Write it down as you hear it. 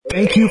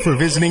Thank you for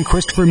visiting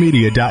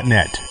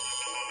ChristopherMedia.net.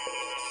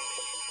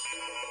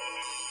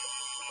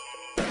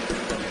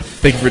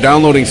 Thank you for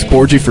downloading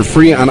Sporgy for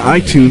free on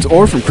iTunes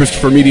or from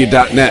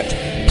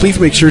ChristopherMedia.net. Please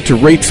make sure to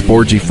rate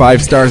Sporgy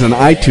 5 stars on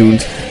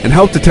iTunes and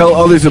help to tell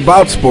others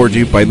about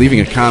Sporgy by leaving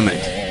a comment.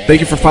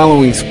 Thank you for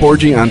following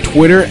Sporgy on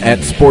Twitter at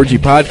Sporgy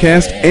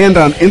Podcast and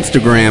on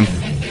Instagram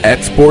at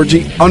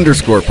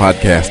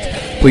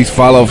Sporgy_podcast. Please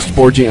follow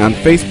Sporgy on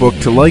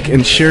Facebook to like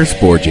and share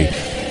Sporgy.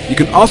 You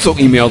can also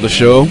email the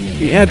show.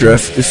 The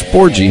address is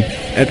sporgy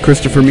at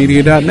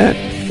ChristopherMedia.net.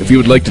 If you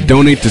would like to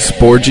donate to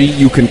Sporgy,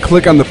 you can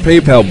click on the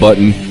PayPal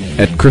button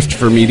at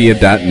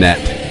ChristopherMedia.net.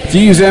 If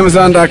you use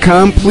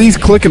Amazon.com, please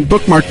click and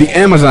bookmark the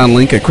Amazon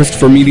link at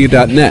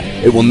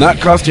ChristopherMedia.net. It will not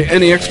cost you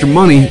any extra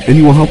money, and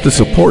you will help to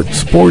support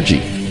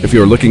Sporgy. If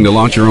you are looking to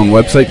launch your own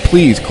website,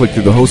 please click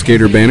through the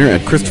HostGator banner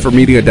at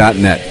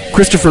ChristopherMedia.net.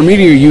 Christopher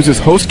Media uses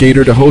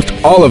HostGator to host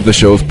all of the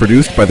shows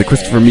produced by the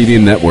Christopher Media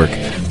Network.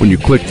 When you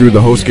click through the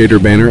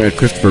HostGator banner at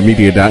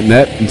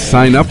ChristopherMedia.net and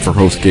sign up for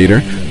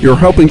HostGator, you're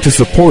helping to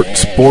support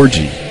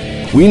Sporgy.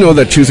 We know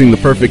that choosing the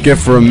perfect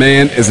gift for a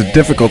man is a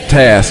difficult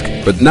task,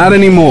 but not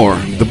anymore.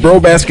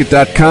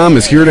 TheBroBasket.com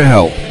is here to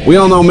help. We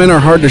all know men are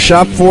hard to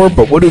shop for,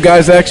 but what do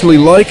guys actually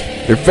like?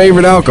 Their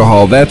favorite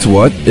alcohol, that's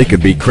what. It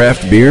could be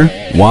craft beer,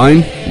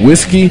 wine,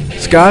 whiskey,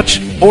 scotch,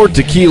 or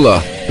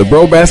tequila.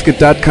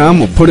 TheBroBasket.com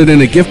will put it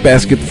in a gift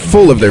basket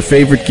full of their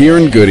favorite gear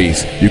and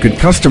goodies. You can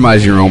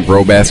customize your own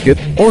Bro Basket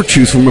or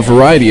choose from a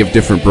variety of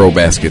different Bro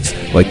Baskets,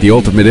 like the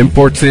Ultimate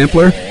Import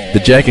Sampler,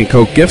 the Jack and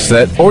Coke gift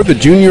set, or the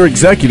Junior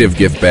Executive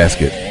gift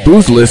basket.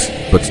 Boozeless,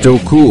 but still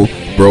cool,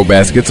 Bro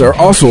Baskets are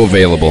also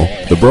available.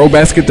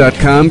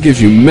 TheBroBasket.com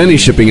gives you many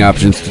shipping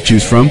options to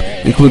choose from,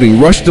 including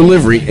rush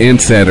delivery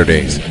and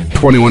Saturdays.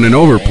 21 and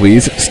over,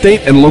 please.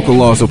 State and local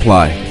laws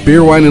apply.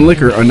 Beer, wine, and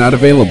liquor are not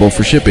available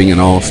for shipping in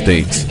all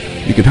states.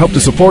 You can help to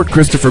support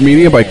Christopher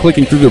Media by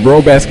clicking through the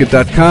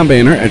BroBasket.com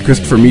banner at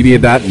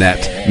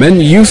ChristopherMedia.net.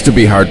 Men used to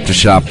be hard to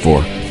shop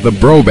for.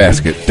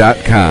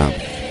 TheBroBasket.com.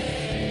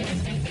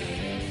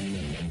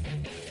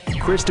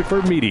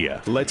 Christopher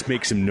Media. Let's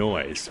make some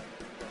noise.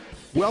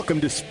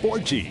 Welcome to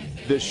Sporgy,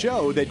 the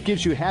show that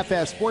gives you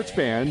half-ass sports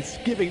fans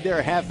giving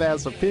their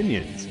half-ass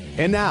opinions.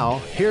 And now,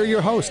 here are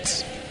your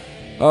hosts.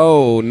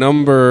 Oh,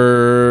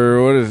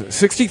 number, what is it,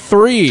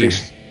 63.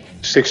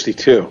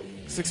 62.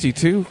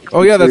 62?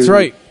 Oh, yeah, that's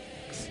right.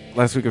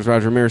 Last week was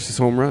Roger Maris's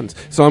home runs.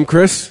 So I'm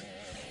Chris.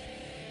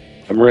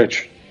 I'm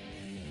Rich.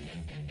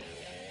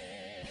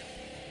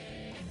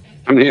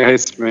 I'm the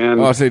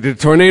ICEman. Oh, say, did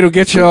the tornado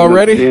get you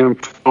already? Damn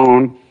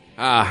phone.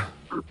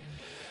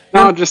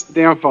 No, just the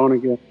damn phone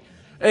again.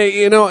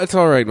 Hey, you know, it's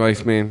all right,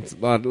 Iceman. It's a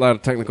lot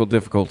of technical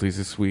difficulties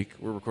this week.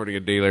 We're recording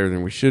a day later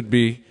than we should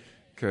be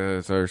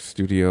because our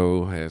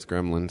studio has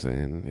gremlins,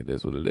 and it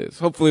is what it is.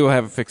 Hopefully we'll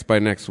have it fixed by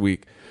next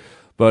week.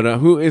 But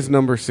who is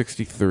number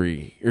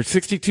 63? Or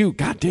 62?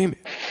 God damn it.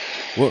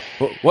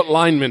 What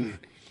lineman?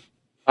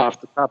 Off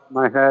the top of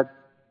my head,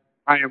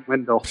 Ryan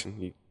Wendell.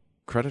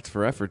 Credits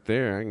for effort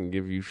there. I can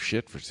give you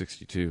shit for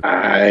 62.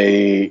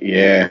 I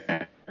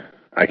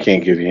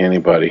can't give you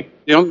anybody.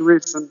 The only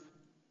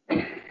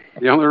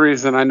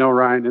reason I know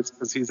Ryan is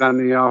because he's on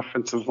the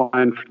offensive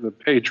line for the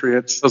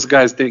Patriots. Those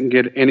guys didn't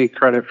get any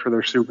credit for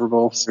their Super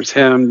Bowls. There's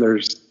him.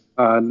 There's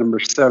number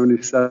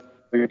 77,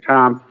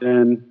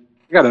 Compton.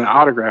 I got an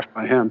autograph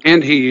by him.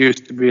 And he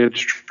used to be a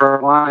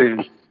Detroit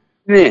Lion.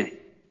 Yeah,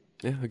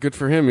 good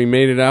for him. He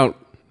made it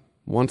out.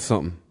 Won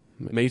something.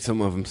 Made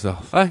something of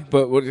himself.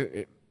 But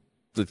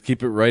let's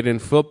keep it right in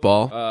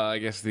football. I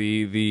guess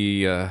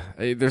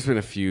there's been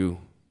a few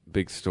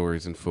big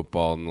stories in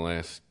football in the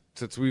last,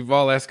 since we've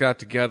all last got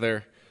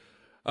together.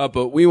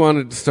 But we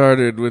wanted to start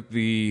it with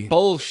the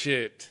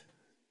bullshit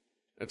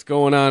that's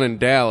going on in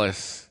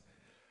Dallas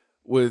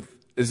with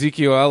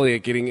Ezekiel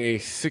Elliot getting a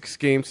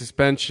 6-game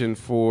suspension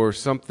for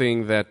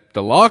something that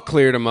the law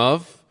cleared him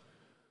of.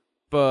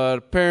 But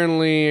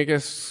apparently, I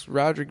guess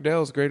Roger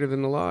Goodell is greater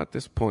than the law at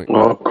this point.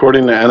 Well,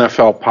 according to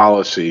NFL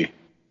policy,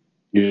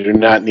 you do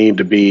not need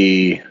to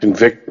be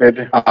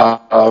convicted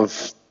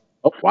of...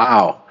 Oh,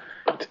 wow.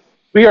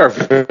 We are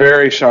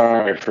very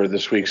sorry for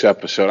this week's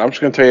episode. I'm just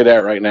going to tell you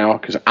that right now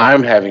because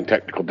I'm having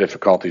technical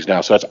difficulties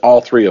now. So that's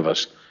all three of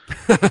us.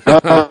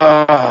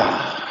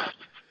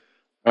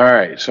 All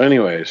right. So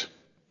anyways,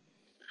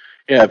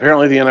 yeah,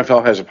 apparently the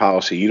NFL has a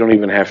policy. You don't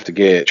even have to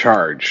get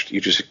charged.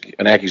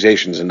 An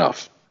accusation is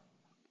enough.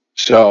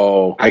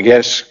 So I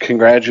guess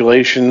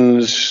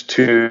congratulations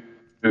to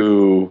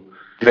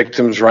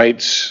victims'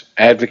 rights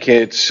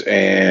advocates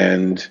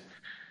and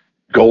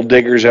gold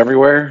diggers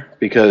everywhere,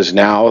 because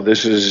now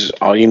this is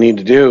all you need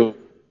to do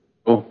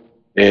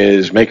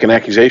is make an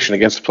accusation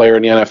against a player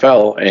in the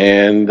NFL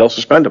and they'll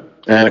suspend him.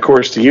 And of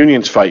course the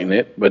union's fighting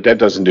it, but that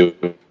doesn't do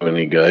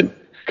any good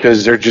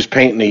because they're just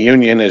painting the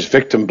union as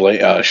victim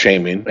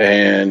shaming.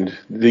 And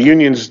the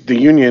union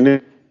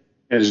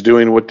is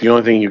doing what the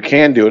only thing you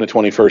can do in the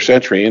 21st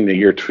century in the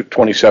year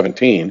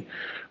 2017,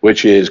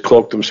 which is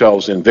cloak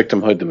themselves in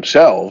victimhood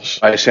themselves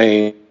by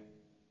saying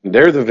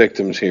they're the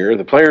victims here,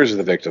 the players are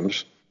the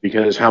victims.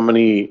 Because how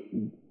many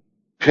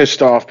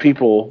pissed off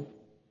people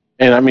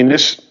And I mean,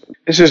 this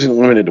isn't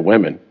limited to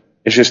women.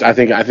 It's just I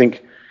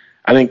think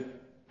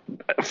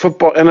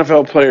football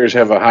NFL players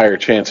have a higher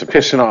chance of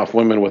pissing off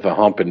women with a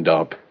hump and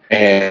dump.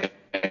 And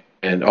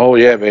oh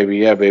yeah,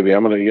 baby,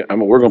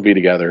 we're gonna be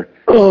together.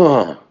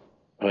 Ugh.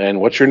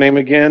 And what's your name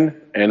again?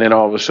 And then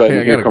all of a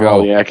sudden, here come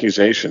all the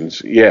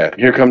accusations. Yeah,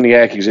 here come the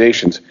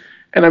accusations.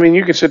 And I mean,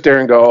 you can sit there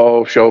and go,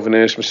 oh,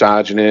 chauvinist,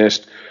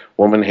 misogynist,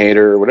 woman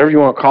hater, whatever you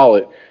want to call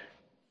it.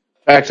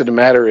 Fact of the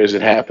matter is,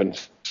 it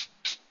happens.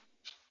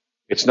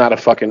 It's not a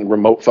fucking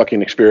remote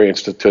fucking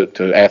experience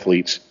to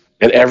athletes.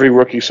 At every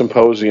rookie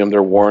symposium,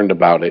 they're warned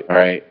about it. All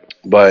right,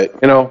 but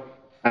now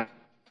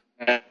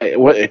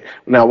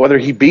whether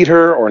he beat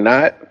her or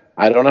not,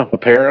 I don't know.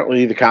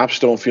 Apparently, the cops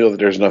don't feel that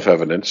there's enough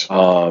evidence.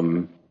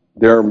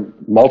 There are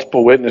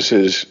multiple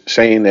witnesses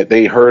saying that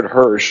they heard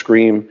her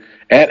scream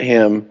at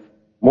him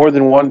more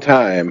than one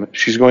time.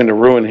 She's going to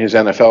ruin his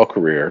NFL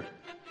career.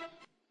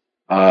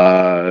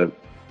 I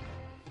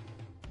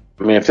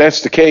mean, if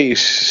that's the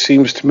case,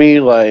 seems to me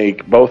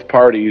like both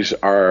parties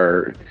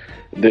are,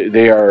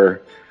 they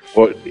are,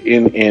 what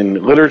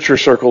in literature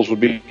circles would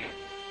be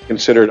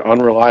considered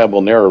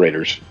unreliable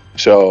narrators.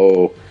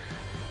 So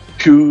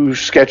two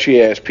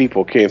sketchy ass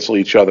people cancel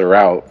each other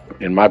out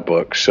in my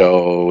book,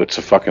 so it's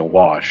a fucking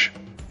wash,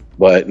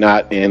 but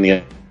not in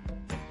the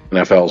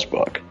NFL's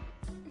book.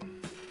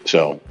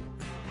 So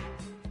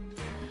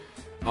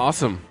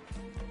awesome.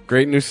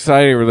 Great new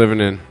society we're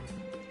living in.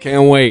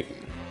 Can't wait.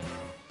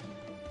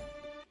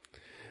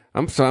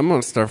 I'm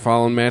going to start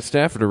following Matt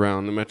Stafford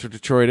around the Metro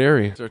Detroit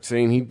area. Start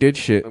saying he did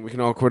shit and we can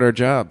all quit our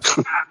jobs.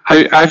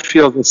 I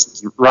feel this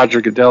is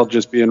Roger Goodell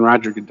just being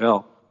Roger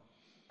Goodell.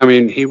 I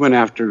mean, he went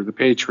after the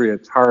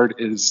Patriots hard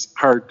as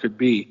hard could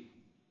be.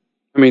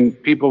 I mean,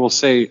 people will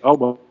say,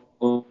 oh,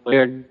 well,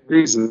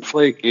 reason,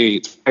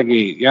 Flakegate,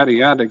 Spygate, yada,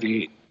 yada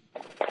gate.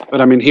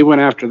 But, I mean, he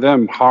went after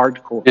them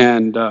hardcore.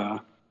 And,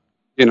 the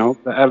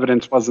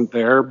evidence wasn't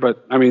there.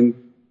 But, I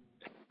mean,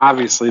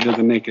 obviously to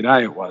the naked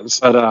eye it was.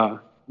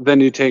 But then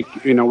you take,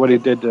 what he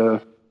did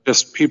to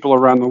just people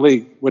around the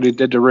league, what he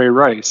did to Ray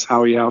Rice,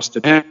 how he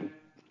ousted him.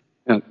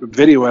 And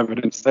video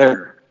evidence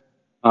there.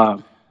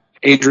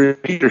 Adrian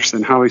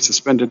Peterson, how he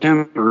suspended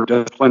him for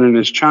disciplining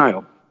his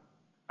child.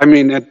 I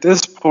mean, at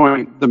this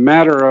point, the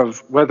matter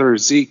of whether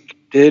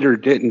Zeke did or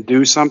didn't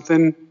do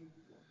something,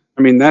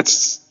 I mean,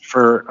 that's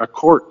for a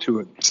court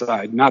to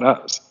decide, not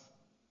us.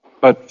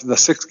 But the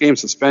 6-game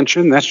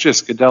suspension, that's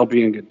just Goodell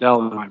being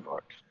Goodell in my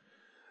book.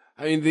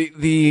 I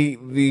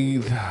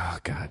mean,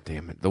 God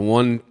damn it. The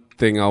one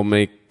thing I'll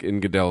make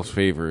in Goodell's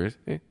favor is,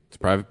 it's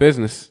private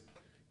business.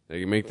 They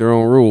can make their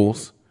own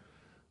rules.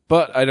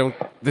 But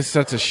this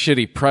sets a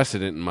shitty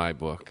precedent in my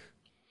book.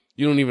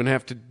 You don't even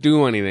have to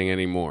do anything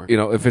anymore.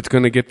 If it's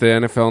going to get the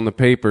NFL in the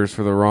papers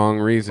for the wrong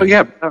reason. Well,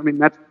 yeah, I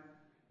mean,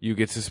 you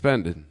get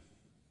suspended.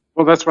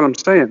 Well, that's what I'm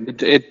saying.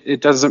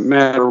 It doesn't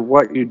matter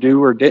what you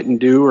do or didn't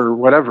do or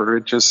whatever.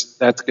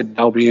 That's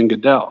Goodell being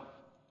Goodell.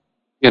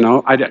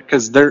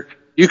 Because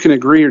you can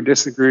agree or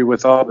disagree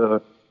with all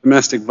the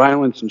domestic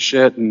violence and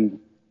shit and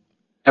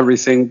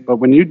everything, but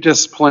when you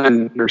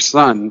discipline your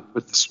son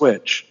with the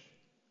switch,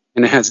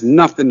 and it has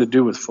nothing to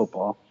do with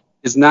football,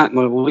 is not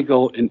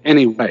illegal in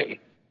any way.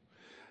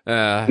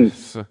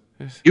 The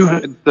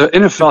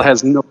NFL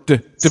has no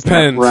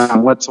depends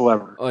around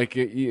whatsoever. Like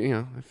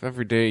if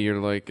every day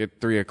you're like at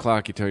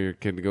 3:00 you tell your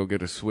kid to go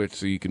get a switch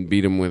so you can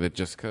beat him with it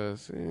just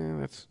because,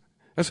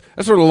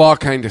 that's where the law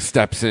kind of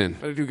steps in.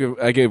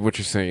 I get what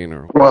you're saying,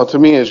 Earl. Well, to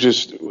me, it's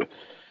just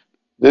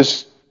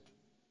this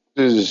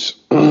is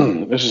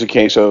a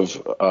case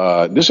of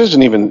this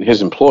isn't even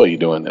his employee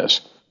doing this.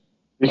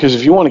 Because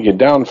if you want to get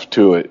down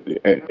to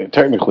it,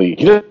 technically,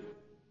 he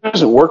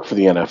doesn't work for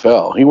the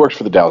NFL. He works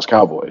for the Dallas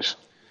Cowboys.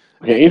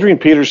 Okay, Adrian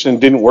Peterson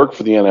didn't work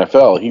for the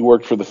NFL. He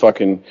worked for the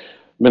fucking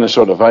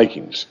Minnesota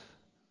Vikings.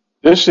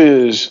 This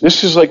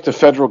is like the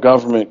federal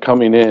government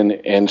coming in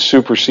and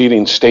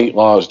superseding state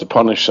laws to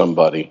punish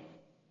somebody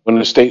when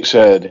the state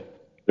said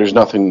there's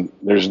nothing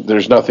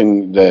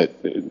that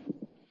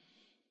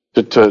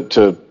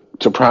to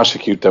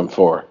prosecute them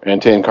for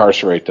and to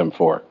incarcerate them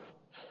for,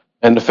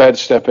 and the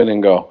feds step in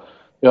and go,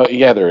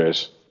 yeah, there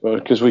is,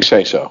 because we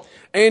say so.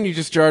 And you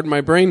just jarred my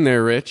brain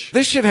there, Rich.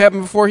 This shit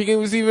happened before he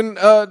was even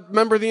a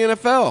member of the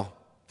NFL.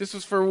 This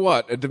was for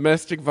what? A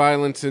domestic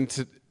violence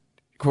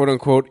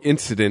quote-unquote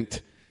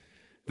incident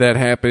that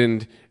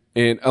happened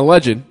in,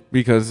 alleged,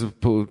 because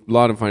the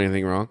law didn't find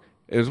anything wrong.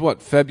 It was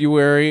what?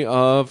 February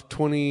of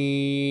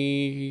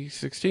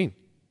 2016.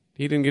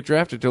 He didn't get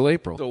drafted till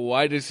April. So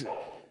why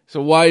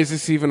is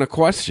this even a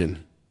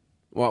question?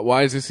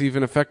 Why is this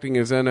even affecting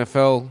his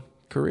NFL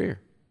career?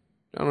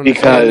 I don't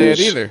understand that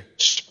either.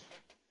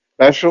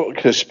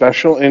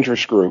 Special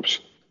interest groups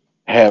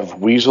have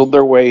weaseled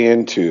their way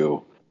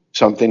into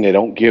something they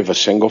don't give a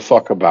single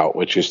fuck about,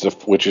 which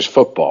is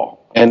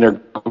football, and they're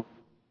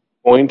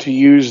going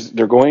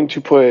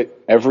to put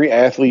every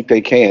athlete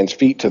they can's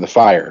feet to the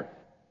fire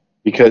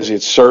because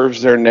it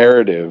serves their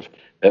narrative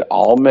that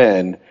all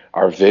men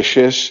are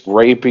vicious,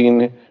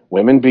 raping,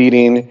 women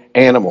beating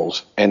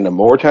animals, and the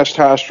more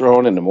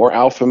testosterone and the more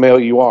alpha male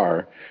you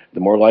are, the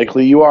more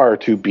likely you are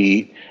to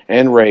beat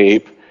and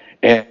rape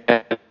and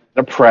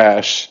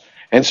oppress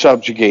and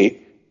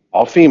subjugate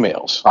all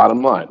females,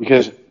 bottom line.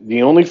 Because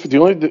the only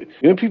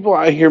people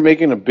I hear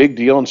making a big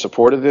deal in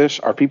support of this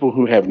are people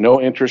who have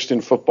no interest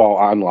in football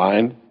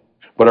online,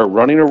 but are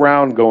running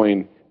around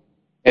going,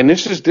 and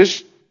this is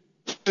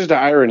the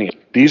irony.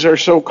 These are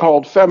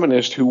so-called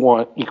feminists who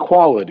want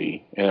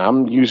equality, and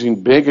I'm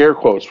using big air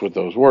quotes with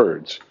those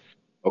words,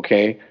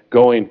 okay?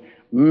 Going,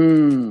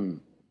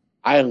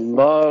 I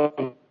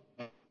love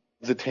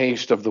the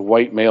taste of the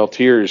white male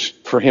tears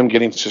for him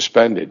getting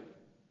suspended.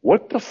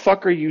 What the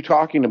fuck are you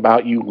talking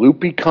about, you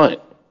loopy cunt?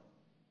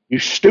 You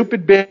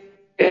stupid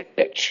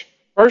bitch.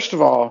 First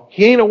of all,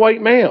 he ain't a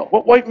white male.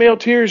 What white male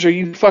tears are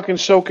you fucking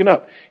soaking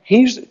up?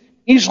 He's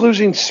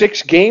losing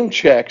 6 game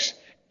checks.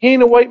 He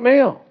ain't a white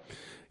male.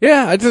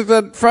 Yeah, I took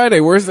that Friday.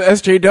 Where's the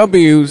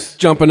SJWs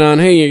jumping on,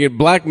 hey, you get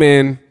black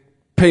man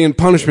paying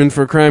punishment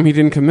for a crime he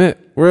didn't commit?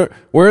 Where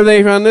are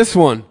they on this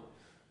one?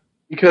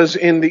 Because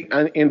in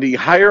the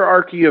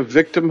hierarchy of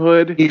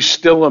victimhood, he's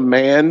still a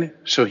man,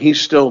 so he's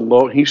still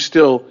low. He's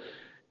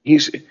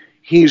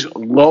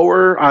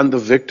lower on the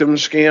victim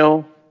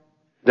scale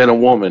than a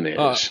woman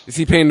is. Is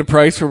he paying the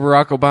price for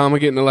Barack Obama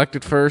getting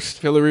elected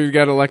first? Hillary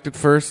got elected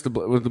first.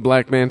 Would the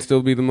black man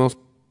still be the most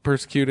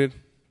persecuted?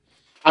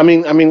 I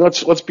mean,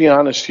 let's be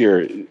honest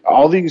here.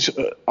 All these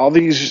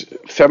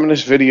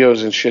feminist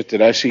videos and shit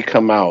that I see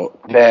come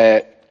out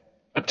that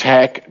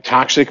attack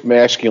toxic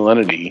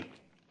masculinity,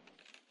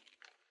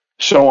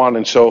 so on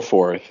and so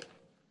forth.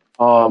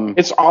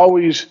 It's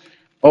always,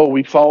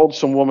 we followed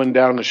some woman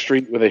down the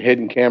street with a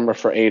hidden camera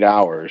for 8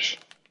 hours.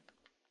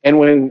 And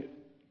when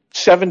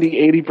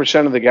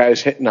 70-80% of the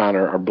guys hitting on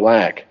her are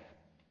black,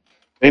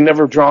 they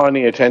never draw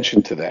any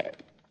attention to that.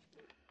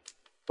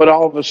 But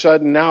all of a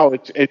sudden now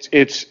it's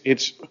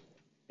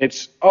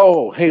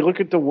oh, hey, look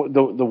at the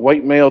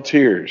white male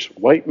tears.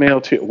 What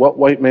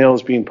white male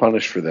is being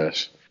punished for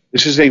this?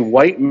 This is a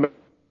white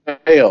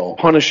male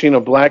punishing a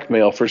black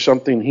male for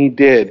something he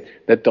did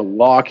that the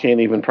law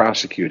can't even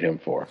prosecute him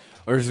for.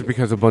 Or is it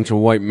because a bunch of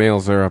white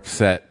males are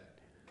upset?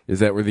 Is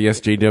that where the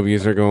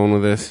SJWs are going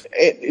with this?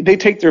 They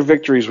take their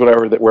victories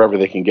wherever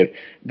they can get.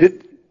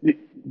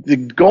 The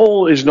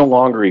goal is no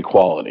longer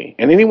equality,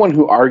 and anyone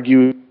who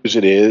argues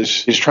it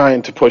is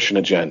trying to push an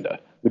agenda.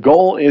 The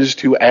goal is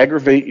to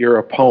aggravate your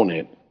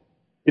opponent.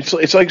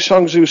 It's like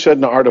Sun Tzu said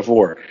in The Art of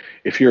War: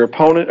 if your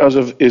opponent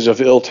is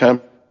of ill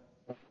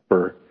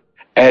temper,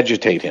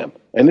 agitate him.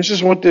 And this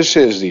is what this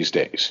is these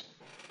days.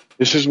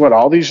 This is what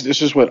all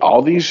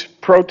these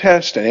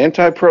protests and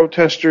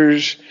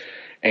anti-protesters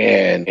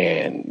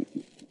and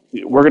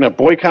we're going to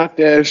boycott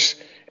this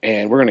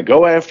and we're going to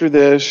go after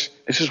this.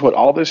 This is what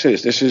all this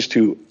is. This is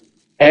to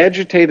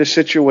agitate a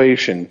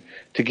situation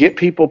to get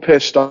people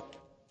pissed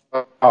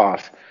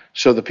off,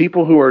 so the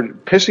people who are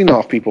pissing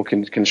off people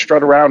can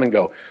strut around and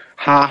go,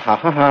 ha, ha,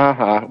 ha, ha,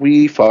 ha,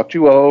 we fucked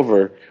you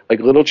over, like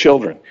little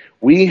children.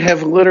 We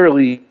have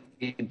literally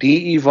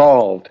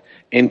de-evolved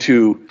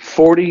into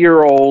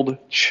 40-year-old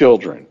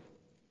children.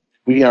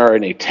 We are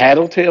in a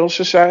tattletale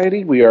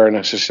society. We are in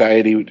a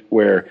society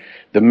where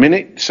the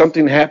minute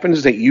something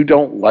happens that you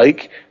don't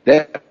like,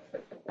 that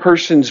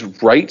person's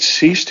rights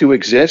cease to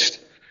exist,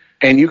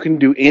 and you can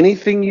do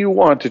anything you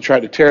want to try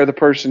to tear the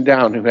person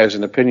down who has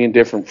an opinion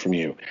different from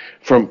you.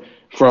 From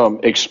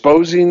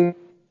exposing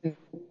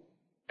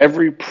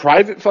every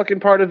private fucking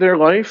part of their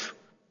life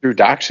through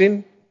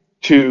doxing,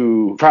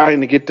 to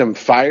trying to get them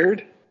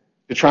fired,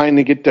 to trying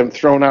to get them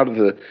thrown out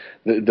of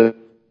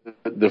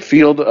the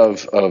field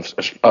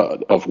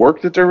of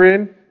work that they're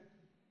in,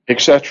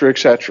 et cetera, et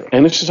cetera.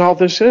 And this is all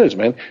this is,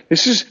 man.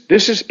 This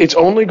is it's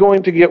only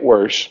going to get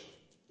worse.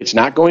 It's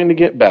not going to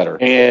get better.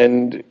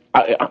 And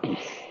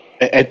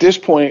at this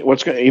point,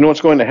 what's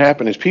going to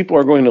happen is people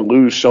are going to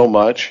lose so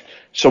much.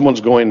 Someone's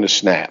going to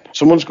snap.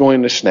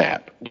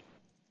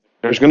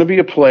 There's going to be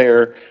a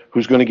player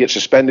who's going to get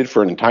suspended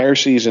for an entire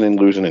season and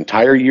lose an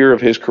entire year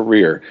of his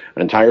career,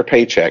 an entire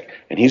paycheck,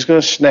 and he's going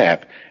to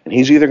snap, and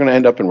he's either going to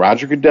end up in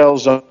Roger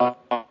Goodell's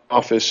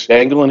office,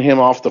 dangling him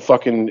off the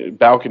fucking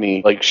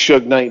balcony like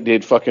Suge Knight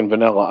did fucking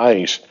Vanilla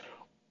Ice,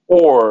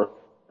 or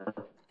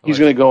he's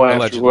going to go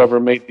after whoever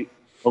made the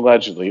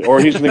allegedly, or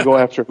he's going to go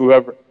after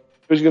whoever.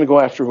 Who's going to go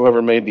after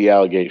whoever made the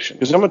allegation?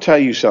 Because I'm going to tell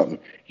you something.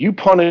 You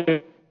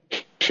punish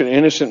an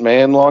innocent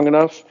man long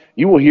enough,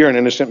 you will hear an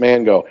innocent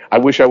man go, I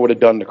wish I would have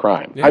done the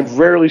crime. Yeah. I've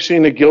rarely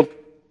seen a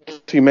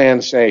guilty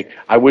man say,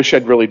 I wish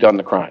I'd really done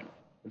the crime.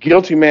 A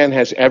guilty man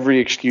has every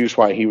excuse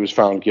why he was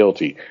found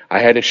guilty. I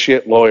had a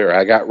shit lawyer.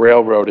 I got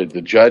railroaded.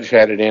 The judge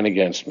had it in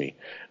against me.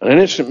 An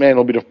innocent man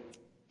will be the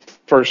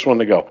first one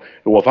to go,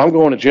 well, if I'm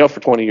going to jail for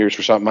 20 years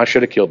for something, I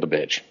should have killed the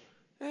bitch.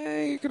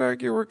 You could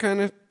argue we're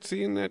kind of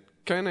seeing that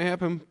kind of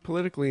happen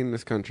politically in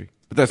this country.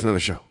 But that's another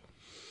show.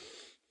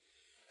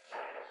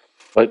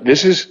 But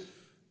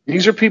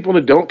these are people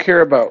that don't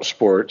care about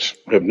sports,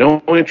 have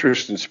no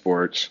interest in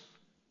sports.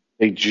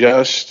 They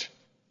just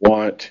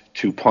want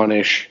to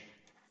punish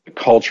the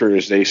culture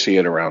as they see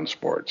it around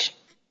sports.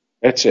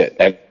 That's it.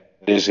 That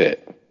is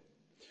it.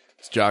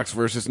 It's jocks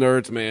versus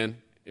nerds, man.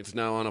 It's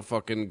now on a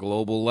fucking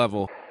global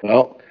level.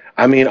 Well,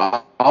 I mean,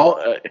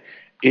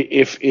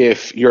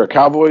 if you're a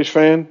Cowboys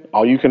fan,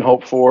 all you can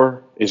hope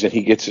for is that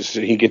he gets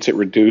it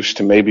reduced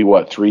to maybe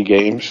 3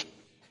 games.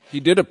 He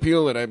did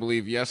appeal it, I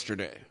believe,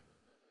 yesterday.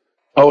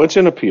 Oh, it's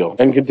an appeal,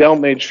 and Goodell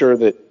made sure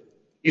that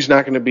he's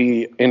not going to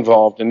be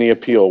involved in the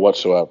appeal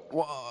whatsoever.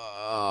 Why?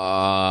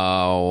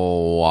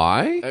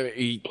 I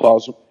mean,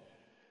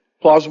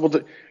 Plausible.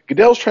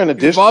 Goodell's trying to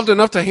distance involved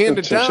enough to hand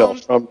it down.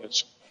 From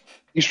this.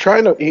 He's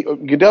trying to.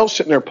 Goodell's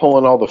sitting there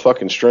pulling all the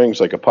fucking strings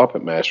like a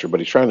puppet master,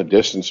 but he's trying to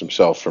distance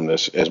himself from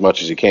this as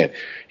much as he can.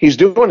 He's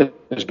doing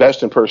his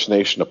best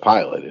impersonation of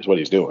Pilate, is what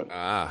he's doing.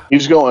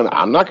 He's going,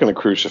 I'm not going to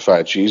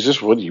crucify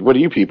Jesus. What do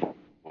you people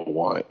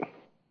want?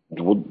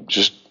 Well,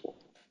 just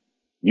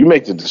you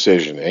make the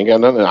decision. Ain't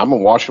got nothing. I'm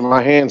gonna wash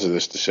my hands of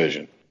this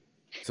decision.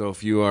 So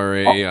if you are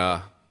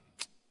a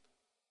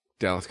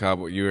Dallas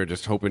Cowboy, you are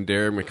just hoping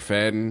Darren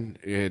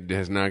McFadden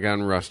has not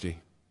gotten rusty.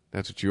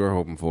 That's what you are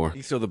hoping for.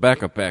 He's still the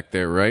backup back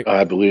there, right?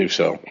 I believe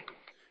so.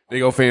 They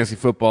go fantasy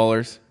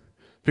footballers.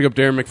 Pick up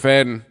Darren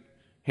McFadden,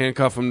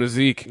 handcuff him to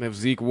Zeke, and have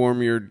Zeke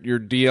warm your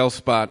DL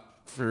spot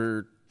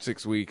for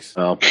 6 weeks.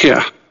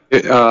 Yeah.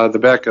 The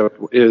backup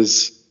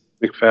is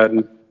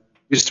McFadden.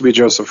 Used to be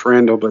Joseph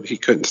Randall, but he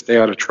couldn't stay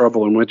out of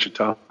trouble in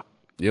Wichita.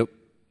 Yep.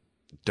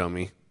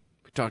 Dummy.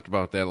 We talked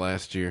about that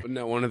last year. Wasn't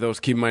that one of those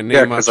keep my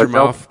name out your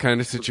mouth kind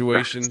of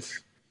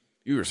situations?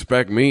 You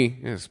respect me,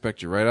 I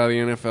respect you right out of the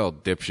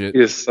NFL, dipshit.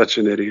 He is such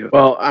an idiot.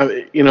 Well,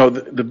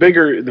 the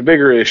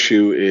bigger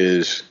issue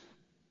is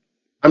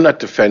I'm not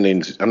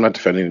defending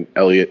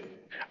Elliot.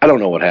 I don't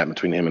know what happened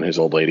between him and his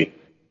old lady.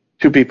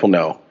 2 people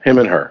know, him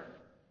and her.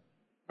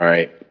 All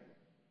right.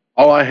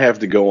 All I have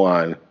to go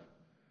on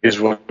is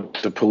what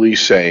the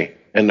police say,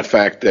 and the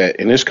fact that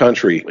in this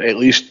country, at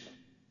least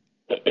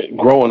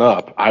growing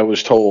up, I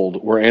was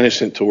told we're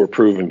innocent till we're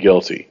proven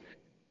guilty.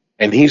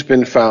 And he's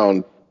been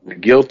found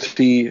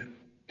guilty,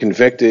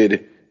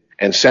 convicted,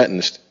 and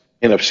sentenced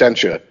in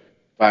absentia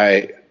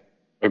by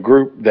a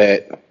group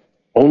that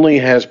only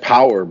has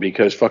power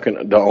because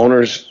fucking the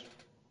owners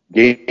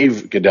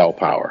gave Goodell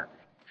power.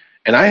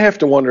 And I have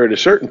to wonder at a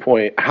certain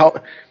point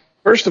how.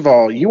 First of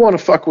all, you want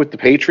to fuck with the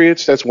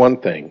Patriots? That's one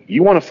thing.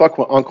 You want to fuck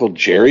with Uncle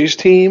Jerry's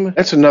team?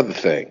 That's another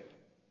thing.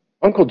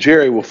 Uncle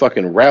Jerry will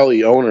fucking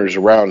rally owners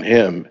around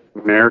him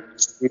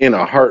in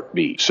a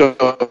heartbeat. So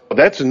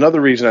that's another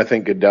reason I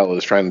think Goodell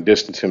is trying to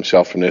distance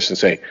himself from this and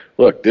say,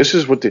 look, this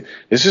is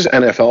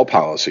NFL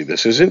policy.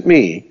 This isn't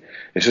me.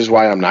 This is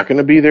why I'm not going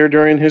to be there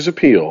during his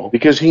appeal,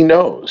 because he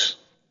knows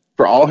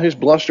for all his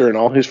bluster and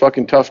all his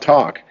fucking tough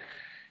talk,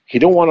 he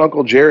don't want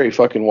Uncle Jerry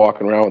fucking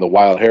walking around with a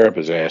wild hair up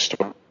his ass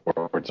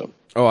towards him.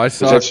 Oh, I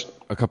saw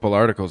a couple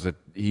articles that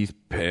he's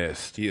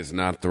pissed. He is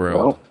not thrilled.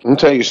 Well, let me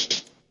tell you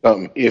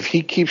something. If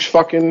he keeps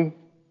fucking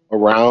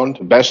around,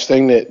 the best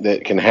thing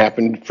that can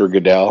happen for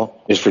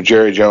Goodell is for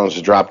Jerry Jones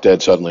to drop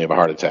dead suddenly of a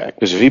heart attack.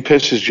 Because if he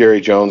pisses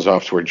Jerry Jones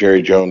off to where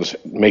Jerry Jones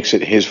makes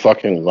it his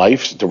fucking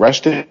life, the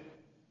rest of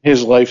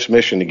his life's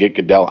mission to get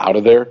Goodell out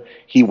of there,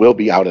 he will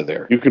be out of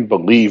there. You can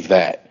believe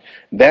that.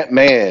 That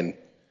man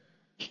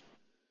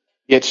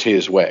gets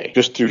his way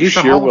just through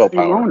sheer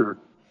willpower.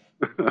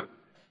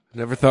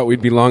 Never thought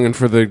we'd be longing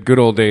for the good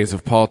old days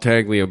of Paul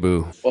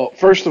Tagliabue. Well,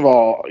 first of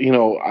all,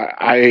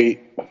 I'm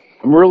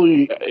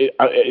really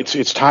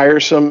it's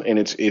tiresome and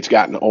it's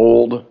gotten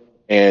old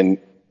and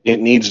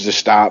it needs to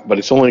stop, but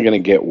it's only going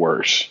to get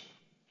worse.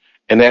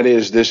 And that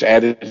is this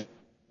attitude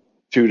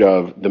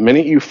of the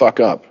minute you fuck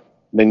up,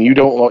 then you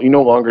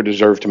no longer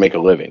deserve to make a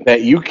living.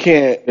 That you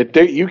can't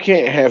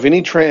have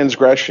any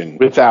transgression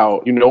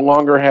without you no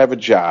longer have a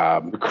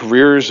job. Your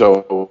career is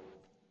over.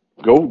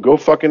 Go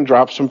fucking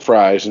drop some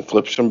fries and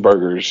flip some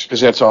burgers,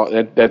 because that's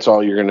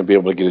all you're going to be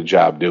able to get a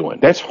job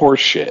doing. That's horse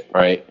shit,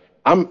 right?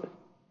 I'm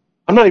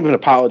not even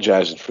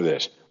apologizing for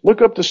this.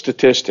 Look up the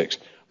statistics.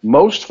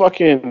 Most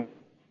fucking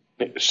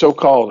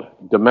so-called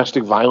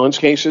domestic violence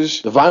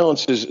cases, the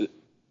violence is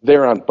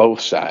there on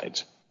both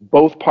sides.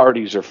 Both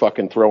parties are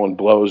fucking throwing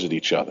blows at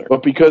each other.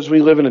 But because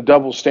we live in a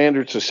double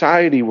standard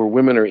society where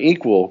women are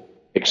equal,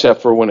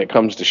 except for when it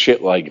comes to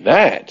shit like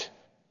that,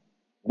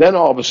 then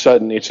all of a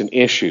sudden it's an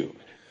issue.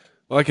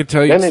 Well, I could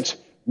tell you. Then it's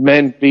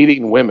men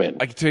beating women.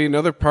 I can tell you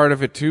another part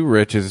of it too,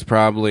 Rich, is it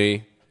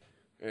probably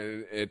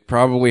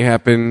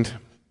happened,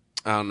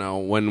 I don't know,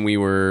 when we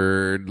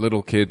were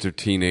little kids or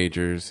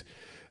teenagers,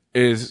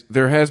 is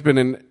there has been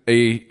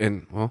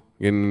in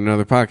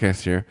another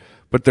podcast here,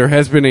 but there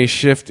has been a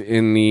shift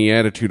in the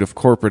attitude of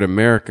corporate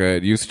America.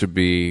 It used to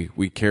be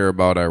we care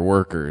about our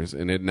workers,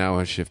 and it now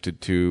has shifted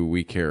to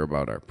we care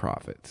about our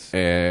profits.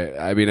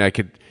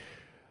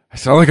 I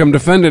sound like I'm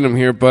defending him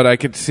here, but I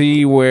could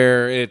see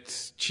where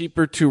it's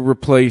cheaper to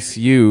replace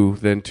you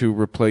than to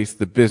replace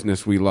the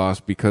business we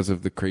lost because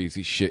of the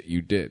crazy shit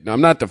you did. Now,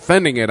 I'm not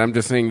defending it. I'm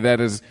just saying that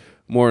is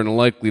more than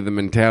likely the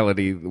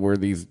mentality where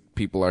these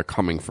people are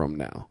coming from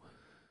now.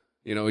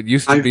 It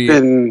used to be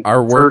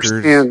our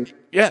workers.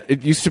 Yeah,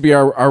 it used to be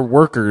our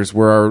workers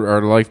were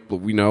our life.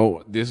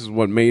 This is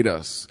what made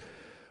us.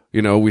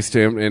 We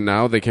stand, and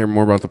now they care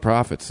more about the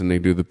profits than they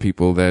do the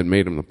people that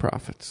made them the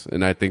profits.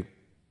 And I think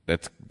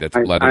That's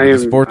bled into the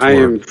sports I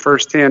world. am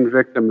firsthand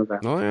victim of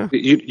that. Oh, yeah.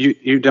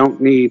 You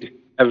don't need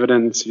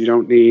evidence. You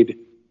don't need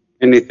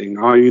anything.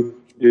 All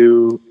you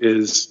do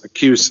is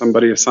accuse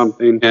somebody of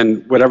something,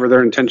 and whatever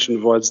their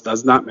intention was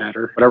does not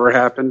matter. Whatever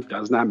happened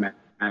does not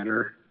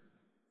matter.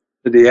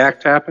 Did the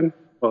act happen?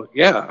 Well,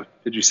 yeah.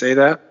 Did you say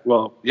that?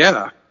 Well,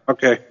 yeah.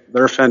 Okay,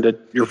 they're offended.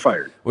 You're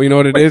fired. Well, you know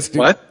what it is?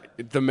 What?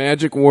 The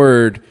magic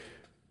word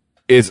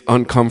is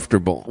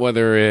uncomfortable.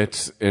 Whether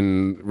it's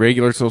in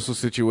regular social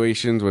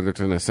situations, whether it's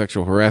in a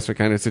sexual harassment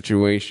kind of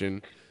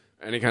situation,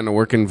 any kind of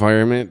work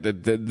environment,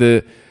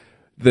 the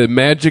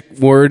magic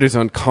word is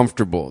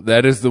uncomfortable.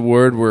 That is the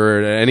word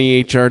where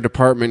any HR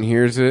department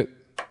hears it.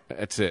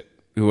 That's it.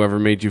 Whoever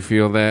made you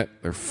feel that,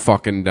 they're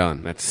fucking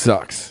done. That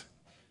sucks.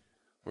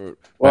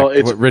 Well,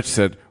 it's what Rich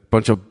said.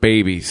 Bunch of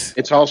babies.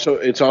 It's also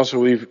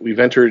we've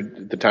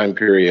entered the time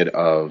period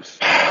of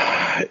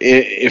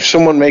if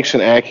someone makes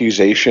an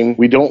accusation,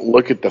 we don't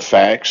look at the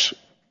facts.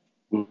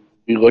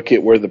 We look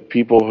at where the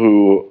people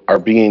who are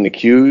being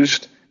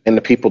accused and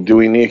the people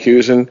doing the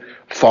accusing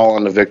fall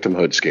on the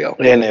victimhood scale.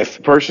 And if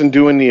the person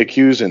doing the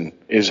accusing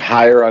is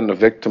higher on the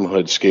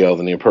victimhood scale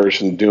than the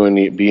person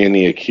being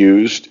the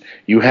accused,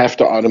 you have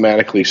to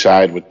automatically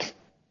side with the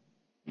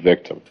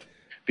victim.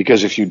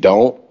 Because if you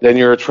don't, then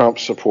you're a Trump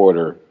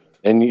supporter.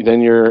 And then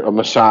you're a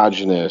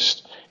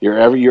misogynist. You're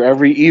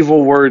every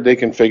evil word they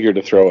can figure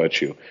to throw at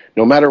you,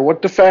 no matter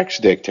what the facts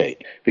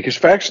dictate. Because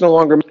facts no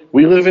longer.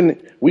 We live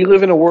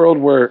in a world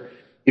where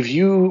if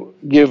you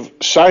give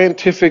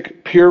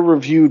scientific,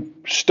 peer-reviewed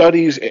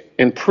studies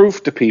and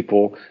proof to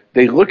people,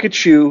 they look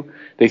at you,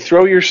 they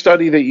throw your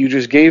study that you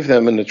just gave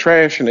them in the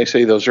trash, and they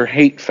say those are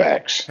hate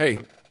facts. Hey,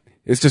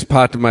 it's just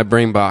popped in my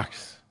brain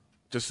box.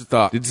 Just a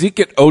thought. Did Zeke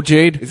get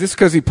OJ'd? Is this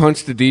because he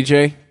punched the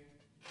DJ?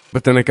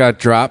 But then it got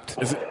dropped.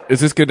 Is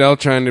this Goodell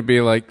trying to be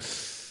like,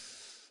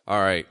 all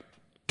right,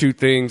 2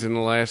 things in the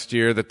last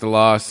year that the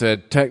law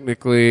said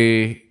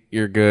technically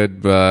you're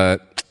good,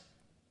 but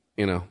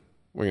you know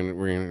we're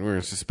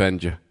gonna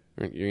suspend you.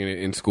 You're gonna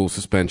in-school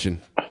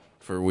suspension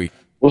for a week.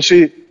 Well,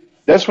 see,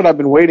 that's what I've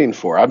been waiting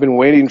for. I've been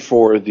waiting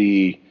for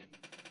he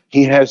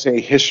has a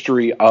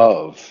history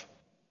of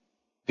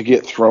to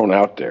get thrown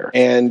out there,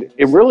 and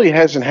it really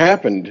hasn't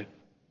happened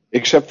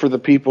except for the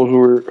people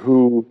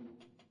who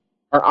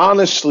are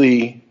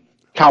honestly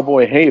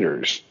Cowboy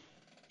haters.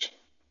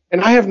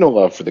 And I have no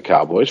love for the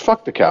Cowboys.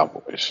 Fuck the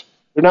Cowboys.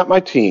 They're not my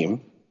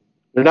team.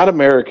 They're not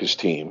America's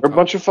team. They're a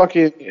bunch of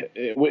fucking...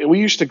 We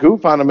used to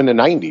goof on them in the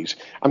 90s.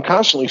 I'm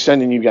constantly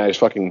sending you guys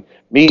fucking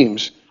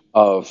memes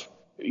of,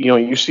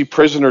 you see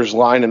prisoners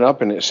lining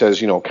up and it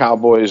says,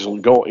 Cowboys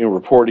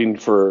reporting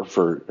for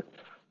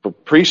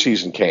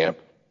preseason camp.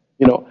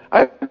 I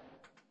have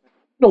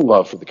no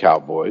love for the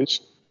Cowboys.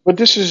 But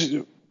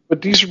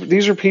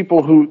these are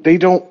people who they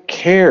don't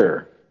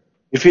care.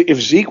 If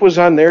Zeke was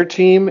on their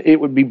team, it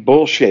would be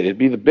bullshit. It'd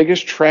be the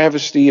biggest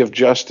travesty of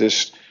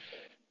justice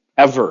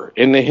ever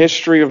in the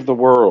history of the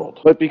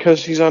world. But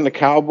because he's on the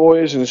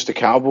Cowboys and it's the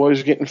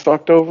Cowboys getting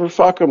fucked over,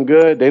 fuck them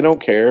good. They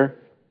don't care.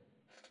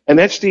 And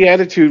that's the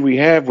attitude we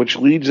have, which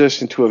leads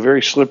us into a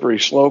very slippery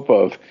slope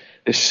of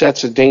this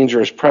sets a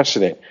dangerous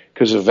precedent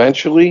because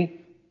eventually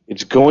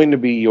it's going to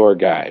be your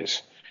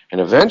guys. And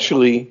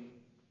eventually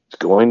it's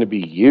going to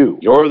be you.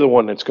 You're the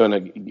one that's going to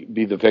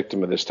be the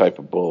victim of this type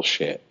of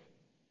bullshit.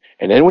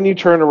 And then when you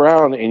turn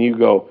around and you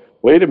go,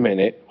 wait a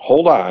minute,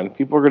 hold on,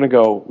 people are going to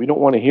go, we don't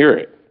want to hear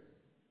it.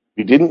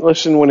 We didn't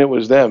listen when it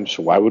was them,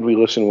 so why would we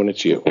listen when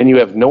it's you? And you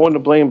have no one to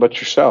blame but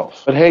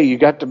yourself. But hey, you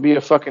got to be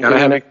a fucking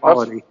internet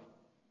quality.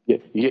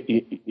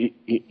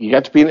 You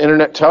got to be an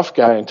internet tough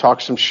guy and talk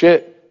some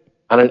shit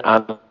on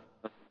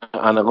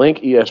a link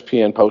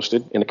ESPN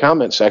posted in the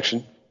comment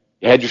section.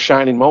 You had your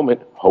shining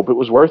moment. Hope it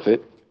was worth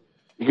it.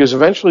 Because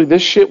eventually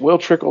this shit will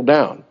trickle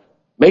down.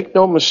 Make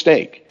no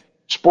mistake.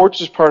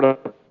 Sports is part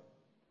of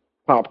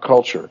pop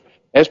culture.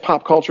 As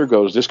pop culture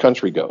goes, this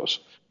country goes.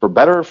 For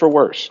better or for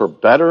worse. For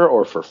better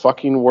or for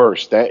fucking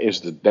worse. That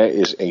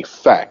is a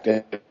fact.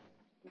 There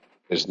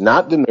is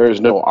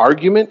no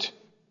argument.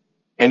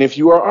 And if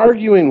you are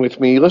arguing with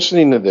me,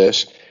 listening to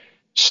this,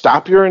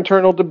 stop your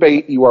internal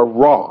debate. You are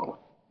wrong.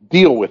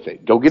 Deal with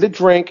it. Go get a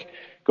drink.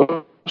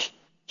 Go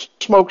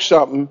smoke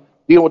something.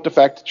 Deal with the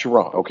fact that you're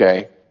wrong,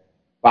 okay?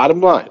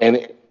 Bottom line.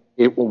 And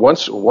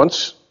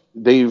once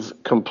they've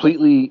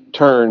completely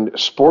turned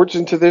sports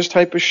into this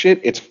type of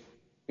shit, it's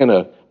going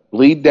to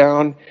bleed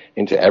down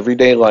into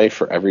everyday life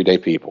for everyday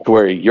people.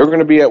 Where you're going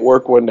to be at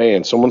work one day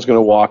and someone's going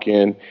to walk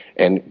in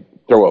and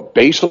throw a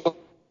baseless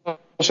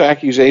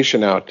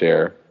accusation out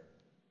there,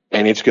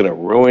 and it's going to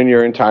ruin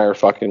your entire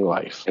fucking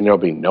life. And there'll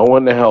be no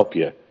one to help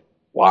you.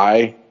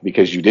 Why?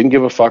 Because you didn't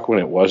give a fuck when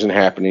it wasn't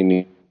happening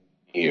to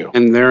you.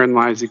 And therein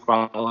lies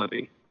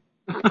equality.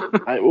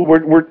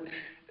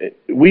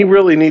 We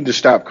really need to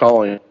stop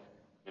calling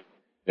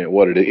it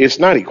what it is. It's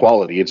not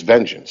equality. It's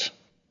vengeance.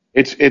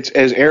 It's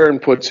as Aaron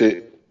puts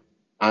it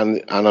on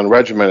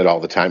Unregimented all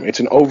the time. It's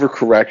an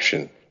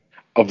overcorrection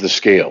of the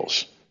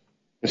scales.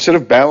 Instead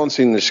of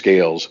balancing the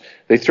scales,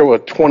 they throw a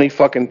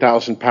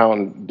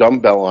 20,000-pound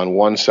dumbbell on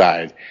one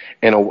side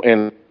and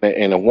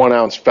a 1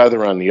 ounce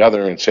feather on the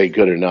other and say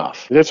good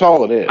enough. That's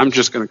all it is. I'm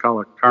just going to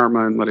call it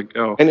karma and let it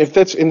go. And if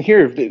that's in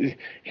here,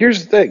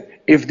 here's the thing: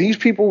 if these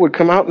people would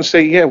come out and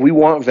say, "Yeah, we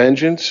want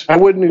vengeance," I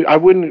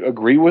wouldn't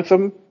agree with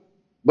them,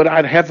 but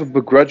I'd have a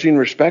begrudging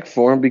respect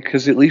for them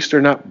because at least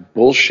they're not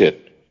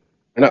bullshit.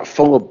 They're not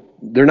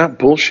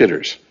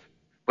bullshitters.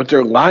 But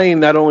they're lying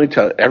not only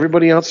to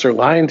everybody else, they're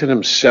lying to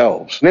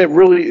themselves. And it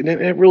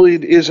really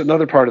is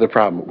another part of the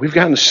problem. We've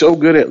gotten so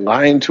good at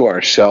lying to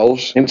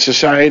ourselves in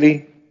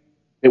society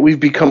that we've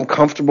become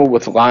comfortable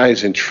with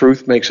lies, and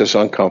truth makes us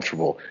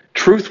uncomfortable.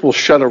 Truth will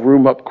shut a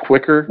room up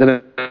quicker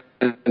than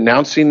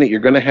announcing that you're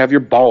going to have your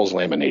balls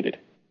laminated.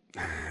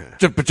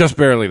 But just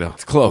barely, though.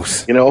 It's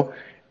close. You know,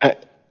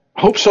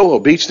 Hope Solo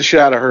beats the shit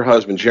out of her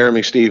husband,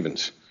 Jeremy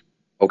Stevens.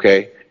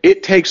 Okay?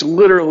 It takes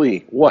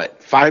literally,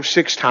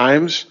 5-6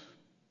 times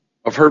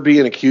of her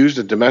being accused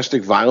of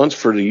domestic violence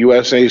for the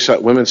USA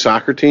women's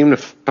soccer team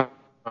to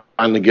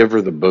finally give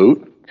her the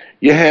boot.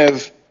 You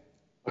have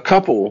a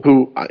couple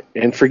who,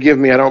 and forgive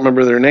me, I don't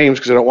remember their names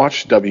because I don't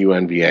watch the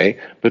WNBA,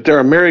 but they're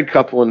a married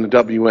couple in the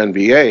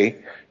WNBA,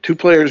 2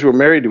 players who are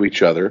married to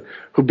each other,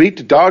 who beat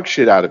the dog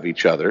shit out of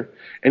each other,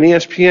 and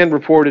ESPN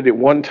reported it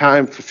one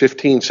time for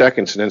 15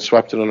 seconds and then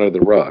swept it under the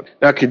rug.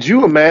 Now, could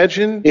you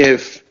imagine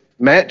if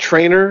Matt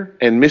Trainer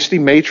and Misty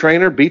May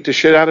Trainer beat the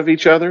shit out of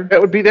each other?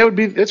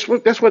 That's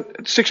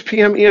what 6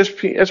 p.m.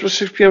 ESPN, that's what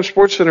 6 p.m.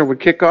 Sports Center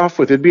would kick off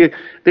with.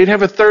 They'd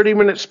have a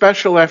 30-minute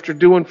special after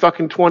doing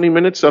fucking 20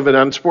 minutes of it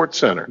on Sports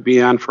Center. Be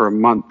on for a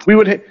month. We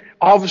would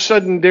all of a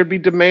sudden there'd be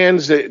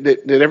demands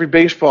that every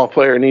baseball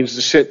player needs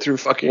to sit through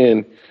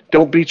fucking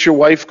don't beat your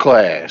wife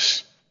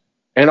class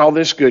and all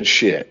this good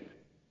shit.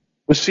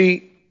 But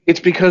see, it's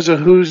because of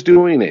who's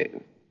doing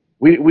it.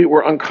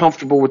 We're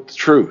uncomfortable with the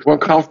truth. We're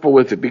uncomfortable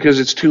with it because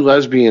it's 2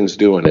 lesbians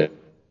doing it,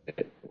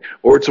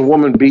 or it's a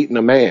woman beating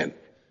a man.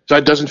 So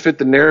it doesn't fit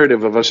the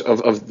narrative of us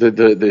of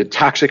the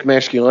toxic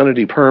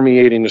masculinity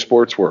permeating the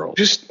sports world.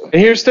 And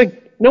here's the thing: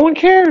 no one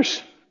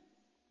cares.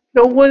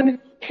 No one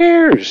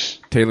cares.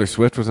 Taylor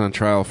Swift was on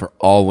trial for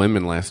all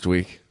women last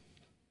week.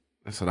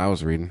 That's what I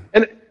was reading.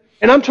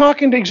 And I'm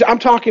talking to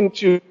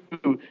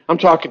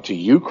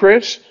you,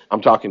 Chris.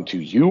 I'm talking to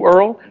you,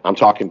 Earl. I'm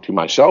talking to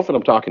myself, and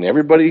I'm talking to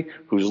everybody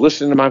who's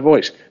listening to my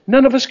voice.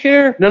 None of us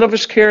care. None of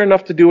us care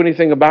enough to do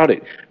anything about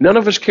it. None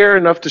of us care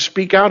enough to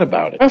speak out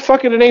about it. Oh,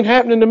 fucking, it ain't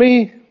happening to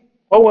me.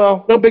 Oh,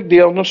 well, no big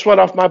deal. No sweat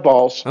off my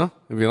balls. Huh?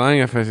 I'd be lying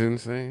if I didn't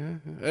say.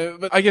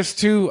 But I guess,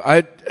 too,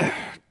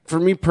 for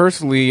me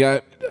personally,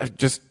 I've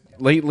just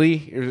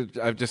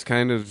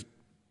kind of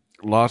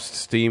lost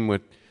steam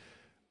with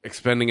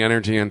expending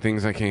energy on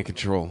things I can't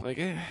control.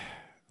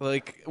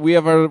 Like we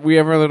have our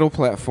little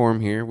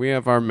platform here. We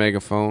have our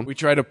megaphone. We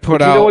try to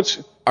put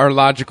out our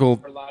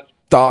logical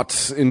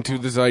thoughts into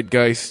the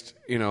zeitgeist,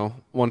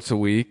 once a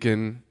week.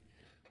 And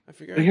I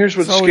figure here's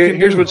what's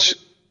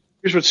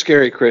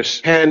scary,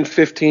 Chris. 10,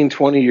 15,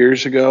 20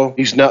 years ago,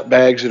 these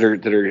nutbags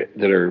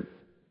that are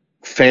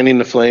fanning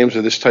the flames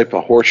of this type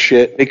of horse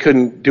shit, they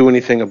couldn't do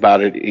anything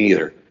about it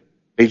either.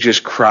 They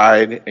just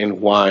cried and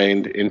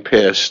whined and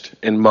pissed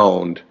and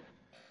moaned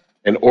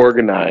and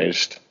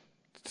organized.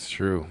 It's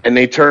true. And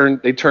they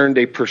turned a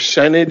tiny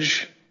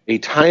percentage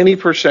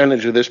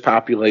of this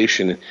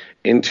population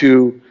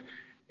into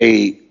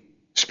a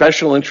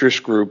special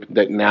interest group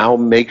that now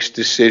makes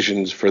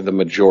decisions for the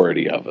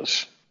majority of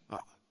us.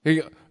 Here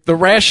you go. The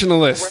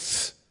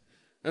rationalists.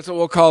 That's what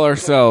we'll call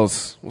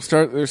ourselves.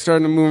 They're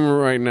starting to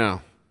move right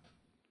now.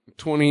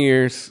 20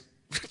 years,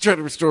 try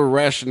to restore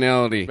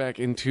rationality back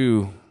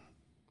into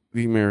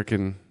the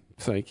American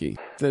psyche. Is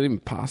that even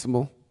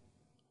possible?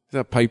 Is that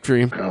a pipe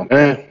dream? Oh,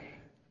 man.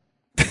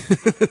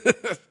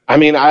 I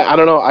mean, I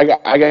don't know. I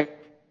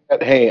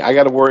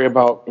got to worry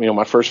about,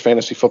 my first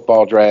fantasy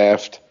football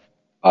draft.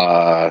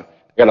 I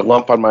got a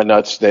lump on my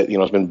nuts that,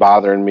 has been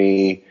bothering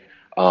me.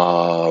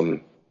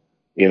 I'm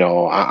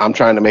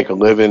trying to make a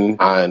living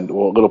on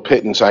little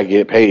pittance I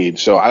get paid.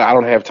 So I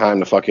don't have time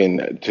to fucking,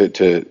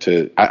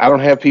 I don't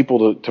have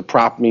people to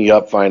prop me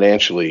up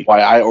financially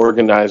while I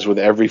organize with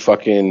every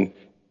fucking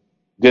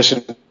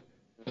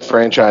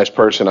disenfranchised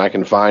person I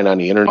can find on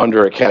the internet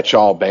under a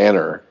catch-all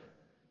banner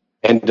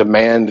and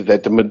demand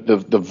that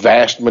the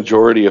vast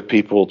majority of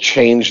people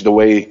change the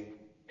way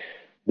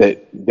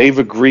that they've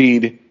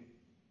agreed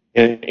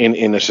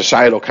in a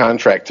societal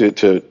contract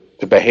to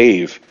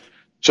behave.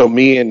 So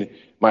me and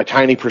my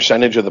tiny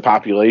percentage of the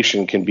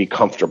population can be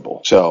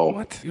comfortable. So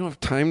what? You don't have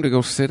time to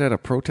go sit at a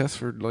protest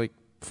for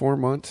 4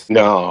 months?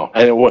 No.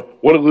 And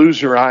what a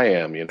loser I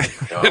am,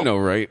 I know,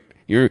 right?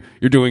 You're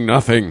doing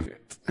nothing.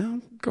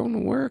 I'm going to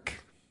work.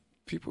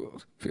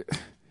 People,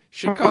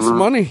 shit costs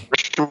money.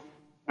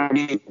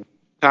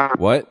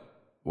 What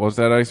was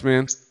that,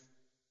 Iceman?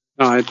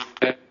 No,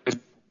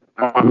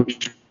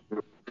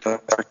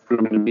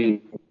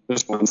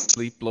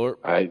 Bleep, blorp,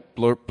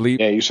 blorp, bleep.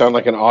 Yeah, you sound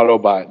like an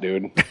Autobot,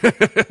 dude.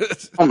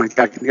 Oh my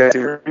God, can you guys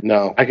hear me?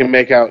 No, I can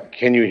make out,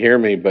 can you hear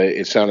me? But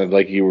it sounded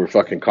like you were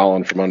fucking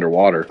calling from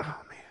underwater.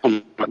 Oh,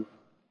 man.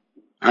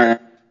 All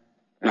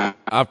right.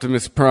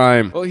 Optimus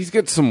Prime. Well, he's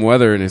got some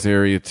weather in his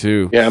area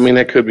too. Yeah, I mean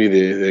that could be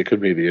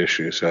the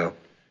issue. So,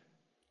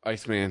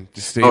 Iceman,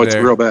 just stay there. Oh, it's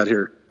real bad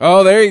here.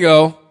 Oh, there you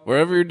go.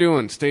 Wherever you're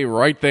doing, stay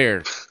right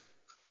there.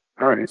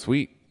 All right.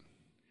 Sweet.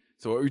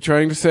 So what were you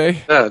trying to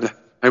say? Ed,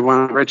 I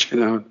want Rich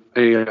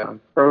a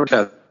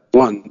protest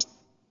once.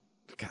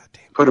 God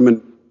damn. Put him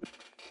in.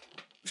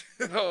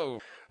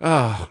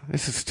 Oh,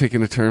 this is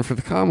taking a turn for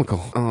the comical.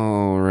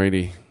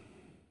 Alrighty.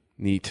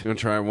 Neat. You want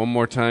to try one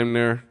more time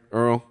there,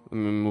 Earl?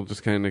 And then we'll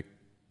just kind of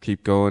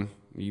keep going.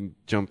 You can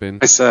jump in.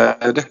 I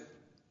said,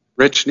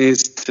 Rich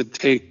needs to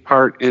take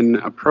part in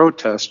a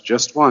protest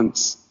just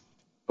once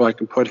so I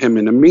can put him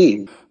in a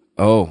meme.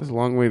 Oh, there's a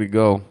long way to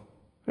go.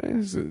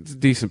 It's a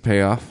decent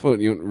payoff. What,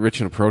 you want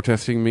Rich in a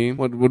protesting meme?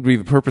 What would be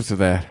the purpose of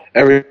that?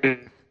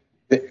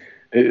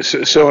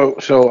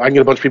 So I can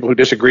get a bunch of people who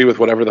disagree with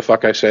whatever the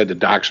fuck I said to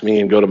dox me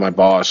and go to my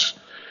boss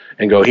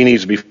and go, he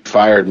needs to be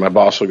fired. My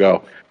boss will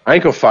go, I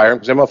ain't gonna fire him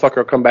because that motherfucker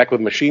will come back with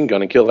a machine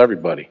gun and kill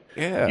everybody.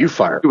 Yeah. You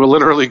fire him. He will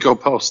literally go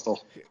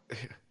postal.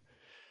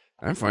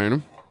 I'm firing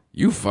him.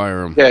 You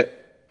fire him.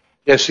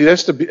 Yeah. See,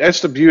 that's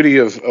the beauty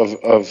of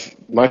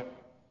my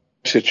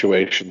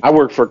situation. I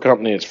work for a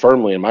company that's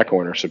firmly in my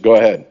corner, so go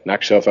ahead,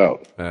 knock yourself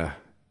out.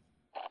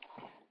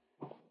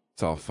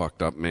 It's all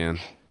fucked up, man.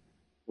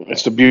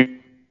 It's the beauty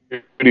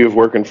of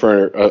working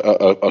for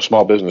a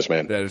small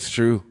businessman. That is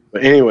true.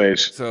 But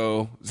anyways,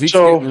 so Zeke's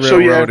getting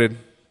railroaded.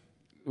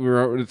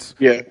 It's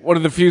one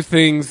of the few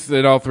things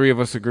that all three of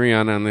us agree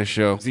on this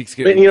show. Zeke's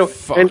getting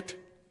fucked.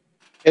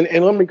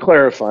 And let me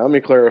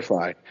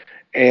clarify.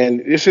 And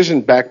this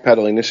isn't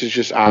backpedaling. This is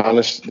just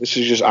honest. This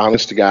is just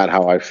honest to God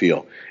how I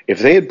feel. If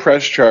they had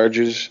pressed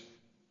charges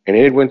and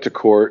it went to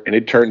court and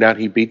it turned out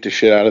he beat the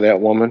shit out of that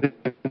woman,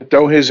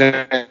 throw his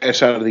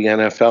ass out of the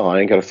NFL. I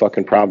ain't got a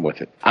fucking problem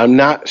with it. I'm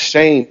not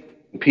saying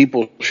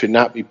people should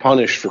not be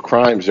punished for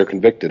crimes they're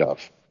convicted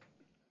of.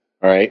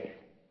 All right?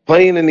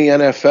 Playing in the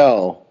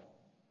NFL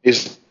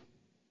is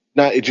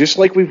not, just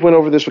like we've went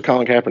over this with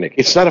Colin Kaepernick,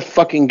 it's not a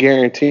fucking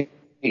guarantee.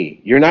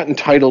 You're not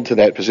entitled to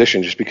that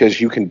position just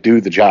because you can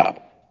do the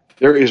job.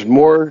 There is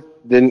more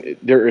than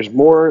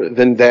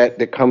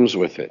that comes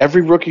with it.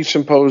 Every rookie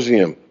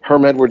symposium,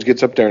 Herm Edwards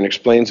gets up there and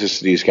explains this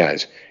to these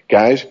guys.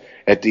 Guys,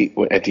 at the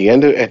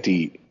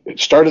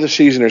start of the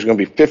season, there's going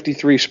to be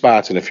 53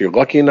 spots, and if you're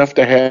lucky enough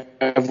to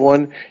have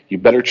one, you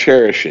better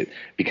cherish it,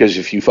 because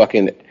if you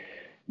fucking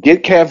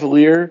get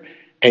cavalier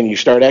and you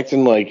start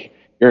acting like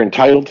you're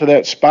entitled to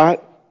that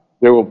spot,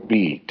 there will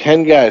be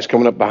 10 guys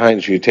coming up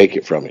behind you to take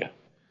it from you.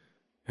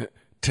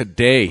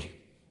 Today.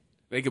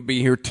 They could be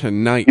here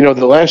tonight. You know,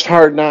 the last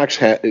Hard Knocks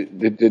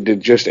that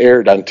just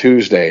aired on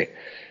Tuesday,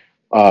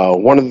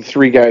 one of the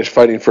three guys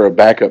fighting for a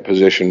backup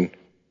position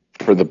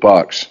for the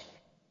Bucks,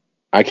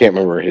 I can't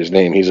remember his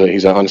name. He's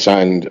an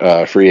unsigned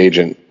free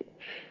agent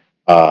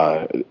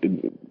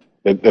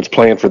that's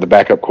playing for the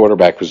backup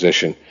quarterback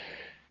position.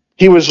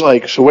 He was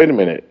like, so wait a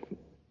minute,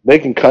 they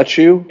can cut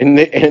you? And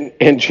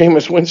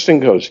Jameis Winston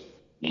goes,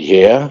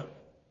 yeah.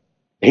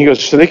 He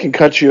goes, so they can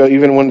cut you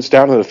even when it's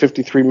down to the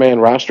 53-man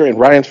roster? And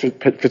Ryan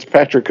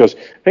Fitzpatrick goes,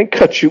 they can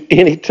cut you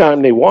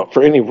anytime they want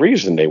for any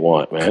reason they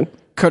want, man.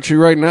 Cut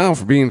you right now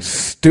for being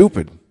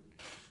stupid.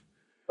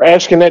 For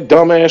asking that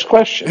dumbass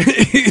question.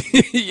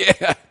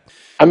 Yeah.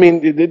 I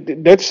mean,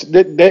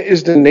 that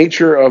is the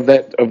nature of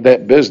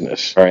that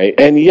business, all right?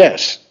 And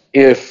yes,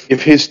 if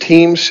his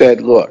team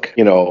said, look,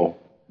 you know,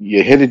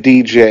 you hit a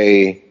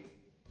DJ,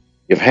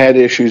 you've had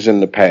issues in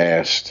the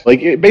past.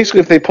 Like basically,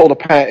 if they pulled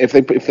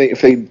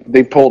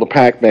they pulled a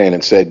Pac-Man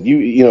and said,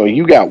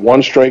 you got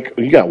one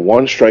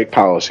strike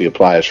policy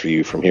applies for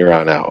you from here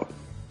on out,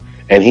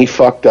 and he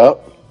fucked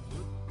up,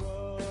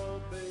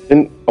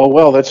 then oh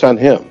well, that's on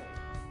him.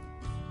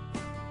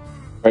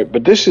 Right?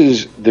 But this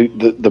is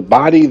the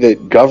body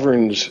that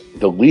governs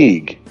the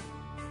league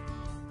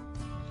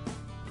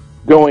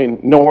going,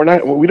 no,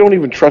 we don't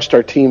even trust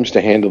our teams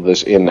to handle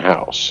this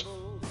in-house.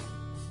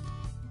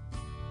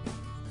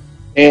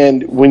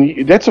 And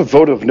that's a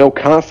vote of no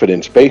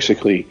confidence,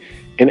 basically,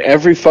 in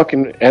every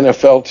fucking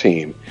NFL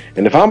team.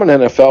 And if I'm an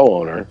NFL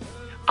owner,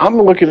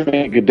 I'm looking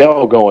at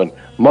Goodell going,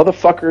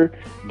 motherfucker,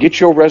 get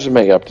your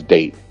resume up to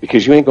date,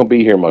 because you ain't going to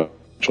be here much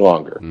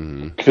longer.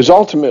 Because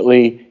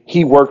ultimately,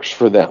 he works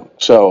for them.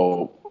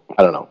 So,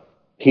 I don't know.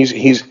 He's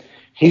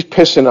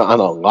pissing on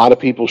a lot of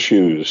people's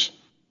shoes.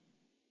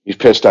 He's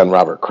pissed on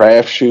Robert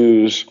Kraft's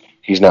shoes.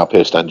 He's now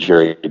pissed on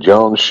Jerry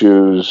Jones'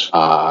 shoes.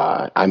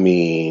 I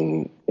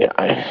mean,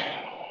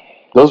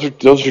 those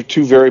are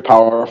two very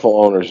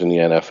powerful owners in the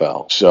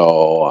NFL.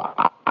 So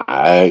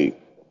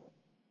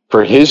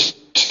for his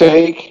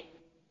sake,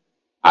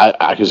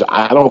 because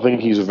I don't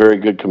think he's a very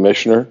good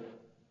commissioner.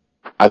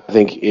 I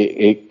think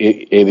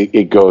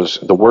it goes,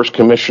 the worst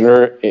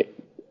commissioner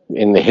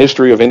in the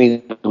history of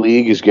any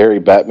league is Gary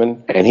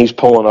Bettman, and he's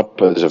pulling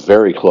up as a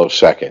very close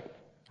second.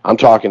 I'm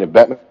talking, if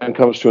Bettman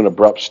comes to an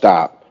abrupt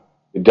stop,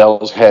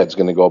 Goodell's head's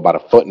going to go about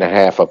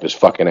 1.5 feet up his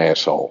fucking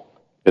asshole,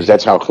 because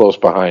that's how close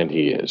behind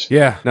he is.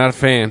 Yeah, not a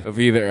fan of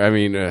either. I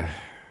mean,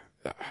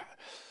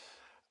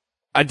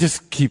 I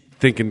just keep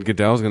thinking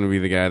Goodell's going to be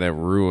the guy that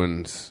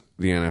ruins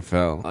the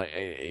NFL.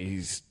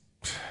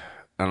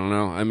 I don't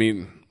know. I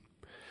mean,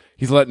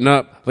 he's letting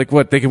up. Like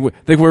what?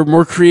 They wear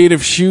more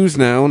creative shoes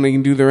now, and they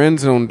can do their end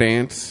zone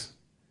dance.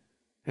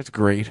 That's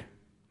great,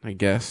 I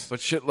guess. But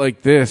shit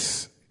like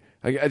this,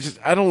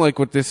 I don't like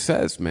what this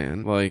says,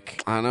 man.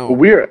 Like, I don't know.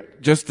 We're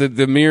just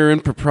the mere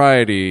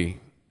impropriety.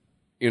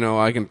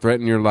 I can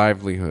threaten your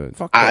livelihood.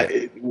 Fuck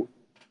that.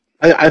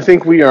 I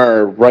think we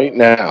are right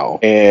now,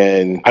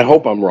 and I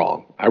hope I'm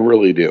wrong. I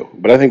really do.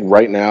 But I think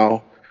right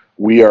now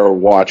we are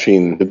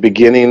watching the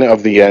beginning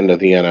of the end of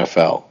the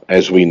NFL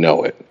as we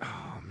know it.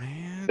 Oh,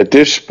 man. That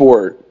this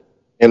sport,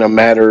 in a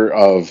matter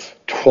of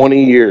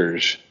 20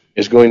 years,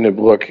 is going to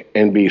look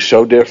and be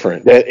so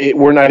different that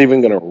we're not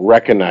even going to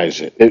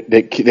recognize it.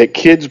 That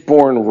kids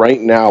born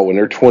right now, when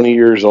they're 20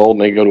 years old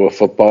and they go to a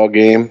football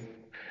game,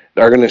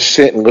 they're going to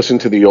sit and listen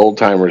to the old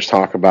timers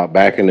talk about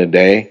back in the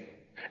day,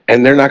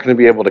 and they're not going to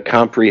be able to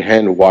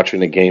comprehend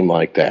watching a game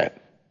like that.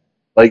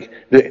 Like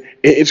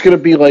it's going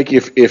to be like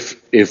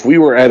if we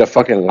were at a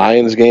fucking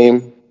Lions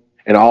game,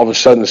 and all of a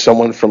sudden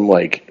someone from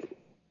like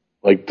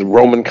the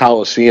Roman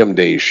Coliseum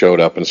days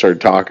showed up and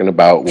started talking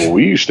about, well,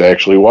 we used to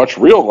actually watch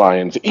real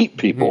lions eat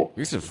people.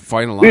 We used to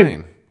fight a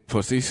lion,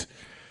 pussies.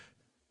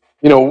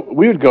 We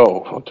would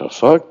go, what the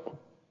fuck?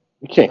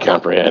 You can't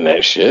comprehend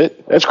that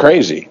shit. That's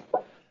crazy.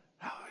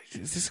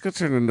 Is this going to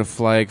turn into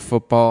flag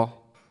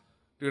football?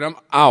 Dude, I'm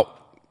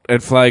out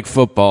at flag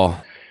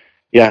football.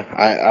 Yeah,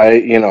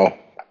 I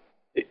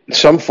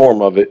some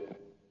form of it.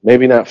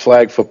 Maybe not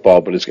flag football,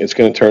 but it's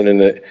going to turn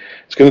into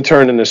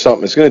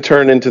something. It's going to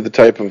turn into the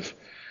type of,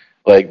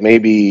 like,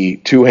 maybe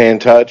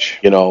two-hand touch.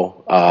 You're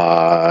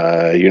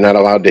not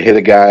allowed to hit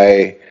a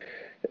guy.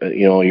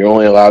 You're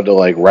only allowed to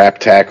like wrap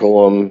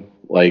tackle him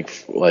like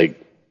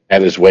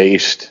at his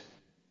waist.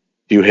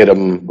 You hit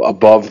him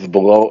above the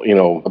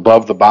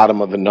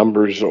bottom of the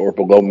numbers or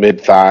below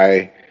mid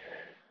thigh.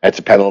 That's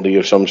a penalty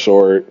of some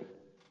sort.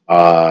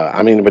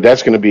 But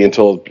that's going to be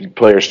until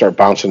players start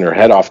bouncing their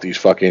head off these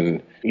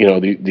fucking,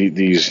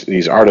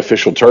 these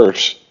artificial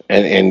turfs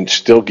and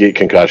still get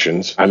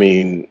concussions.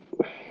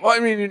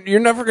 You're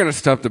never going to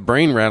stop the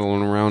brain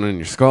rattling around in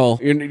your skull.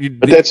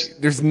 But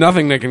there's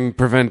nothing that can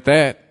prevent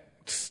that.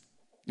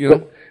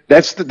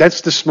 That's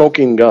the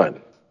smoking gun.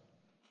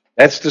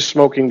 That's the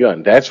smoking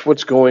gun. That's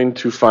what's going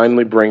to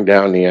finally bring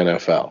down the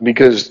NFL.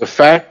 Because the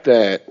fact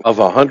that of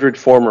 100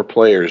 former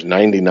players,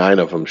 99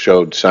 of them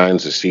showed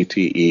signs of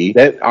CTE,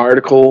 that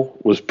article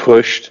was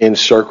pushed in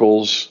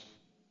circles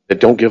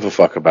that don't give a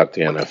fuck about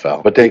the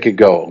NFL. But they could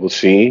go, well,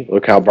 see,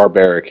 look how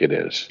barbaric it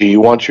is. Do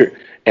you want your...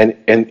 And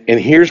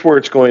here's where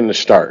it's going to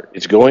start.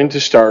 It's going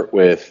to start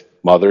with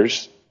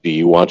mothers. Do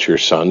you want your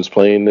sons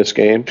playing this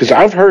game? Because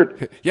I've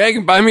heard... Yeah, you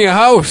can buy me a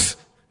house.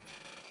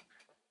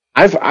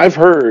 I've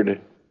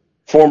heard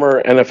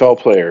former NFL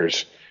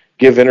players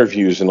give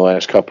interviews in the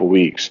last couple of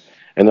weeks,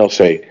 and they'll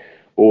say,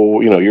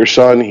 well, your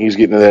son, he's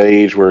getting to that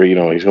age where, he's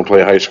going to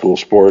play high school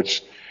sports,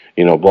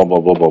 blah, blah,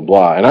 blah, blah,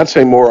 blah. And I'd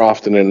say more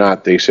often than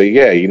not, they say,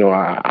 yeah,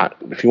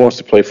 if he wants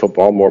to play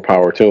football, more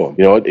power to him.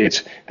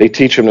 They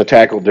teach him to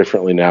tackle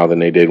differently now than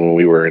they did when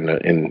we were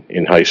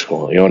in high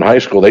school. In high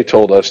school, they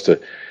told us to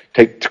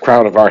take the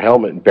crown of our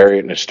helmet and bury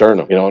it in his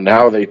sternum.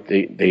 Now they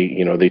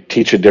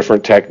teach a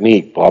different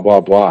technique, blah,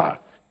 blah, blah,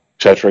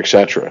 et cetera, et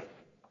cetera.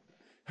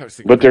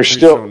 But they're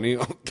still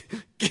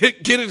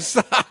get his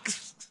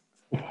socks.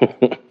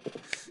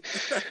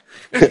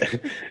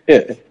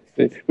 Yeah,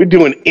 we're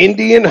doing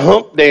Indian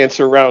hump dance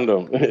around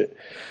them.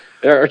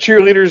 Our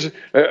cheerleaders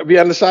be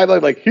on the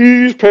sideline like,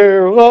 he's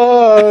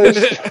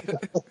paralyzed.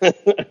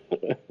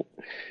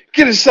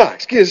 Get his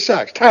socks,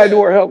 tied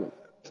to our helmet.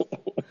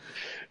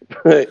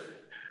 But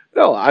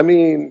no,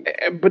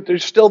 but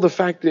there's still the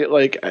fact that,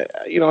 like,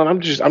 and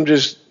I'm just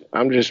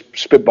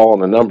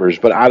spitballing the numbers,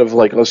 but out of,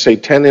 like, let's say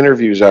 10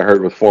 interviews I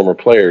heard with former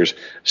players,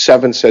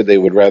 7 said they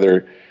would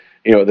rather,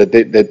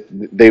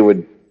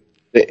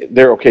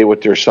 they're okay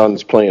with their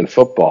sons playing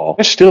football.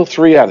 That's still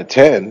 3 out of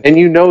 10.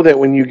 And that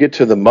when you get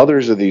to the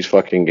mothers of these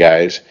fucking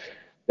guys,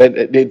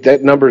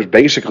 that number is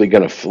basically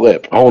going to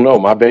flip. Oh no,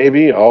 my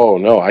baby. Oh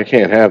no, I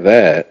can't have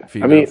that.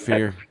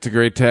 Fear. It's a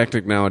great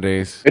tactic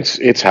nowadays.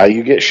 It's how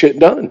you get shit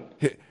done.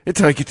 It's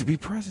how you get to be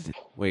president.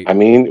 Wait.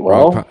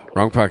 Wrong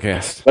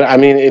podcast. But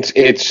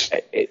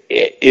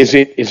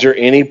is there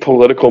any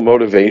political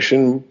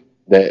motivation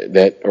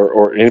that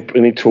or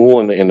any tool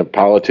in the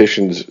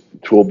politician's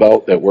tool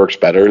belt that works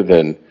better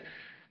than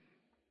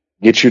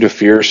get you to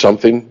fear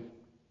something?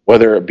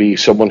 Whether it be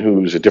someone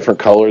who's a different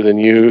color than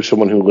you,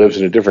 someone who lives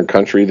in a different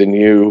country than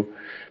you,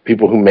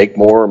 people who make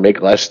more or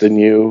make less than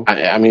you.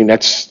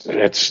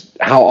 That's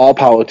how all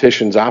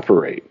politicians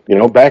operate.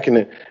 Back in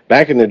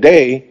the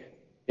day,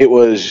 it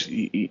was,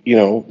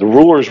 the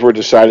rulers were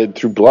decided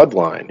through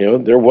bloodline.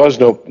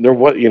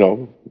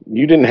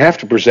 You didn't have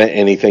to present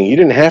anything. You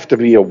didn't have to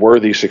be a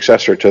worthy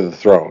successor to the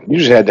throne. You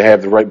just had to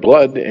have the right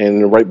blood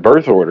and the right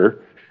birth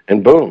order,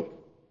 and boom,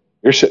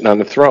 you're sitting on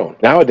the throne.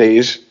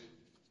 Nowadays,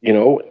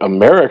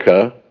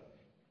 America,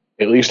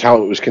 at least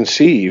how it was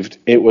conceived,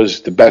 it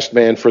was the best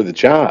man for the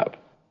job.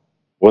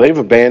 Well, they've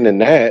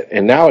abandoned that,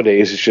 and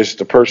nowadays it's just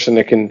the person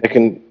that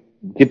can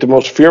get the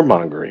most fear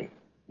mongering,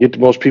 get the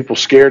most people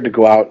scared to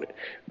go out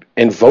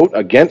and vote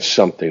against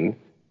something,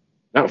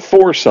 not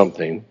for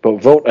something,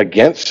 but vote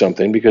against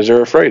something because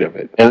they're afraid of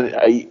it.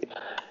 And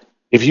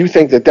if you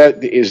think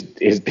that is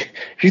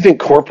if you think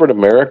corporate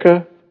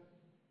America,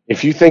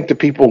 if you think the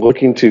people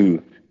looking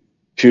to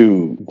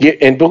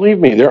get, and believe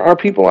me, there are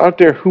people out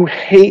there who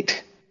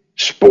hate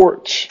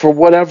sports for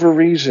whatever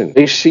reason.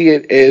 They see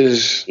it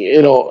as,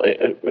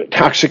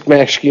 toxic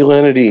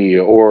masculinity,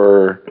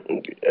 or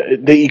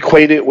they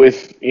equate it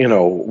with,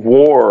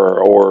 war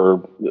or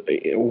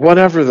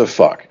whatever the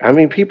fuck. I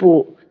mean,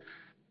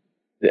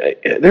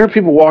 there are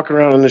people walking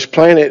around on this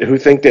planet who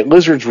think that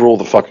lizards rule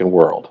the fucking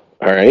world.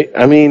 All right?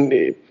 I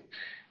mean,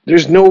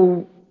 there's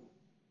no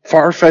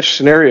far-fetched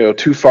scenario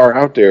too far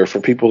out there for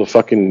people to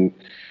fucking,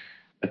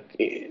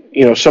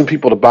 some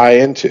people to buy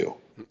into.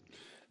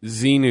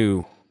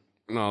 Xenu.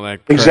 And all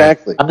that crap.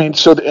 Exactly. I mean,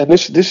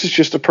 this is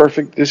just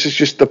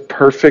the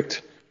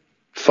perfect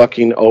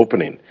fucking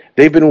opening.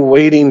 They've been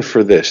waiting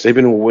for this. They've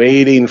been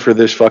waiting for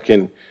this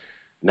fucking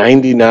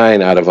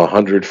 99 out of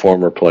 100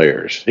 former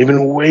players. They've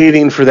been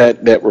waiting for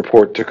that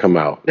report to come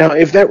out. Now,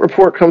 if that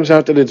report comes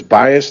out that it's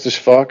biased as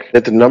fuck,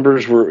 that the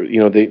numbers were, they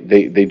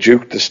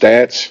juked the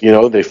stats,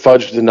 they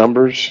fudged the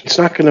numbers, it's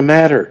not going to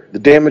matter. The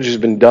damage has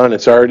been done.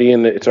 It's already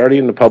in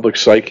the public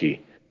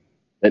psyche.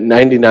 That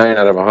 99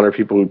 out of 100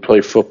 people who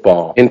play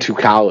football into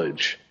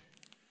college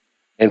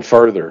and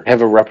further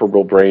have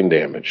irreparable brain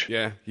damage.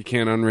 Yeah, you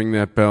can't unring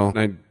that bell.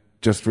 I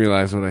just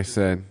realized what I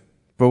said.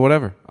 But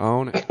whatever, I'll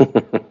own it.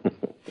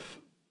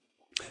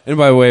 And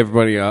by the way,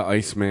 everybody,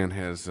 ICEman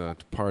has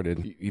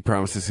departed. He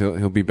promises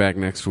he'll be back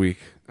next week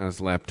on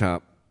his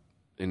laptop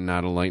and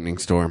not a lightning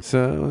storm.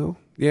 So,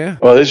 yeah.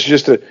 Well, this is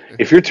just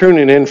if you're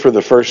tuning in for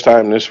the first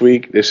time this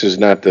week, this is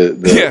not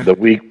the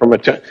week from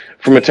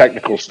a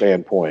technical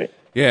standpoint.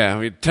 Yeah,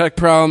 we had tech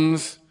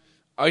problems,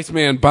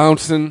 ICEman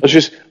bouncing. Let's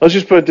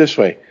just put it this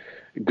way.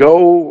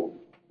 Go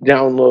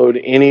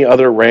download any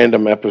other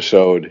random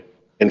episode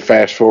and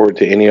fast forward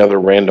to any other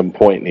random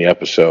point in the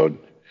episode.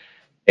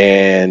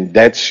 And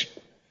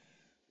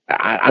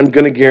I'm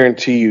going to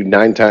guarantee you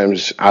 9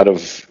 times out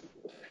of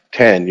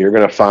 10, you're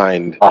going to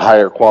find a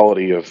higher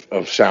quality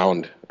of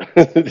sound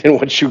than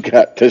what you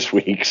got this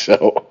week.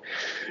 So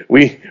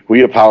we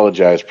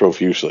apologize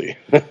profusely.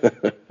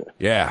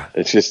 Yeah.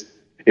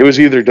 It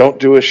was either don't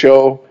do a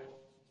show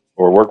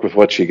or work with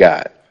what you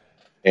got.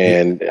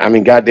 And I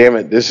mean, God damn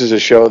it, this is a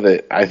show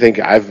that I think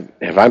have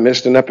I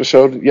missed an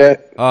episode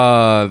yet?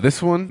 This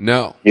one?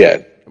 No.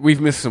 Yeah. We've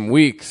missed some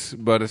weeks,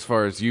 but as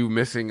far as you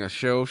missing a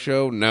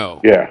show,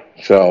 no. Yeah.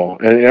 So,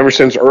 and ever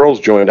since Earl's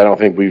joined, I don't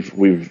think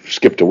we've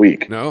skipped a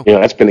week. No.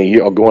 That's been a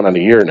year, going on a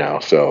year now.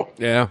 So.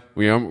 Yeah,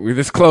 we're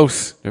this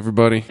close,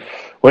 everybody.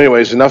 Well,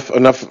 anyways, enough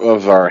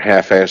of our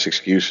half-ass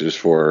excuses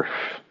for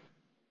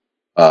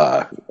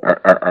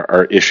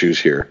our issues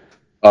here.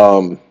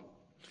 I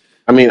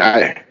mean,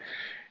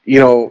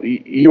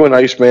 you and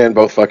ICEman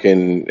both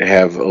fucking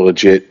have a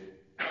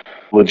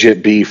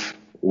legit beef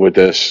with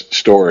this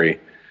story,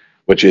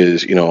 which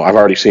is, I've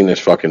already seen this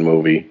fucking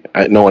movie.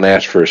 No one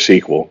asked for a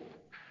sequel.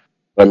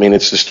 I mean,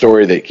 it's the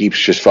story that keeps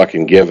just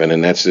fucking giving,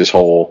 and that's this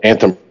whole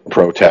anthem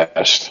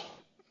protest.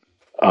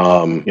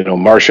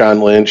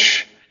 Marshawn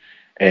Lynch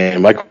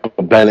and Michael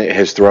Bennett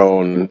has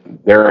thrown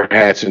their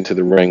hats into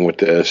the ring with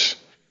this.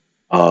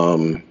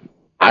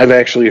 I've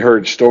actually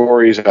heard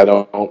stories. I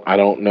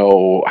don't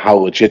know how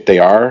legit they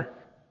are.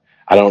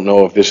 I don't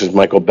know if this is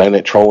Michael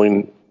Bennett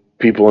trolling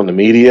people in the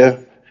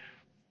media,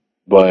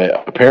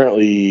 but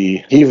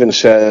apparently he even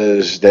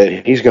says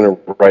that he's going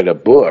to write a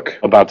book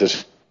about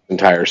this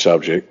entire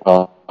subject.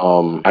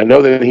 I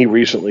know that he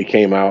recently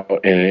came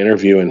out in an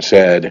interview and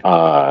said, he's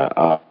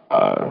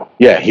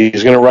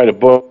going to write a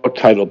book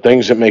titled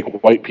 "Things That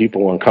Make White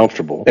People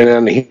Uncomfortable." And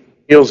on the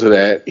heels of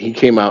that, he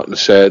came out and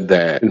said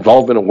that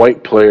involvement of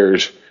white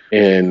players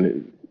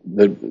in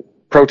the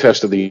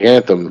protest of the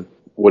anthem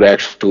would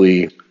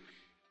actually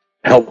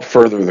help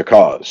further the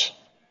cause.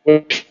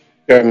 Which,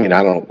 I mean,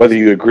 I don't know whether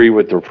you agree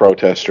with the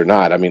protest or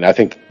not. I mean, I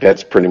think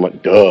that's pretty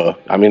much duh.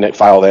 I mean, they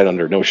file that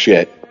under no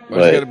shit.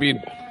 Why's you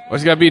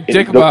gotta be a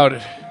dick about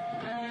it?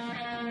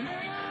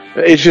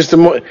 It's just the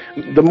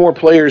more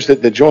players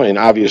that join,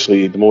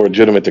 obviously, the more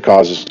legitimate the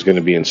cause is going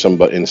to be in some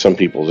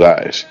people's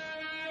eyes.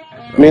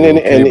 I mean, and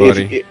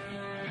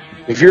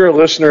if you're a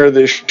listener of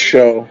this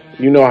show,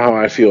 you know how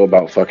I feel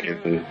about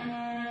fucking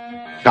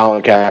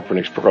Colin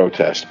Kaepernick's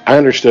protest. I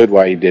understood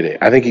why he did it.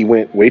 I think he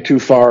went way too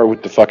far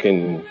with the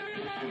fucking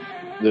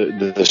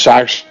the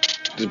socks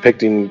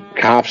depicting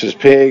cops as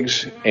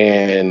pigs,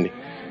 and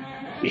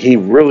he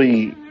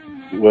really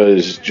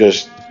was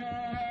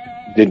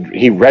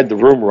he read the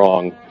room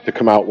wrong to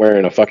come out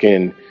wearing a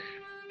fucking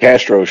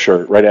Castro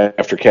shirt right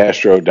after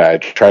Castro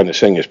died, trying to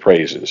sing his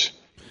praises.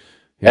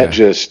 Yeah. That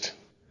just,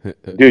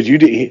 dude, you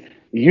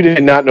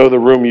did not know the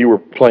room you were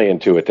playing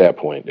to at that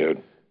point,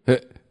 dude.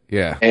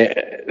 Yeah.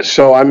 And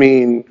so, I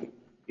mean,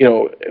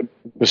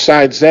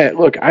 besides that,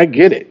 look, I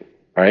get it,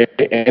 right?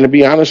 And to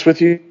be honest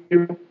with you,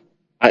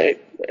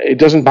 It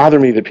doesn't bother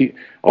me that people,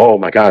 oh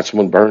my God,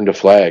 someone burned a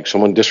flag,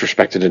 someone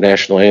disrespected the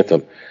national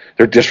anthem.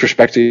 They're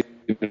disrespecting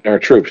our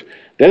troops.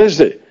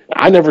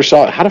 I never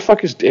saw it. How the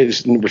fuck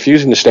is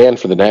refusing to stand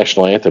for the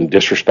national anthem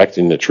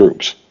disrespecting the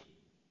troops?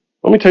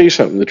 Let me tell you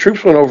something. The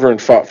troops went over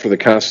and fought for the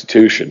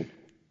Constitution,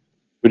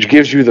 which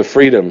gives you the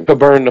freedom to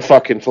burn the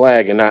fucking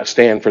flag and not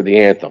stand for the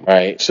anthem,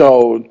 right?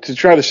 So to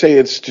try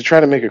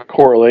to make a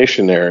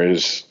correlation there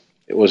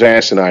it was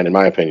asinine in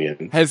my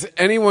opinion. Has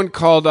anyone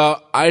called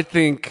out, I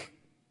think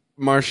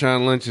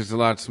Marshawn Lynch is a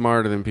lot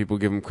smarter than people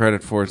give him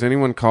credit for. Has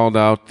anyone called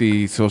out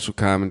the social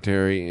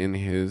commentary in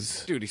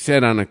his... Dude, he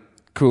sat on a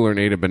cooler and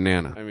ate a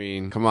banana. I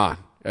mean, come on.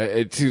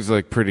 It seems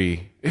like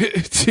pretty...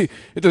 It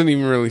doesn't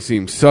even really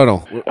seem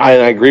subtle. I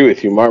agree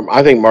with you.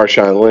 I think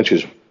Marshawn Lynch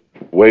is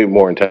way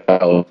more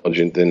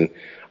intelligent than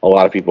a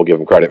lot of people give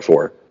him credit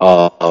for.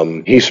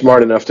 He's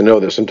smart enough to know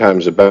that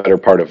sometimes the better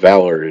part of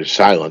valor is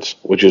silence,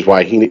 which is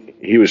why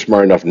he was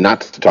smart enough not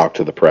to talk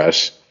to the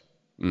press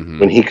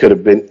when he could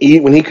have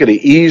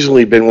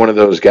easily been one of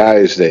those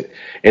guys that.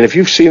 And if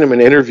you've seen him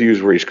in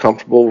interviews where he's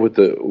comfortable with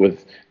the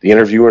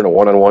interviewer in a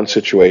one-on-one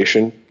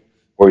situation,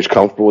 where he's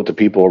comfortable with the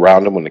people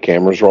around him when the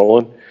camera's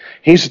rolling,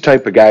 he's the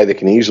type of guy that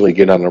can easily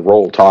get on a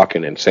roll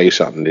talking and say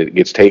something that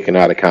gets taken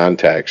out of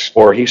context,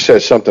 or he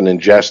says something in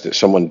jest that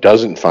someone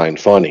doesn't find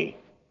funny,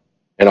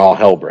 and all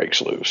hell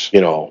breaks loose.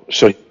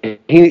 So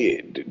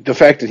the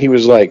fact that he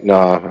was like,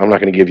 "Nah, I'm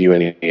not going to give you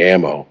any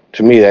ammo,"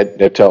 to me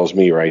that tells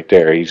me right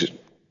there he's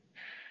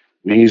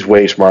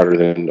way smarter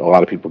than a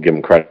lot of people give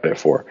him credit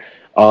for.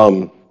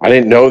 I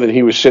didn't know that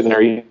he was sitting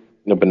there eating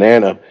a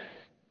banana.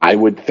 I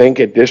would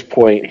think at this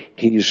point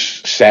he's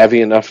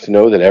savvy enough to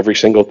know that every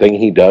single thing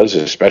he does,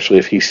 especially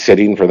if he's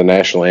sitting for the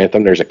national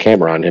anthem, there's a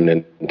camera on him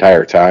the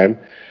entire time.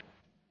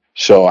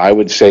 So I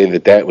would say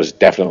that was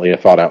definitely a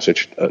thought out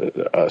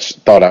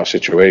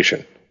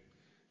situation.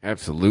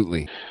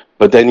 Absolutely.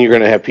 But then you're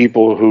going to have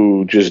people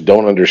who just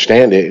don't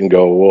understand it and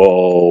go,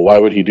 well, why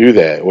would he do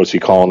that? Was he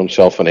calling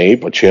himself an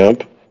ape, a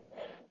chimp?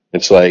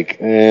 It's like,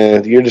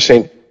 you're the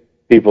same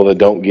people that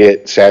don't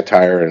get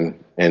satire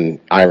and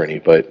irony,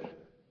 but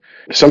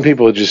some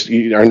people just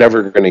are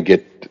never going to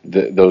get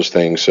those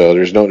things. So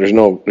there's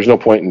no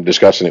point in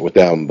discussing it with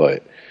them.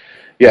 But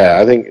yeah,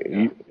 I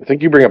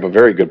think you bring up a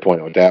very good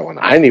point with that one.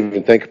 I didn't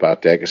even think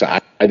about that because I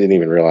didn't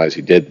even realize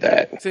he did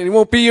that. Saying he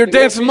won't be your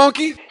dancing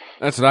monkey?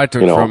 That's what I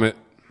took from it.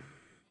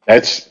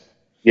 That's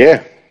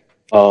yeah.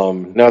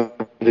 Now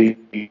the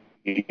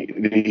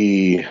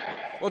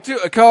well, too,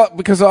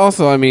 because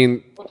also, I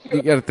mean,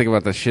 you got to think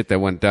about the shit that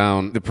went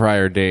down the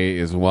prior day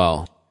as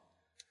well.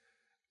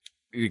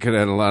 You could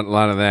have had a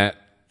lot of that.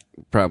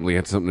 Probably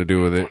had something to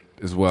do with it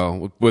as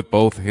well, with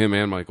both him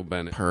and Michael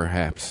Bennett,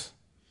 perhaps.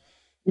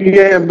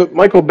 Yeah, but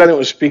Michael Bennett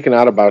was speaking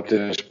out about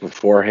this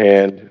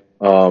beforehand.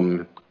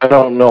 I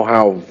don't know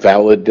how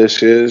valid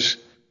this is,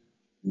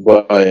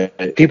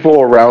 but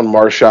people around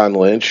Marshawn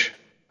Lynch,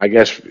 I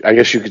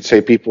guess you could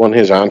say people in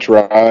his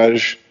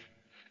entourage,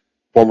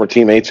 former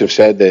teammates have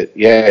said that,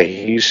 yeah,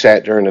 he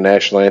sat during the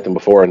national anthem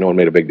before and no one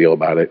made a big deal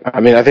about it. I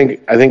mean, I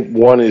think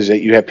one is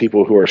that you have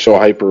people who are so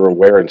hyper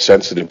aware and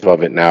sensitive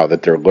of it now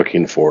that they're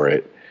looking for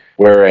it.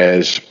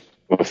 Whereas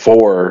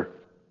before,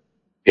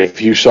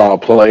 if you saw a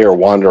player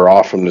wander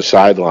off from the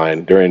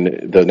sideline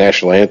during the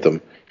national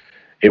anthem,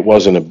 it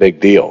wasn't a big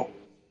deal.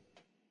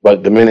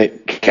 But the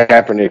minute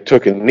Kaepernick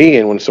took a knee,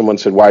 and when someone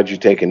said, "Why'd you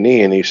take a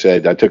knee?" and he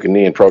said, "I took a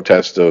knee in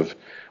protest of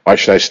why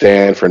should I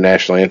stand for a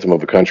national anthem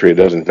of a country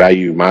that doesn't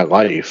value my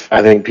life?"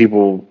 I think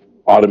people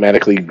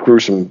automatically grew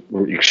some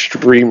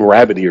extreme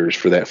rabbit ears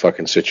for that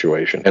fucking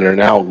situation and are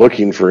now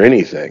looking for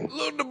anything.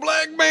 Look, the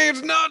black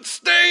man's not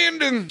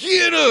standing.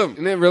 Get him.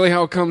 Isn't that really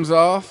how it comes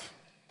off?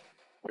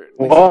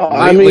 Well,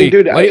 I mean,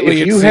 dude,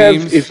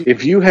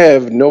 if you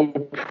have no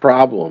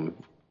problem,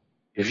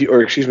 if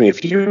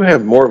you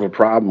have more of a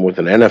problem with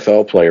an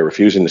NFL player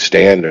refusing to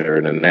stand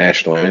during a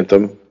national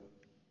anthem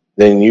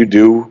than you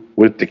do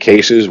with the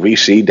cases we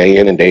see day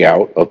in and day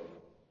out of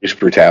police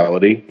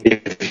brutality,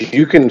 if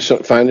you can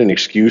find an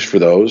excuse for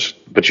those,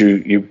 but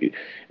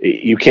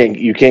you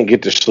can't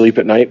get to sleep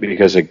at night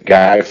because a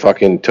guy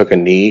fucking took a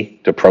knee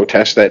to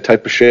protest that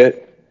type of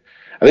shit,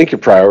 I think your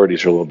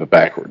priorities are a little bit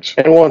backwards.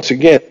 And once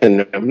again,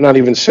 I'm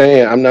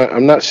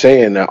not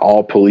saying that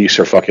all police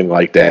are fucking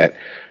like that.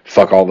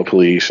 Fuck all the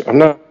police. I'm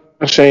not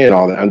saying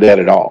all that. I'm that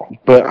at all.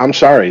 But I'm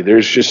sorry.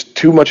 There's just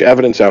too much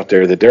evidence out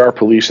there that there are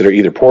police that are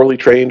either poorly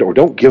trained or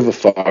don't give a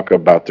fuck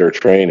about their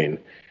training.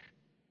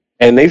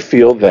 And they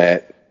feel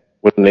that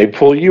when they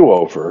pull you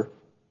over,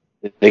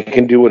 they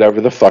can do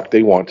whatever the fuck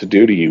they want to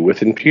do to you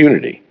with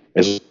impunity.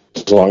 As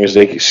long as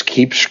they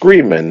keep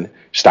screaming,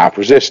 "Stop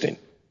resisting."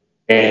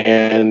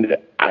 And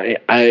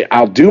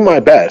I'll do my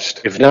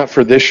best, if not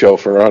for this show,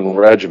 for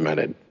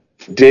Unregimented,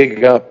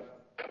 dig up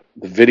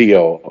the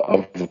video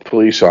of a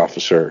police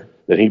officer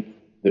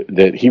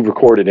that he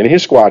recorded in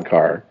his squad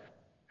car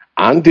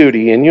on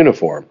duty in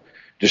uniform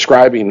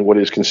describing what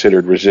is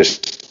considered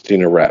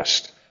resisting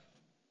arrest.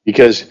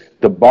 Because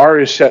the bar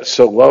is set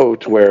so low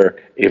to where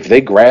if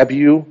they grab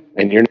you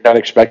and you're not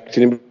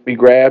expecting to be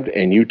grabbed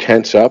and you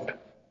tense up,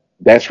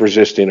 that's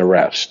resisting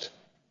arrest.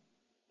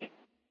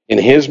 In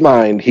his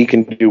mind, he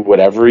can do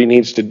whatever he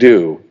needs to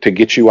do to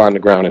get you on the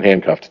ground and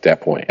handcuffed at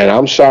that point. And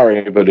I'm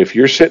sorry, but if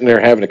you're sitting there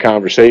having a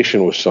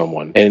conversation with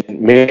someone, and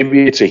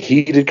maybe it's a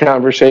heated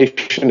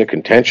conversation, a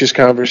contentious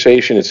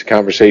conversation, it's a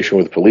conversation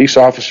with a police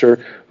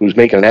officer who's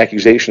making an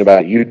accusation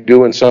about you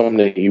doing something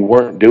that you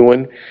weren't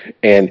doing,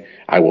 and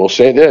I will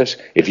say this,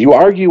 if you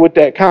argue with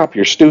that cop,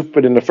 you're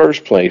stupid in the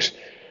first place.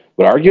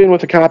 But arguing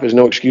with a cop is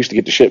no excuse to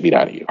get the shit beat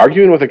out of you.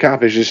 Arguing with a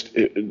cop is just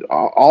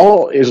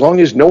as long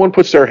as no one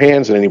puts their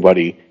hands on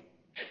anybody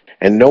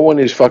and no one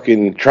is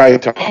fucking trying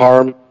to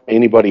harm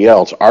anybody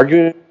else,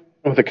 arguing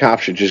with a cop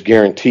should just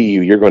guarantee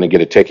you're going to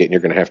get a ticket and you're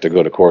going to have to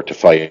go to court to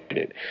fight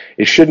it.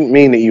 It shouldn't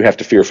mean that you have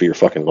to fear for your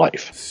fucking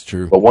life. It's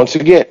true. But once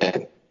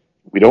again,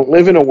 we don't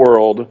live in a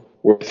world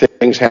where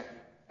things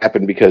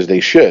happen because they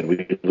should.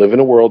 We live in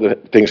a world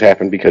that things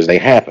happen because they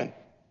happen.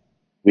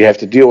 We have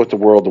to deal with the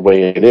world the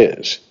way it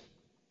is.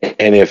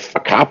 And if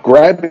a cop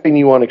grabbing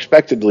you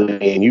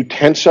unexpectedly and you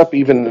tense up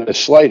even the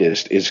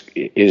slightest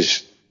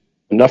is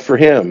enough for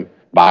him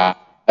by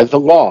the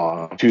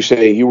law to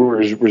say you were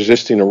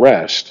resisting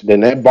arrest, then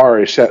that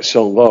bar is set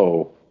so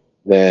low,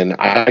 then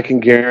I can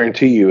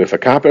guarantee you if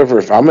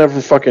I'm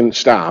ever fucking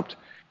stopped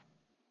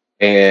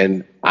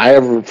and I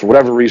ever, for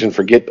whatever reason,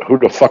 forget who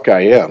the fuck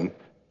I am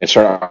and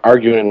start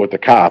arguing with the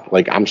cop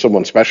like I'm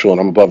someone special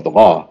and I'm above the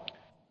law,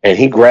 and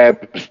he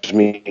grabs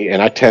me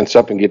and I tense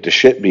up and get the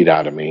shit beat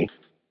out of me,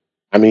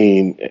 I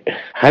mean,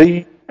 how do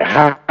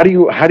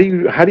you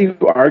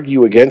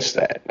argue against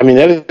that? I mean,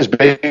 that is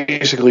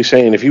basically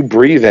saying if you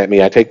breathe at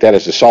me, I take that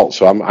as assault,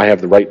 so I have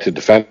the right to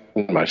defend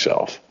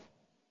myself.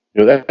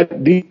 You know,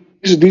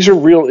 these are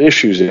real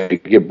issues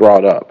that get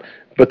brought up,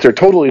 but they're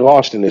totally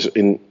lost in this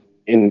in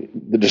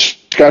the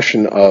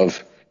discussion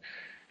of,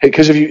 hey,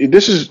 because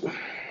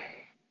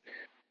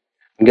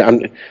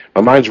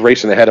my mind's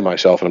racing ahead of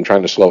myself and I'm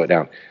trying to slow it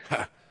down.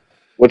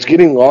 What's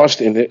getting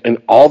lost in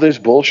all this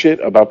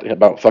bullshit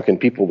about fucking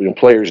people,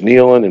 players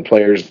kneeling and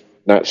players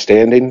not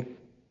standing,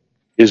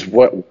 is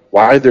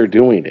why they're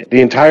doing it.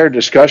 The entire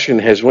discussion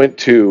has went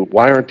to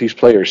why aren't these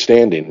players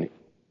standing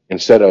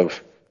instead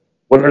of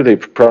what are they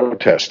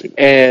protesting?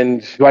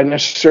 And do I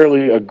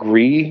necessarily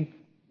agree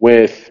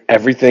with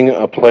everything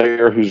a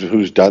player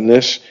who's done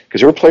this? Because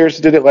there were players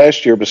that did it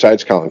last year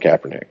besides Colin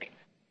Kaepernick,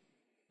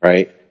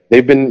 right?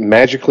 They've been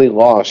magically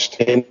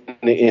lost in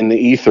the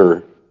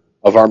ether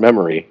of our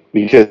memory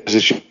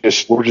because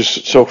we're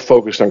just so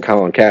focused on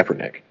Colin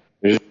Kaepernick.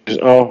 It's just,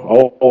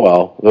 oh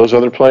well, those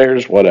other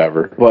players,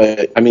 whatever.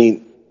 But I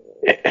mean,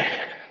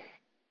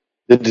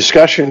 the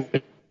discussion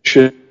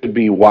should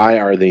be why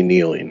are they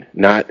kneeling,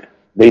 not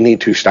they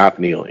need to stop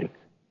kneeling.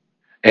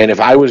 And if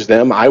I was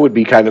them, I would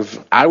be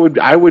I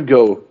would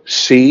go,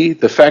 see,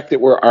 the fact that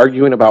we're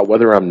arguing about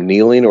whether I'm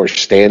kneeling or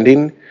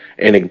standing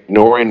and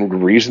ignoring the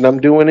reason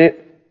I'm doing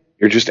it,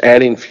 you're just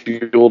adding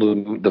fuel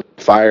to the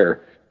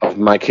fire of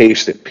my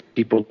case that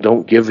people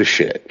don't give a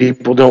shit.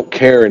 People don't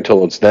care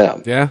until it's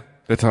them. Yeah,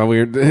 that's how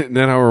isn't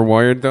that how we're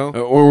wired, though?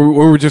 Or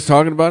we're just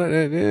talking about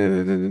it.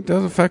 It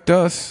does affect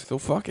us, so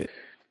fuck it.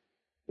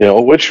 You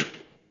know, which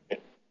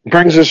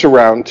brings us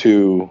around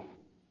to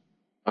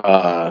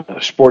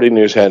Sporting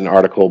News had an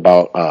article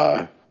about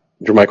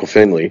Jermichael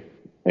Finley,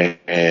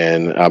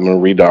 and I'm going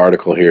to read the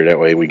article here. That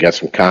way we get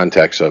some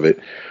context of it.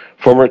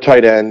 Former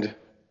tight end.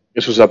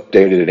 This was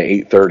updated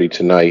at 8:30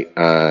 tonight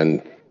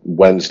on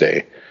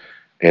Wednesday.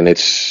 And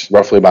it's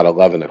roughly about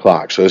 11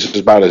 o'clock. So this is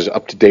about as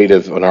up-to-date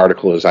of an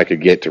article as I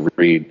could get to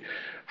read.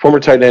 Former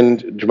tight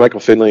end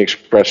Jermichael Finley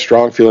expressed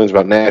strong feelings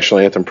about national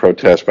anthem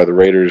protests by the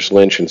Raiders,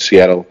 Lynch, and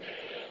Seattle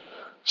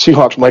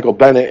Seahawks Michael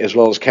Bennett, as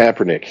well as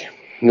Kaepernick.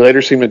 He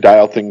later seemed to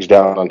dial things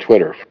down on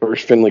Twitter.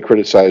 First, Finley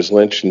criticized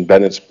Lynch and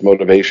Bennett's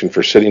motivation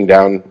for sitting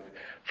down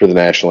for the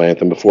national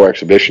anthem before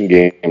exhibition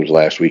games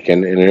last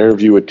weekend in an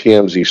interview with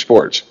TMZ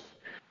Sports.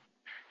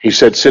 He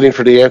said sitting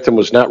for the anthem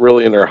was not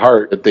really in their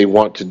heart that they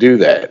want to do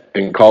that,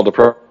 and called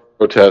the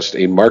protest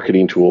a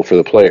marketing tool for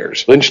the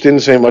players. Lynch didn't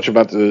say much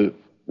about the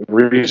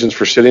reasons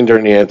for sitting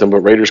during the anthem,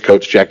 but Raiders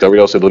coach Jack Del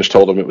Rio said Lynch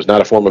told him it was not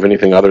a form of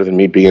anything other than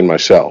me being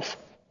myself.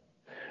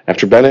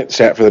 After Bennett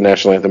sat for the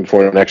national anthem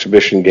before an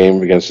exhibition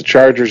game against the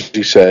Chargers,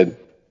 he said,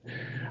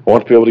 I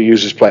want to be able to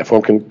use this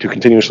platform to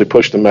continuously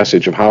push the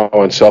message of how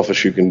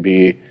unselfish you can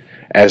be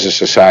as a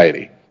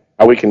society,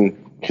 how we can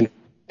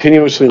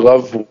continuously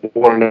love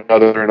one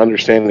another and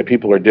understand that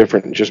people are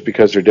different, and just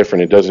because they're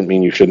different, it doesn't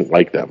mean you shouldn't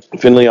like them.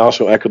 Finley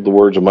also echoed the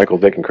words of Michael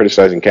Vick in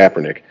criticizing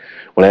Kaepernick.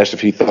 When asked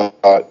if he thought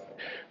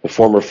the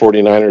former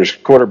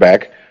 49ers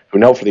quarterback, who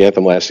knelt for the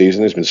anthem last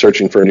season, has been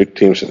searching for a new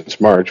team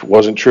since March,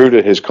 wasn't true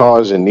to his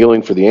cause in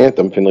kneeling for the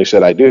anthem, Finley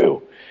said, I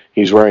do.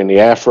 He's wearing the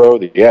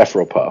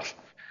afro puff.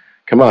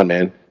 Come on,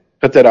 man.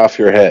 Cut that off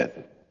your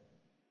head.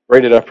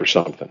 Braid it up or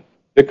something.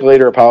 Vick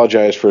later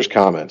apologized for his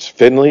comments.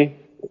 Finley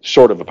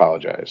sort of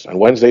apologized. On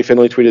Wednesday,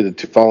 Finley tweeted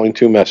the following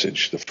two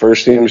messages. The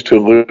first seems to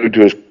allude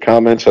to his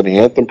comments on the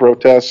anthem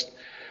protest.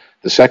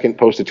 The second,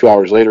 posted 2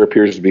 hours later,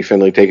 appears to be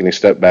Finley taking a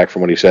step back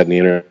from what he said in the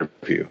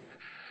interview.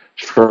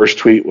 His first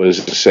tweet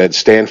said,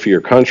 stand for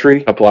your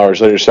country. A couple hours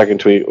later, second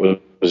tweet was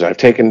I've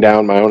taken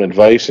down my own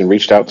advice and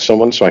reached out to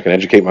someone so I can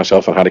educate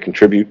myself on how to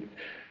contribute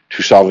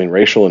to solving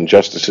racial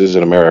injustices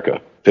in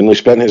America. Finley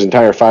spent his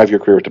entire 5-year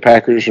career with the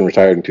Packers and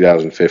retired in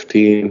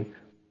 2015.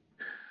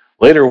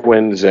 Later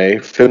Wednesday,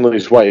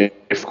 Finley's wife,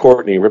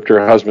 Courtney, ripped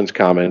her husband's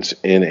comments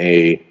in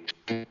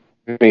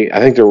I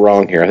think they're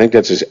wrong here. I think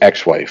that's his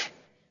ex-wife,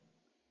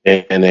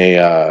 in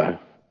a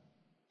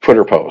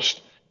Twitter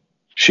post.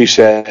 She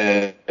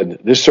said,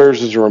 "This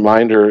serves as a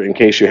reminder in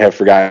case you have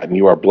forgotten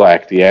you are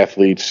black. The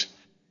athletes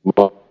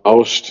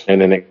most,"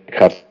 and then it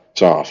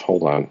cuts off.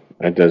 Hold on.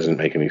 That doesn't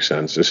make any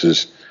sense.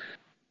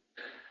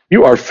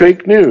 You are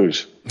fake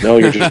news. No,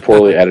 you're just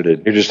poorly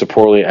edited. You're just a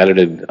poorly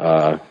edited.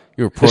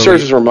 This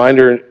serves as a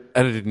reminder.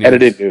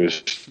 Edited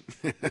news.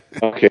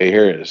 Okay,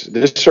 here it is.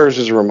 This serves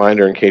as a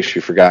reminder in case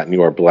you've forgotten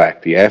you are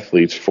black. The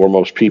athletes,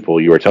 foremost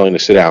people you are telling to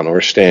sit down or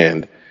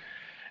stand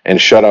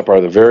and shut up are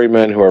the very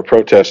men who are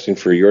protesting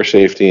for your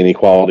safety and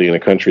equality in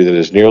a country that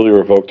has nearly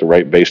revoked the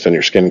right based on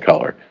your skin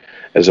color.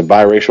 As a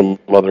biracial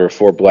mother of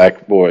 4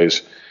 black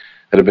boys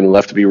that have been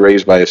left to be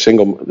raised by a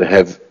single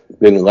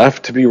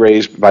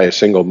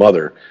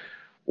mother,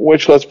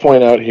 which, let's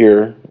point out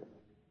here,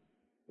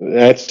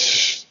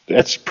 that's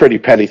a pretty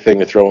petty thing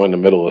to throw in the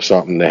middle of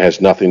something that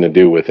has nothing to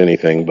do with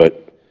anything,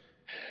 but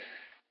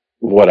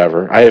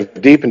whatever. I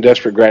have deep and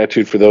desperate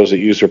gratitude for those that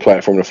use their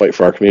platform to fight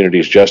for our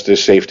community's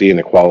justice, safety, and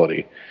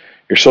equality.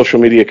 Your social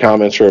media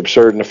comments are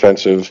absurd and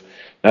offensive,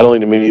 not only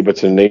to me, but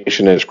to the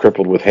nation that is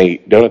crippled with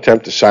hate. Don't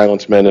attempt to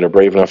silence men that are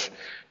brave enough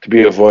to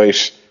be a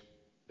voice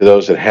to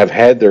those that have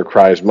had their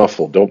cries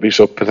muffled. Don't be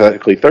so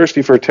pathetically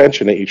thirsty for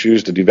attention that you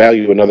choose to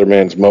devalue another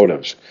man's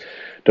motives.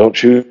 Don't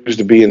choose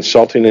to be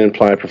insulting and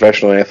imply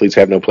professional athletes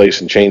have no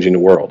place in changing the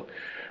world.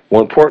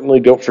 More importantly,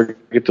 don't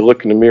forget to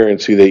look in the mirror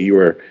and see that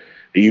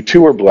you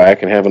too are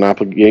black and have an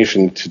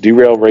obligation to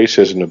derail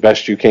racism the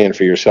best you can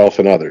for yourself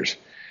and others.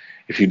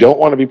 If you don't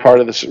want to be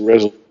part of this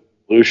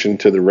resolution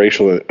to the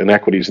racial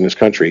inequities in this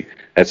country,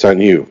 that's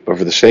on you. But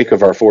for the sake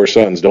of our 4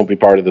 sons, don't be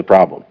part of the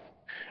problem.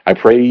 I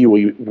pray you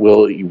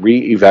will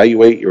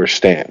reevaluate your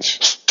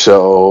stance.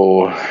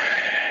 So,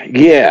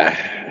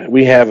 yeah,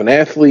 we have an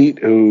athlete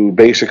who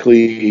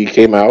basically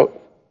came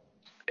out,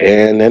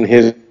 and then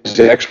his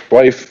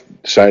ex-wife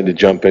decided to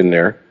jump in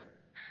there,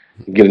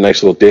 get a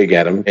nice little dig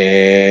at him.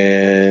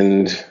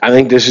 And I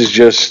think this is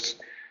just,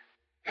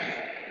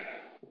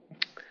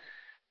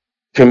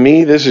 to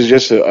me, this is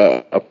just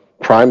a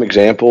prime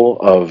example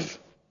of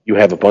you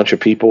have a bunch of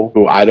people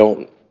who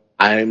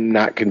I'm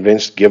not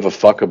convinced give a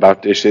fuck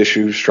about this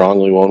issue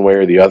strongly one way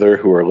or the other,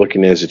 who are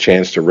looking as a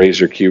chance to raise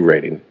their Q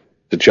rating,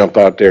 to jump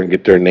out there and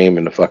get their name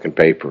in the fucking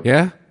paper.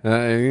 Yeah.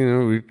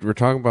 We're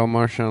talking about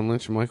Marshawn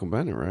Lynch and Michael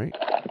Bennett, right?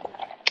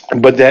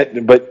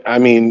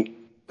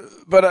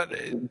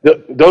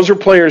 Those are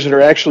players that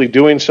are actually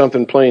doing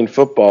something playing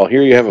football.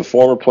 Here you have a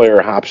former player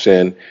hops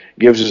in,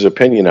 gives his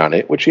opinion on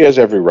it, which he has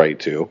every right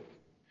to.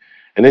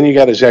 And then you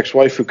got his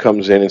ex-wife who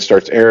comes in and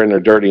starts airing their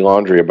dirty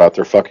laundry about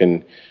their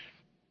fucking,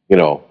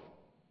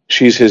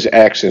 she's his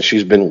ex and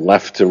she's been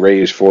left to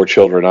raise 4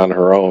 children on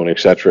her own, et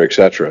cetera, et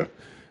cetera.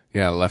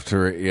 Yeah, left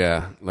her,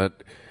 yeah.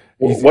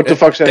 What the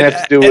fuck's that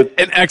have to do with...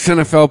 An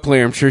ex-NFL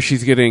player, I'm sure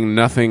she's getting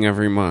nothing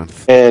every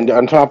month. And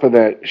on top of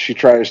that, she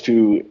tries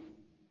to,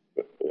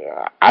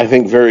 I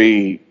think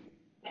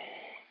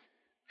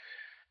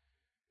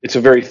it's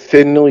a very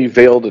thinly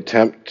veiled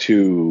attempt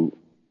to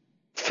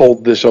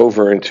fold this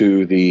over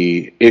into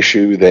the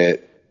issue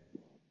that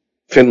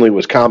Finley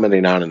was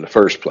commenting on in the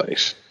first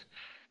place.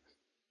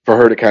 For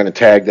her to kind of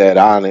tag that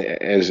on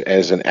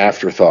as an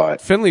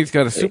afterthought. Finley's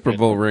got a Super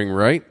Bowl ring,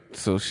 right?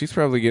 So she's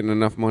probably getting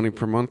enough money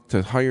per month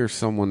to hire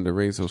someone to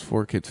raise those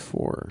 4 kids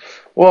for her.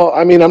 Well,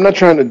 I mean, I'm not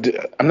trying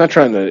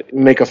to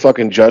make a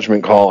fucking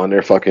judgment call on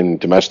their fucking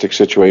domestic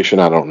situation.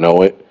 I don't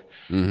know it.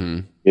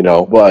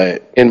 Mm-hmm.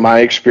 But in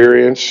my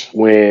experience,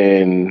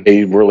 when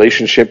a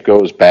relationship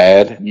goes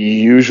bad,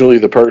 usually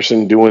the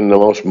person doing the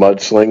most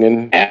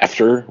mudslinging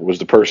after was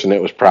the person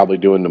that was probably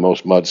doing the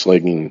most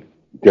mudslinging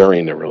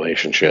during the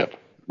relationship.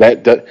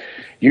 A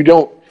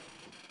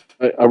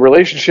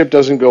relationship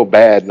doesn't go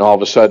bad and all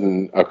of a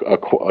sudden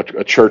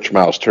a church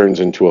mouse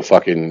turns into a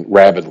fucking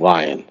rabid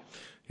lion.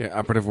 Yeah,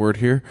 operative word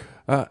here,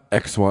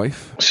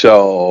 ex-wife.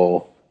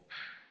 So,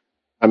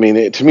 I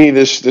mean, to me,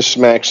 this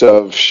smacks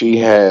of she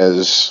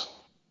has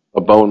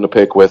a bone to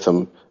pick with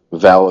him,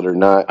 valid or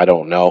not. I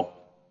don't know.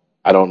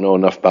 I don't know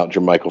enough about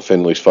Jermichael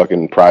Finley's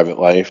fucking private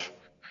life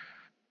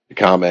to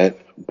comment,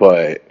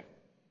 but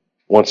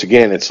once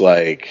again, it's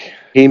like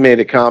he made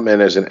a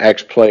comment as an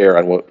ex-player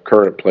on what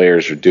current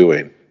players are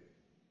doing.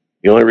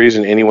 The only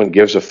reason anyone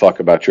gives a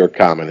fuck about your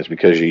comment is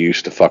because you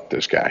used to fuck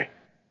this guy.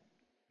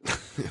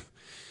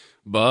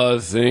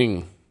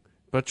 Buzzing.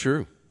 But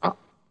true.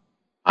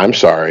 I'm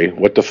sorry.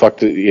 What the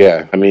fuck?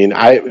 I mean,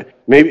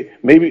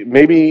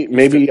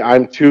 maybe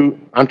I'm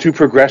too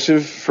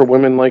progressive for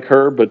women like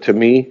her, but to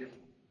me,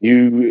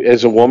 you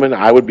as a woman,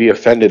 I would be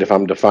offended if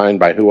I'm defined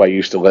by who I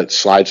used to let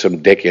slide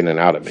some dick in and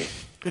out of me.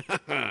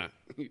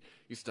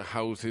 Used to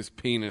house his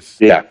penis.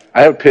 Yeah,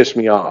 that would piss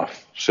me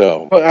off.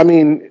 So, I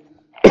mean,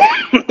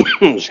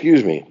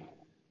 excuse me.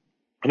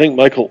 I think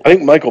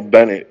Michael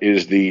Bennett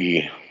is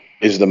the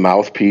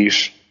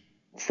mouthpiece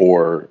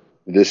for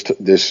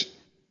this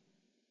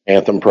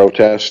anthem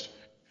protest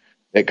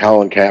that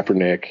Colin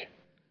Kaepernick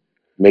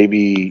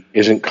maybe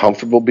isn't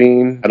comfortable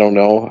being. I don't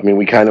know. I mean,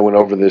 we kind of went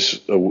over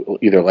this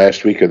either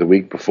last week or the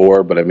week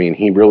before, but I mean,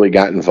 he really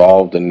got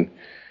involved and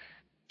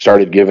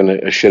started giving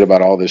a shit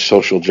about all this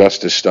social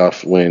justice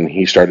stuff when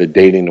he started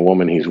dating the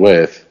woman he's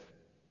with,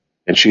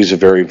 and she's a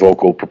very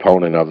vocal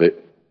proponent of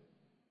it,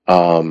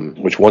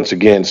 which once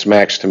again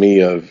smacks to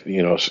me of,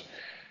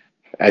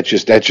 that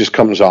just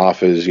comes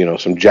off as,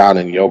 some John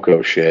and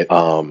Yoko shit.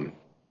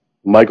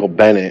 Michael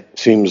Bennett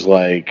seems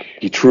like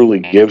he truly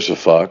gives a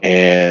fuck,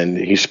 and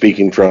he's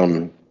speaking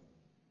from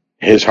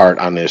his heart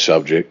on this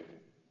subject,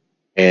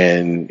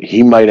 and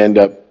he might end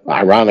up,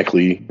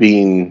 ironically,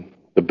 being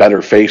the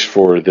better face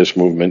for this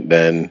movement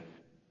than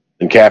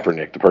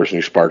Kaepernick, the person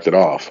who sparked it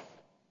off.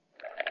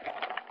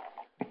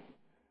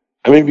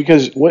 I mean,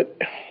 because what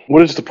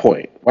is the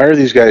point? Why are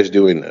these guys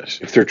doing this?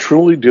 If they're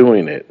truly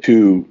doing it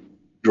to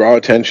draw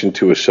attention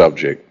to a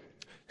subject,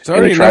 and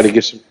to try to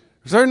get some,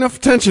 there's already enough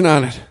attention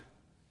on it.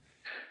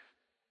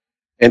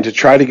 And to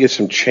try to get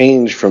some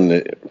change from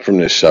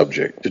this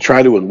subject, to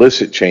try to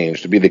elicit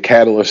change, to be the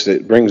catalyst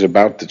that brings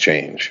about the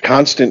change.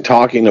 Constant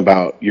talking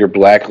about you're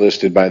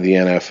blacklisted by the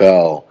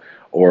NFL,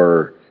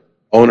 or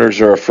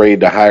owners are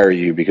afraid to hire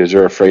you because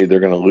they're afraid they're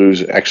going to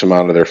lose X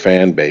amount of their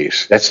fan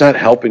base. That's not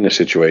helping the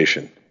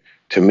situation.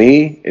 To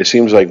me, it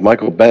seems like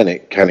Michael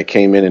Bennett kind of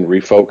came in and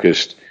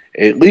refocused,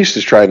 at least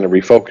is trying to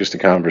refocus the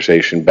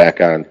conversation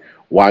back on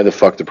why the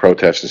fuck the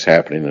protest is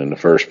happening in the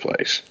first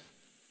place.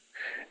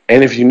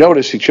 And if you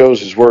notice, he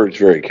chose his words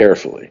very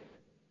carefully.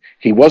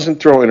 He wasn't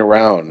throwing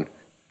around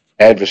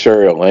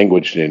adversarial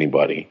language to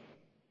anybody.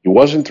 He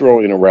wasn't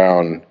throwing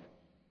around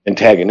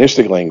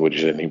antagonistic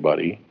language to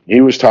anybody.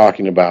 He was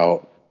talking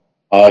about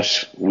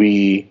us,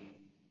 we,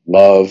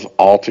 love,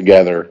 all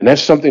together. And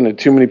that's something that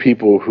too many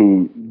people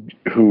who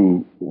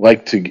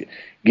like to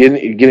get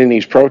in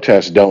these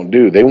protests don't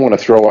do. They want to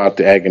throw out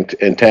the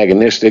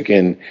antagonistic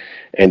and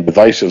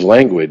divisive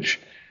language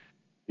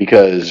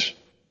because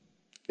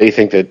they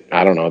think that,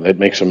 I don't know, that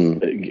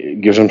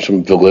gives them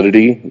some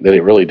validity that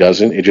it really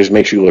doesn't. It just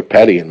makes you look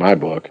petty in my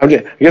book. I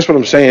guess what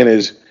I'm saying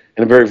is,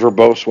 in a very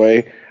verbose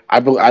way,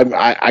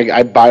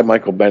 I buy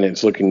Michael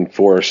Bennett's looking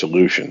for a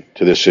solution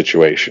to this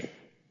situation.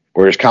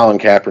 Whereas Colin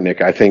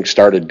Kaepernick, I think,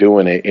 started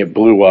doing it, it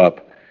blew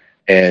up,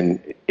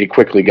 and it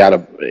quickly got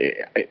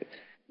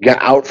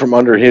out from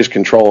under his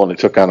control, and it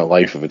took on a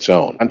life of its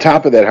own. On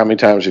top of that, how many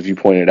times have you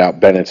pointed out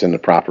Bennett's in the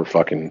proper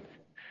fucking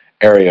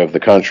area of the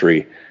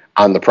country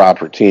on the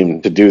proper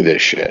team to do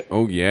this shit?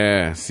 Oh,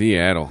 yeah,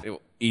 Seattle.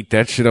 They'll eat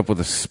that shit up with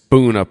a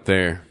spoon up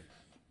there.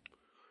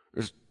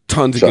 There's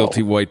tons of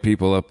guilty white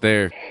people up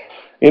there.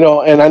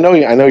 And I know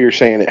you're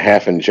saying it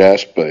half in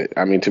jest, but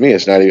I mean, to me,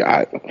 it's not even.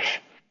 I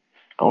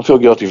don't feel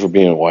guilty for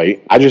being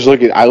white. I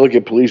look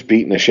at police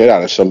beating the shit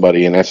out of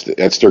somebody, and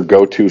that's their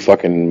go-to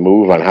fucking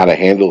move on how to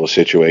handle a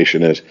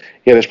situation.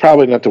 That's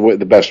probably not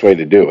the best way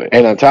to do it.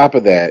 And on top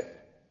of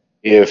that,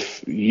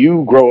 if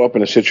you grow up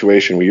in a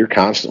situation where you're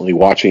constantly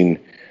watching,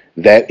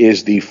 that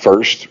is the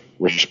first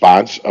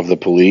response of the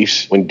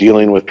police when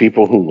dealing with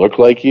people who look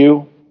like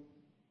you,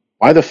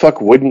 why the fuck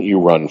wouldn't you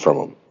run from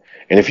them?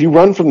 And if you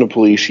run from the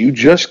police, you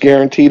just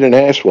guaranteed an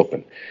ass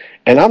whooping.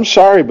 And I'm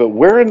sorry, but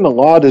where in the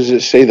law does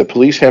it say the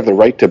police have the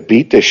right to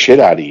beat the shit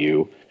out of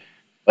you,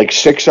 like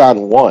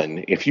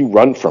 6-on-1, if you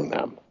run from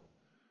them?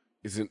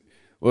 Isn't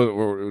what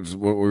we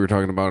were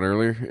talking about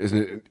earlier?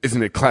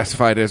 Isn't it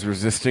classified as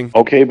resisting?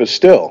 Okay, but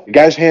still, the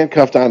guy's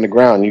handcuffed on the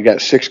ground. You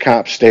got 6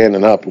 cops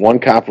standing up, one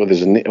cop with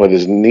his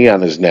knee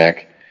on his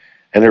neck,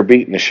 and they're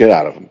beating the shit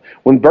out of him.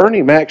 When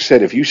Bernie Mac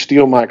said, "If you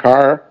steal my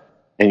car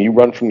and you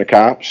run from the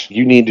cops,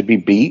 you need to be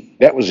beat,"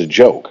 that was a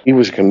joke. He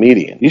was a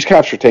comedian. These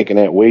cops are taking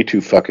that way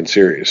too fucking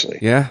seriously.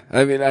 Yeah,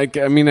 I mean, I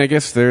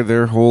guess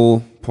their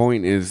whole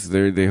point is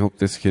they hope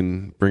this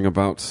can bring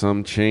about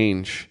some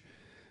change.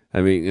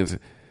 I mean,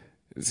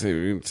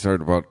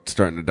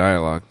 starting a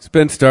dialogue. It's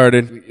been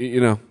started.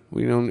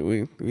 We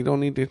don't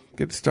need to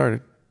get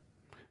started.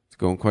 It's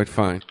going quite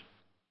fine.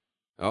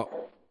 Oh,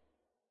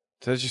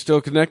 says you're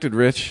still connected,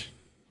 Rich.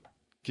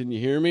 Can you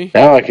hear me?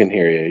 Now I can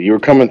hear you. You were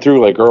coming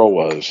through like Earl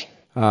was.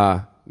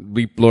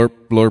 Bleep, blorp,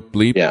 blorp,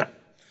 bleep. Yeah.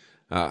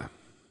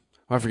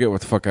 I forget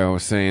what the fuck I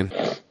was saying.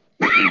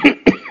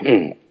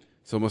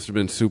 So it must have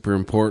been super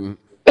important.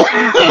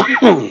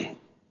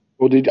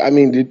 Well, did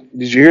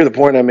you hear the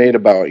point I made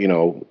about,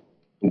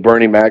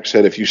 Bernie Mac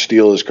said if you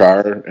steal his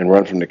car and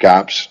run from the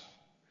cops,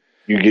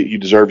 you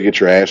deserve to get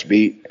your ass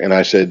beat? And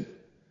I said,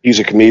 he's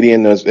a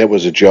comedian. That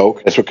was a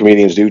joke. That's what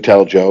comedians do,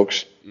 tell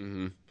jokes.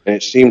 Mm-hmm. And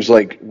it seems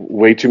like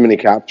way too many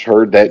cops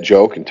heard that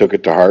joke and took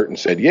it to heart and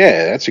said,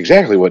 yeah, that's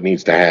exactly what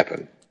needs to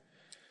happen.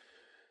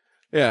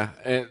 Yeah.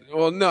 And,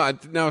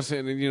 now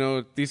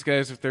saying, these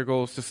guys, if their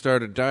goal is to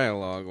start a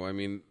dialogue, well, I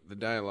mean, the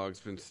dialogue's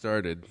been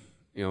started.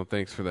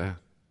 Thanks for the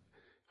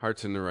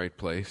heart's in the right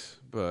place.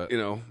 But,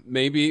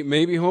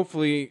 maybe,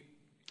 hopefully,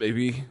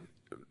 maybe.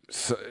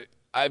 So,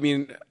 I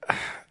mean,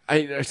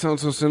 I sound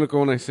so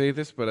cynical when I say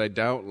this, but I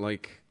doubt,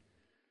 like,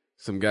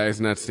 some guys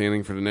not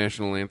standing for the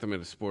national anthem at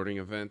a sporting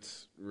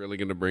event's really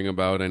going to bring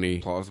about any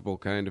plausible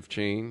kind of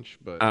change.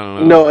 But I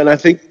don't know. No, and I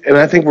think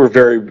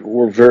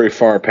we're very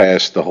far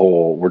past the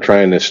whole. We're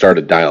trying to start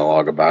a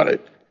dialogue about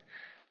it.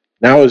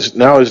 Now is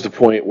the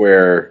point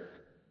where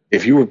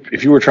if you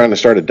were trying to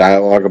start a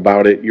dialogue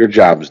about it, your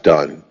job's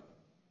done.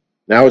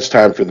 Now it's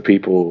time for the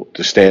people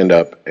to stand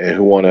up and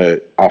who want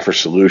to offer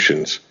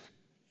solutions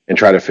and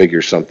try to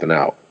figure something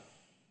out.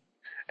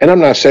 And I'm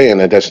not saying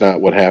that that's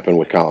not what happened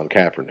with Colin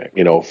Kaepernick.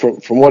 You know,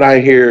 from what I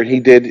hear, he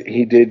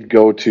did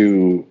go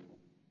to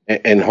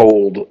and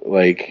hold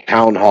like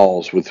town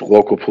halls with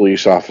local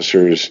police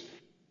officers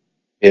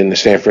in the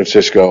San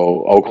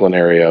Francisco, Oakland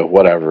area,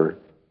 whatever,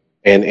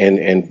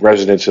 and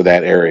residents of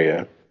that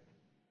area.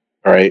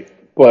 All right,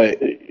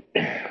 but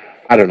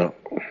I don't know.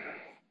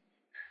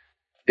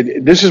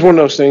 This is one of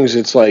those things.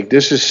 It's like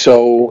this is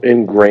so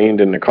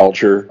ingrained in the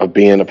culture of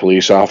being a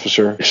police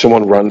officer. If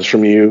someone runs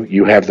from you,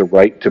 you have the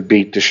right to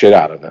beat the shit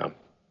out of them.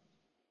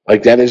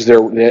 Like that is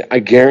their. I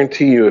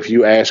guarantee you, if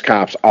you ask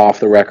cops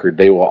off the record,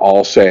 they will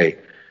all say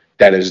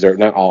that is their.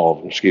 Not all of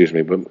them, excuse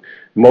me, but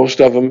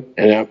most of them.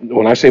 And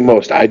when I say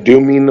most, I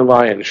do mean the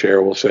lion's share.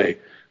 Will say,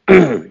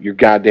 "You're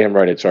goddamn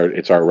right. It's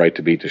our right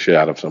to beat the shit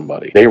out of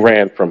somebody. They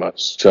ran from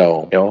us."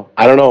 So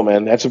I don't know,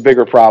 man. That's a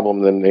bigger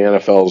problem than the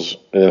NFL's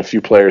and a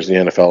few players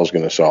in the NFL is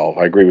going to solve.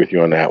 I agree with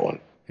you on that one.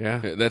 Yeah,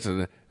 that's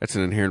an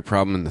inherent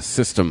problem in the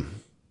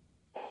system.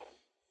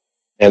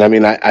 And I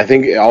mean, I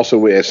think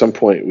also at some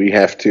point we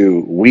as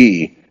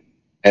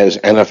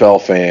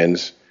NFL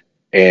fans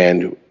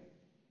and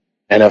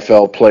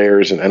NFL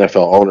players and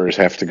NFL owners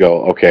have to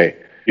go, okay,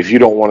 if you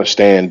don't want to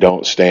stand,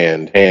 don't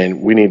stand.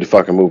 And we need to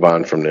fucking move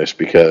on from this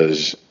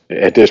because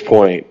at this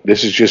point,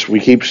 this is just, we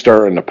keep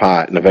stirring the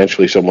pot and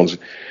eventually someone's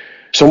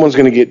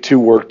going to get too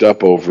worked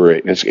up over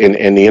it.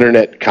 And the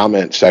internet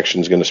comment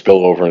section is going to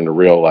spill over into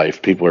real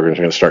life. People are going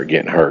to start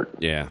getting hurt.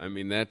 Yeah. I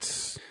mean,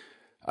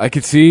 I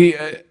could see,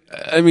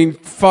 I mean,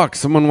 fuck,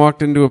 someone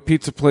walked into a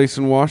pizza place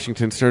in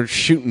Washington, started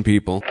shooting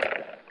people.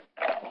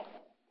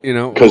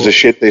 Because of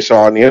shit they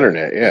saw on the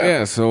internet, yeah.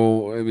 Yeah,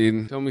 so, I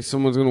mean, tell me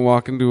someone's going to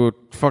walk into a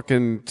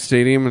fucking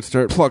stadium and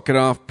start plucking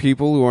off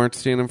people who aren't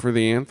standing for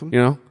the anthem,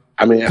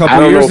 I mean, a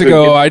couple of years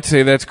ago, I'd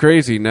say that's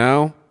crazy.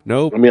 Now,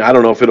 nope. I mean, I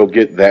don't know if it'll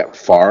get that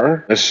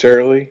far,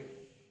 necessarily,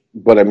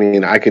 but I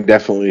mean, I could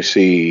definitely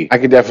see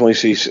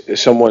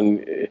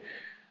someone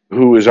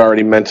who is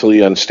already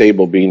mentally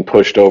unstable being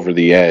pushed over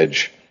the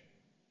edge,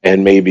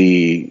 and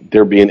maybe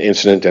there be an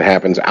incident that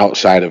happens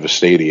outside of a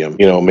stadium,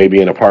 maybe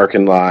in a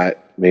parking lot,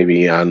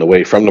 maybe on the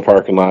way from the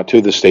parking lot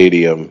to the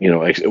stadium,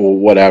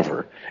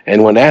 whatever.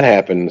 And when that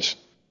happens,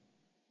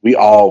 we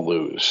all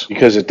lose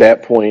because at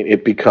that point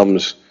it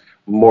becomes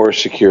more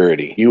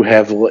security. You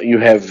have, I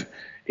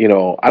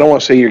don't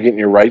want to say you're getting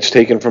your rights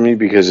taken from you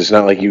because it's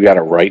not like you got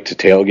a right to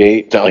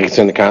tailgate. It's not like it's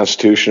in the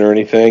Constitution or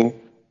anything.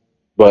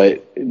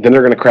 But then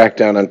they're going to crack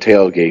down on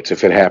tailgates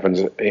if it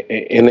happens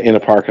in a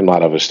parking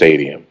lot of a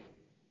stadium,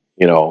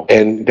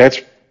 and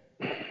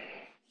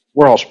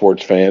we're all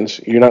sports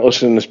fans. You're not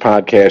listening to this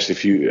podcast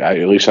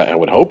at least I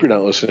would hope you're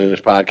not listening to this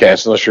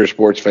podcast unless you're a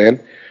sports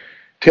fan.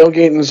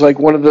 Tailgating is like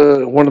one of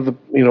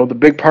the the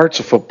big parts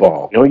of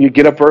football. You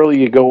get up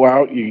early, you go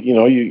out,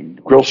 you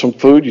grill some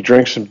food, you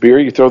drink some beer,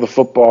 you throw the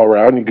football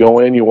around, you go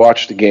in, you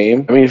watch the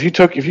game. I mean, if you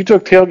took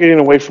tailgating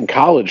away from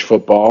college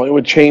football, it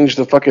would change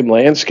the fucking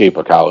landscape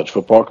of college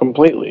football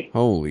completely.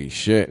 Holy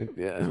shit!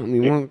 Yeah, I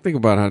mean, think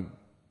about how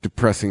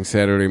depressing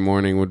Saturday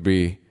morning would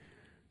be.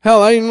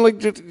 Hell, I even like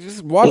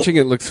just watching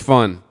it looks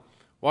fun.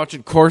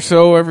 Watching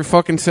Corso every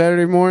fucking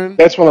Saturday morning.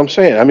 That's what I'm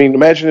saying. I mean,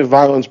 imagine if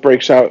violence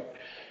breaks out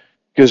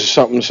because of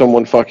something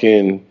someone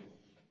fucking,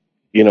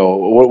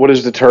 what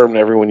is the term that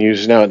everyone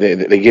uses now?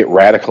 They get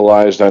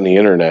radicalized on the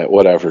internet,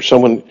 whatever.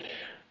 Someone,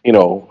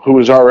 who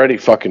is already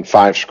fucking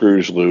 5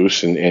 screws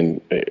loose and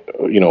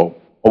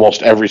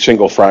almost every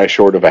single fry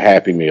short of a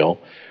Happy Meal,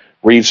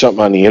 reads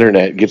something on the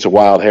internet, gets a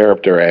wild hair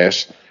up their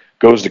ass,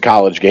 goes to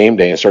college game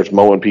day and starts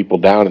mowing people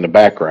down in the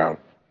background.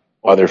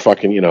 While they're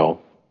fucking,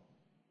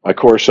 my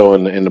Corso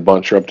and the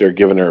bunch are up there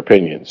giving their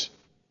opinions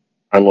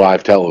on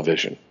live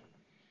television.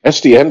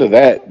 That's the end of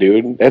that,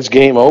 dude. That's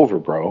game over,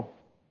 bro.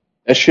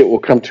 That shit will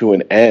come to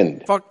an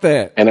end. Fuck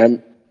that.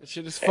 And that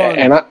shit is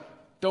fun.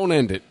 Don't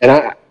end it.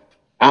 And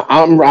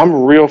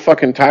I'm real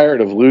fucking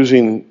tired of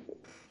losing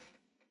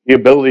the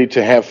ability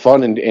to have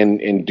fun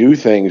and do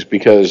things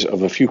because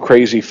of a few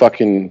crazy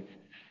fucking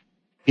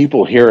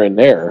people here and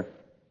there.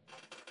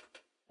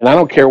 And I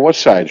don't care what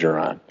side you're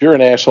on. If you're an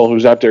asshole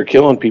who's out there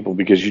killing people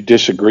because you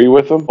disagree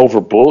with them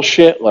over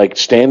bullshit like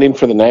standing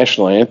for the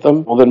national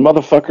anthem, well then,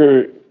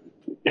 motherfucker,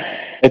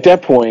 at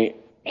that point,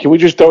 can we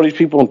just throw these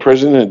people in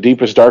prison in the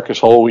deepest,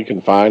 darkest hole we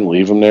can find,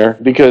 leave them there?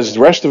 Because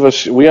the rest of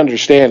us, we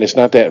understand it's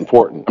not that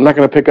important. I'm not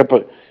going to pick up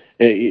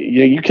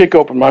you kick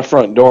open my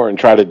front door and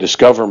try to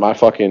discover my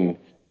fucking,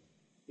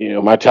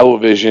 my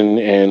television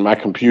and my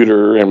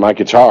computer and my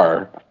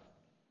guitar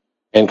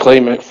and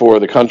claim it for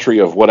the country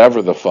of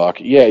whatever the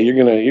fuck, yeah,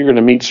 you're gonna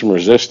meet some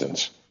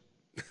resistance.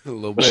 A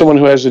little bit. Someone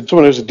who has a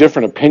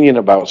different opinion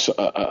about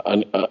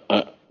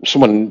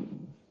someone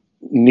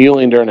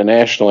kneeling during a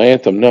national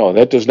anthem, no,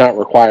 that does not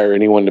require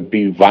anyone to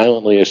be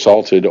violently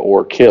assaulted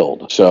or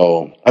killed.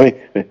 So, I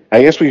mean,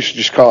 I guess we should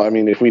just call, I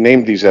mean, if we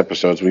named these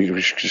episodes,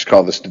 we should just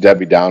call this the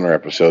Debbie Downer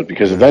episode,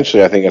 because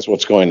eventually I think that's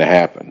what's going to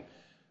happen.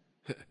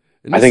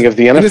 I think if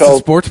the NFL... Is this a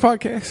sports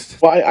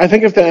podcast? Well, I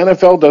think if the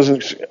NFL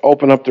doesn't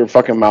open up their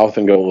fucking mouth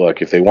and go,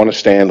 look, if they want to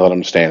stand, let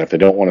them stand. If they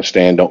don't want to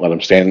stand, don't let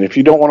them stand. And if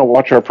you don't want to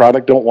watch our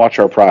product, don't watch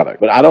our product.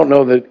 But I don't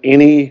know that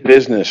any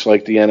business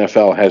like the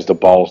NFL has the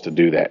balls to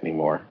do that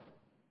anymore.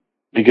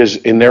 Because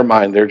in their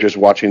mind, they're just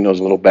watching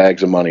those little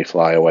bags of money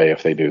fly away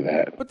if they do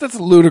that. But that's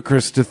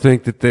ludicrous to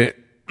think that they...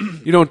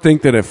 You don't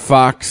think that if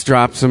Fox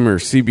drops them or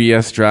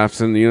CBS drops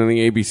them, you don't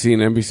think ABC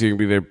and NBC are going to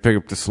be there to pick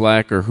up the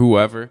slack or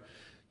whoever?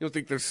 You don't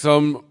think there's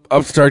some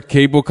upstart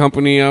cable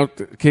company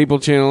cable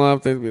channel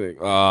out there to be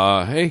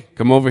like, hey,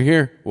 come over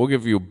here. We'll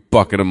give you a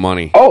bucket of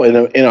money. Oh,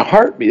 in a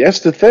heartbeat.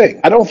 That's the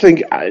thing. I don't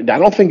think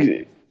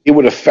it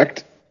would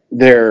affect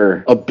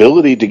their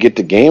ability to get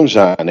the games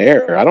on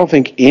air. I don't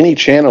think any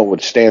channel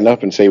would stand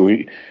up and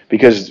say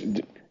because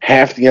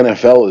half the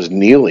NFL is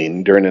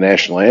kneeling during the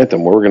national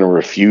anthem, we're going to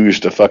refuse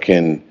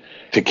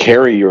to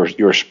carry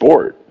your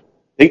sport.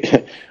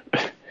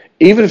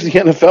 Even if the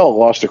NFL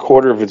lost a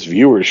quarter of its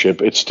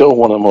viewership, it's still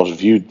one of the most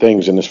viewed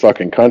things in this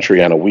fucking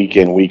country on a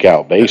week-in,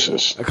 week-out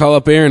basis. I call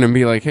up Aaron and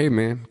be like, hey,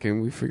 man, can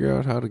we figure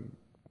out how to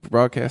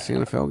broadcast the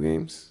NFL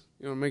games?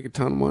 You want to make a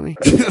ton of money?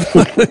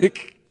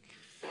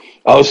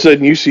 All of a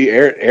sudden, you see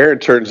Aaron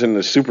turns into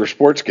the super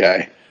sports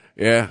guy.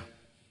 Yeah.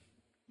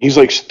 He's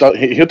like,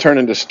 he'll turn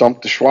into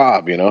Stump the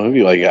Schwab, you know? He'll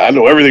be like, I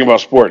know everything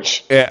about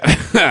sports.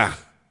 Yeah.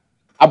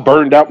 I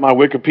burned out my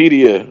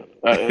Wikipedia.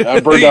 I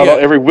burned out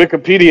every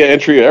Wikipedia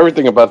entry,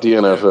 everything about the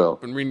NFL.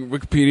 I've been reading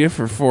Wikipedia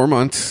for 4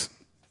 months.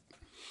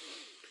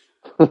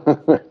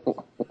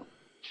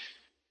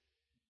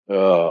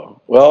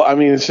 Well, I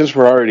mean, since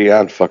we're already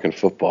on fucking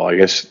football, I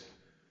guess.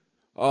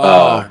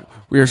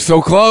 We are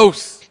so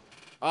close.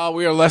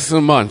 We are less than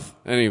a month.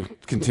 Anyway,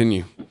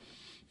 continue.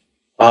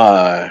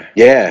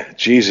 Yeah,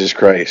 Jesus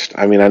Christ.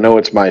 I mean, I know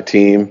it's my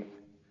team,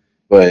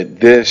 but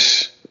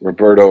this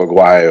Roberto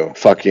Aguayo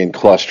fucking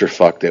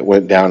clusterfuck that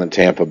went down in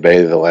Tampa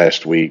Bay the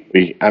last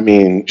week. I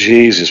mean,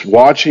 Jesus,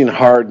 watching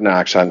Hard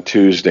Knocks on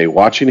Tuesday,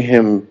 watching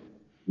him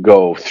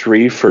go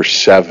 3 for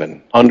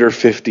 7, under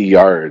 50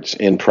 yards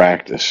in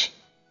practice,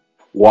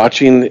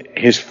 watching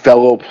his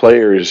fellow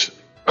players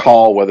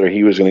call whether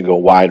he was going to go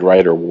wide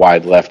right or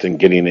wide left and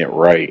getting it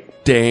right.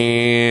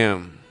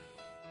 Damn.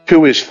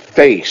 To his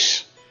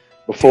face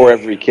before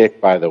every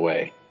kick, by the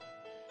way.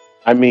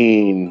 I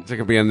mean... Is it going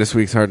to be on this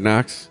week's Hard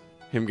Knocks?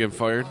 Him getting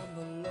fired?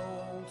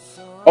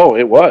 Oh,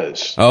 it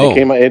was. Oh. It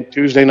came out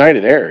Tuesday night.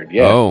 It aired.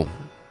 Yeah. Oh.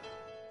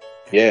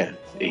 Yeah.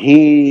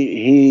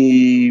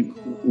 He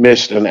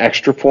missed an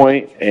extra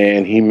point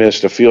and he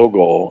missed a field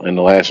goal in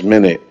the last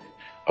minute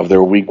of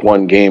their week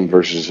 1 game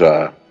versus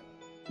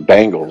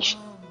Bengals.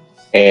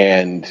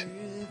 And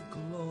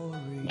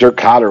Dirk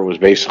Cotter was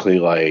basically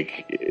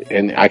like,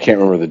 and I can't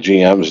remember the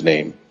GM's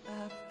name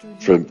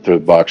for the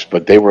Bucs,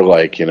 but they were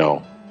like, you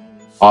know,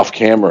 off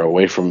camera,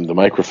 away from the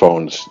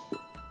microphones,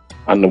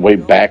 on the way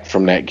back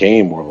from that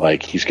game, were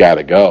like, he's got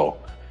to go.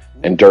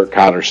 And Dirk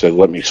Cotter said,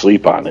 let me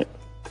sleep on it.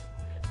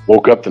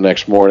 Woke up the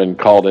next morning,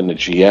 called in the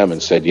GM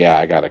and said, yeah,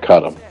 I got to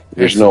cut him.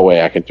 There's no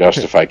way I can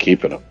justify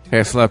keeping him. Hey,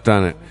 I slept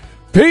on it.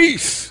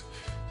 Peace!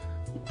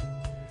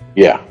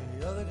 Yeah.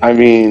 I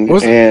mean,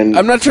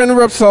 I'm not trying to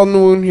rub salt in the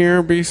wound here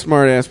or be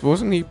smart ass, but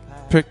wasn't he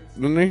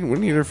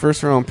their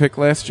first round pick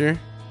last year?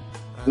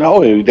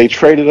 No, they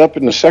traded up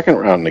in the second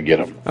round to get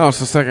him. Oh, it's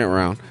the second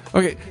round.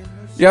 Okay.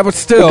 Yeah, but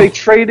still. But they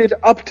traded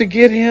up to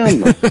get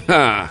him.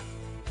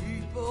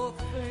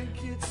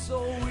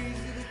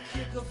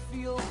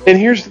 And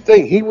here's the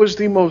thing. He was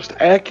the most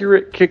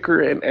accurate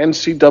kicker in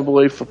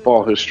NCAA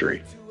football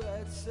history.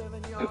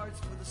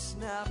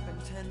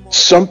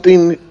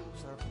 Something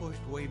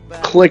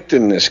clicked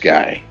in this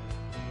guy.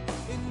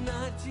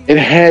 It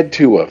had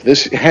to have.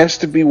 This has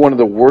to be one of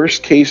the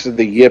worst cases of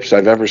the yips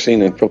I've ever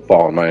seen in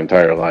football in my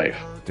entire life.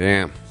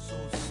 Damn.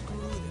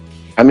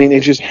 I mean,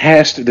 it just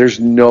has to. There's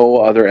no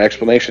other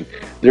explanation.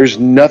 There's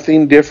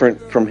nothing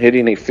different from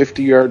hitting a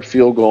 50-yard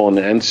field goal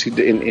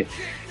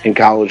in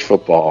college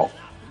football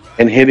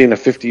and hitting a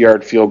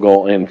 50-yard field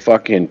goal in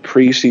fucking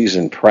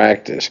preseason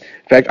practice.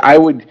 In fact, I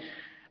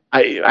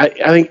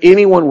think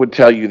anyone would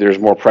tell you there's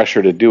more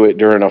pressure to do it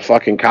during a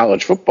fucking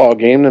college football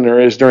game than there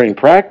is during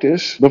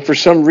practice. But for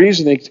some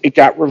reason, it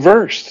got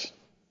reversed.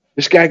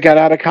 This guy got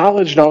out of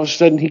college, and all of a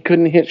sudden, he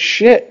couldn't hit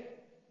shit.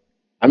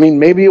 I mean,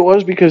 maybe it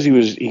was because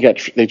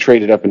they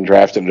traded up and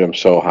drafted him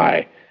so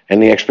high,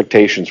 and the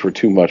expectations were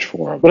too much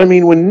for him. But I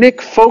mean, when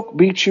Nick Folk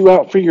beats you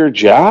out for your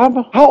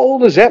job, how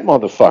old is that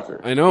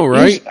motherfucker? I know,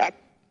 right?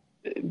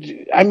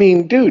 I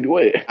mean, dude,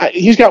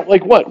 he's got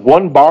like what,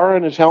 1 bar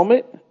on his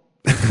helmet?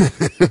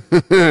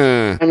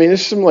 I mean,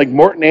 this is some like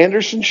Morton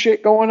Anderson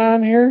shit going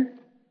on here.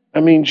 I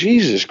mean,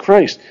 Jesus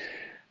Christ.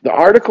 The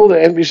article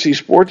that NBC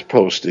Sports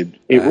posted,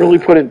 it really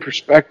put it in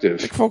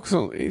perspective. Nick Folk's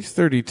he's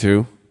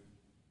 32.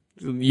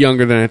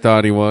 younger than I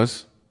thought he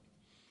was.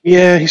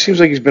 Yeah, he seems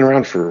like he's been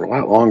around for a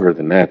lot longer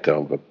than that,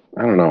 though, but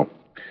I don't know.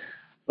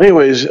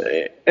 Anyways,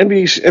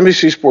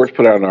 NBC Sports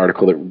put out an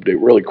article that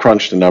really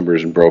crunched the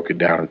numbers and broke it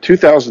down. In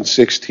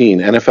 2016,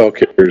 NFL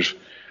kickers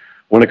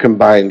went a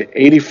combined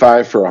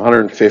 85 for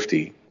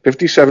 150,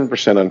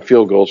 57% on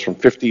field goals from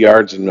 50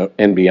 yards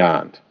and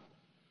beyond.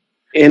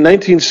 In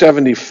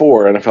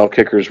 1974, NFL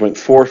kickers went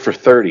 4 for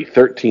 30,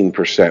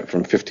 13%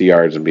 from 50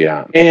 yards and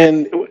beyond.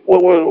 And,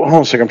 hold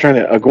on a second, I'm trying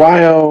to,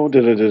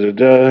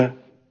 Aguayo,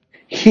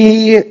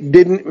 he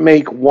didn't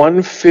make one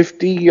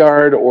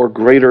 50-yard or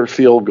greater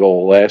field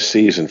goal last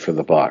season for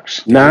the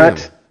Bucs.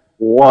 Not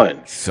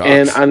one. Sucks.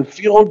 And on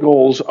field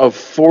goals of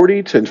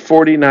 40 to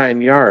 49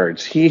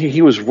 yards,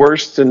 he was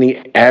worse than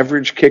the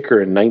average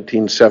kicker in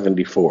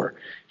 1974.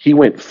 He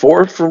went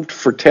 4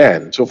 for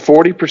 10, so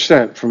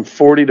 40% from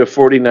 40 to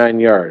 49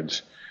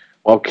 yards,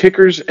 while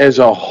kickers as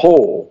a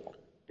whole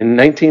in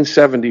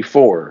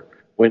 1974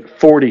 went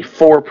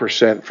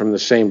 44% from the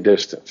same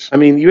distance. I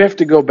mean, you have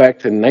to go back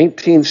to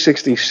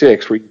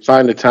 1966 where you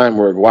find a time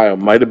where Aguayo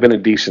might have been a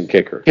decent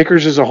kicker.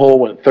 Kickers as a whole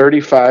went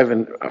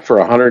 35 for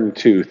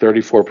 102,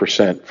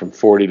 34% from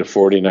 40 to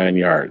 49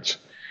 yards,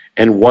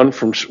 and one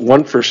for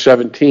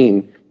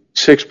 17,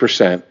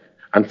 6%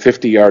 on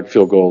 50-yard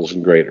field goals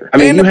and greater. I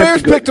mean, and the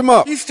Bears picked him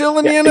up. He's still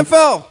in the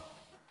NFL.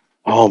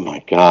 Oh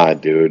my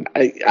God, dude!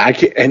 I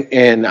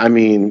can't, I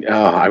mean,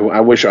 I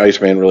wish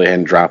ICEman really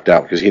hadn't dropped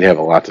out because he'd have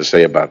a lot to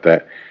say about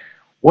that.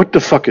 What the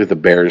fuck are the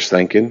Bears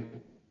thinking?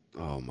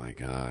 Oh my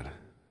God!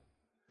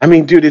 I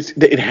mean, dude,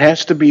 it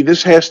has to be.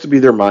 This has to be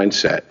their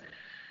mindset.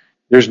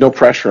 There's no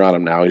pressure on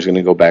him now. He's going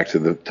to go back to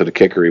the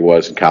kicker he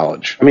was in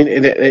college. I mean,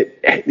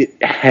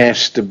 it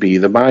has to be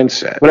the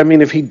mindset. But I mean,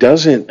 if he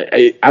doesn't,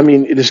 I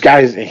mean, this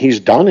guy, he's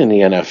done in the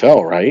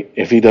NFL, right?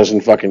 If he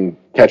doesn't fucking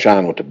catch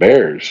on with the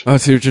Bears. I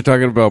see what you're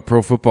talking about.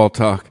 Pro Football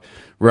Talk.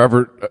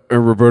 Roberto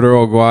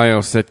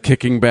Aguayo said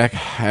kicking back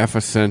half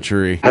a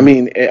century. I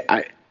mean,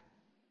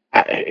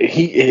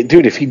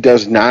 dude, if he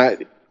does not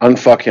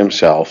unfuck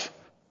himself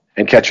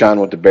and catch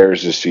on with the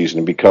Bears this season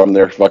and become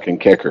their fucking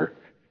kicker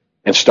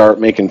and start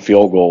making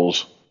field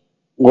goals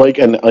like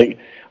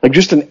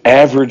just an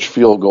average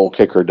field goal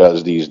kicker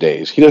does these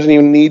days. He doesn't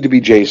even need to be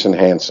Jason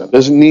Hansen.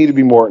 Doesn't need to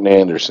be Morton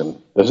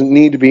Anderson. Doesn't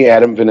need to be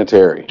Adam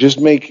Vinatieri.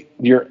 Just make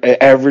your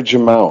average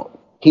amount.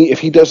 If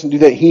he doesn't do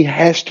that, he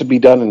has to be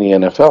done in the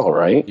NFL,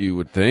 right? You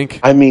would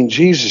think. I mean,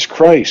 Jesus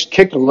Christ.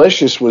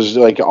 Kickalicious was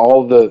like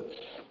all the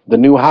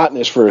new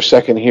hotness for a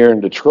second here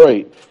in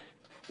Detroit.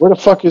 Where the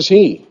fuck is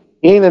he?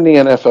 He ain't in the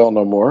NFL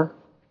no more.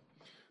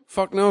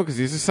 Fuck no, because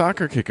he's a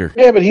soccer kicker.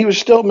 Yeah, but he was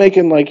still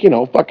making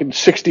fucking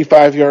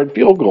 65-yard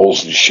field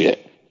goals and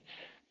shit.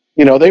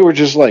 They were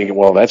just like,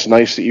 well, that's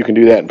nice that you can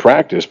do that in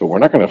practice, but we're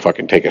not going to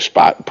fucking take a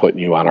spot and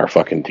putting you on our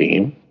fucking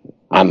team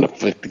on the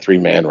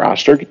 53-man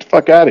roster. Get the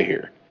fuck out of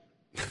here.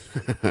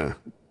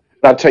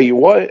 I'll tell you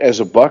what, as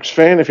a Bucs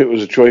fan, if it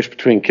was a choice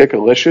between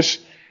Kickalicious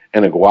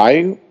and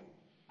Aguayo,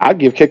 I'd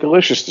give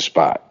Kickalicious the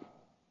spot.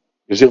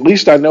 Because at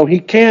least I know he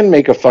can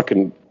make a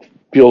fucking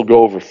field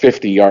goal over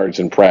 50 yards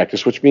in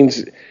practice, which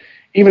means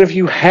even if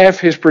you have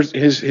his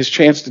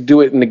chance to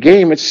do it in the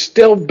game, it's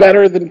still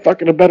better than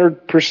fucking a better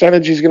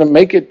percentage he's going to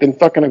make it than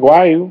fucking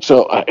Aguayo.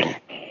 So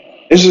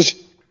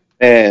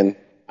and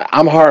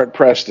I'm hard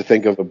pressed to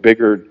think of a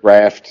bigger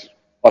draft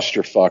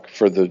clusterfuck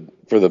for the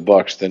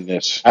Bucs than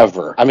this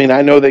ever. I mean,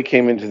 I know they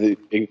came into the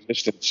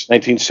existence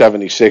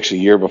 1976, a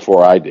year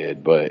before I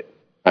did, but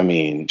I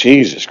mean,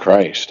 Jesus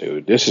Christ,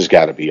 dude, this has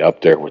got to be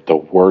up there with the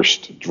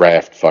worst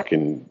draft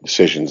fucking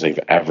decisions they've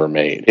ever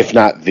made, if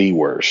not the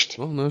worst.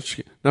 Well, no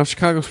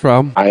Chicago's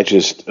problem. I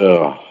just,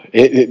 oh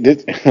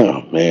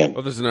man.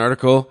 Well, there's an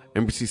article,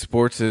 NBC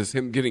Sports says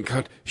him getting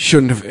cut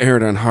shouldn't have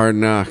aired on Hard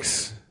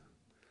Knocks.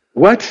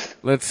 What?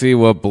 Let's see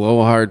what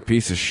blowhard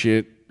piece of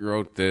shit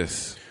wrote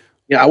this.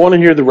 Yeah, I want to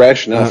hear the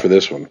rationale for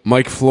this one.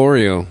 Mike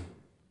Florio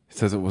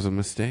says it was a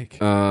mistake.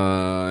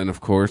 And of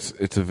course,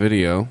 it's a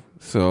video,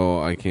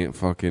 so I can't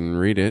fucking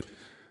read it.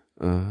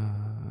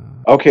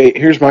 Okay,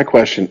 here's my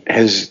question.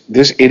 Has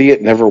this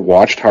idiot never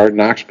watched Hard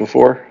Knocks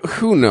before?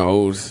 Who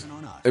knows?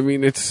 I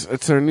mean,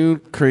 it's our new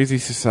crazy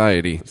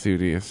society. Let's see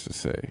what he has to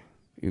say.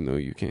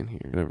 You can't hear.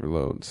 It never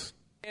loads.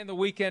 And the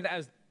weekend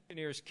as the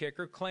Buccaneers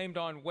kicker claimed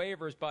on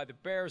waivers by the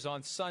Bears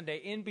on Sunday,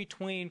 in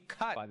between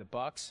cut by the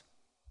Bucs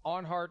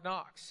on Hard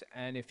Knocks.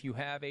 And if you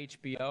have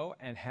HBO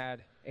and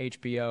had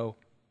HBO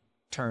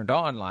turned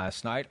on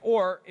last night,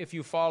 or if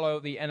you follow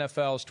the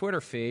NFL's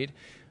Twitter feed,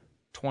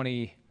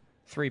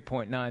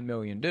 23.9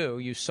 million do,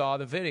 you saw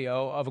the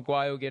video of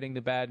Aguayo getting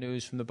the bad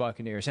news from the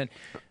Buccaneers. And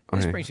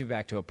this brings me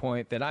back to a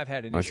point that I've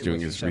had an issue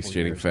with for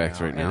several years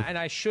facts right now. And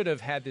I should have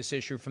had this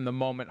issue from the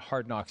moment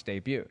Hard Knocks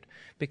debuted.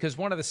 Because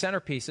one of the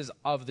centerpieces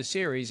of the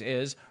series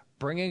is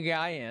bringing a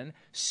guy in,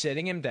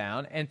 sitting him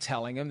down, and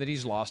telling him that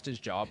he's lost his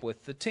job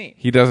with the team.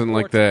 He doesn't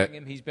like that.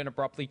 He's been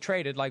abruptly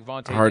traded like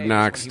Vontae Hard Davis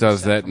Knocks when he was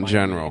does sent that from in Miami to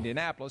general.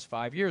 Indianapolis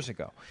 5 years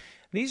ago.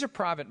 These are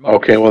private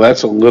moments. Okay, well,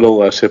 that's a little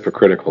less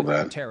hypocritical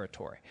then.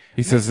 Territory.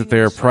 He says that they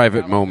are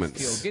private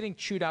moments. Field, getting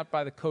chewed out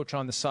by the coach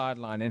on the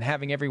sideline and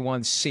having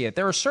everyone see it.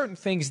 There are certain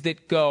things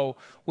that go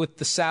with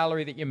the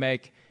salary that you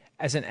make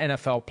as an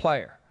NFL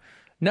player.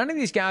 None of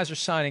these guys are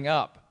signing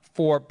up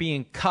for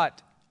being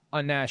cut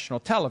on national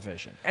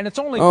television. And it's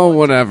only... Oh,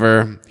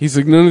 whatever. He's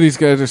like, none of these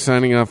guys are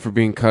signing up for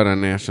being cut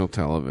on national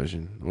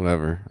television.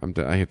 Whatever.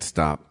 I hit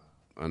stop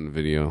on the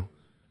video.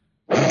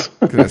 'Cause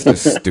that's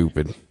just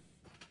stupid.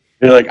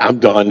 You're like, I'm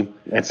done.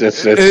 It's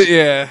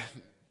yeah.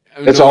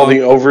 It's all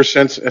the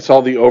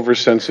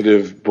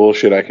oversensitive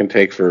bullshit I can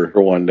take for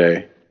one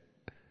day.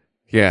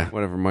 Yeah,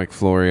 whatever, Mike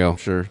Florio. I'm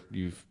sure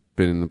you've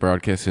been in the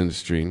broadcast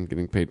industry and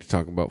getting paid to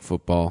talk about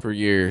football for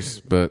years,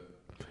 but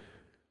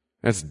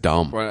that's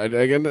dumb.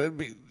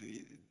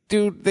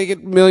 Dude, they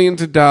get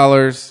millions of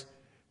dollars.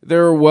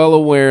 They're well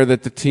aware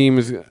that the team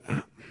is...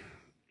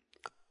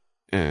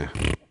 Then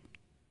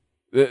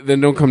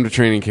don't come to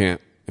training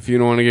camp. If you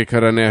don't want to get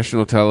cut on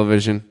national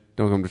television,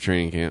 don't come to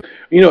training camp.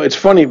 You know, it's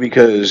funny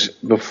because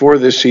before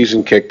this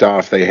season kicked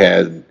off, they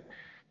had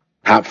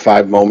top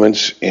 5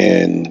 moments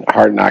in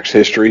Hard Knocks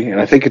history, and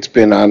I think it's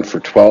been on for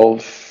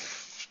 12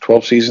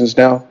 seasons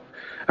now.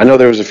 I know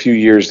there was a few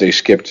years they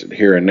skipped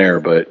here and there,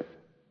 but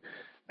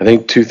I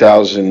think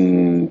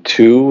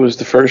 2002 was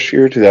the first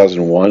year,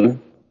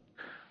 2001.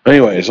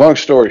 Anyways, long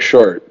story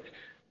short,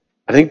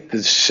 I think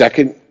the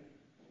second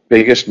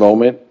biggest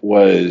moment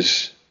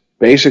was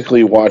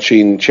basically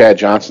watching Chad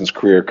Johnson's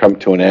career come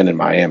to an end in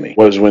Miami.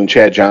 Was when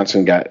Chad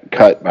Johnson got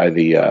cut by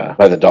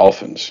the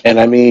Dolphins. And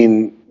I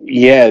mean,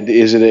 yeah,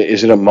 is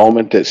it a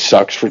moment that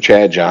sucks for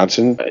Chad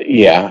Johnson?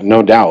 Yeah,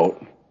 no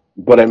doubt.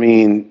 But I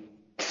mean,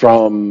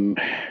 from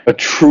a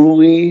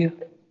true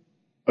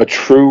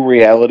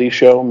reality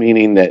show,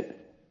 meaning that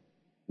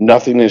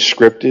nothing is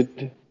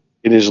scripted,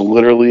 it is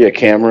literally a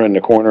camera in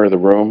the corner of the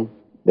room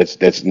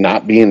that's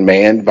not being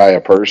manned by a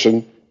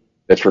person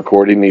that's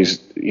recording these,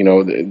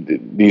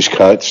 these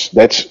cuts.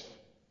 That's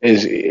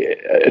is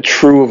a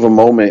true of a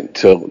moment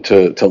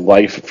to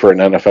life for an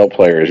NFL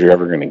player as you're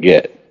ever going to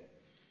get.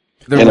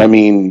 I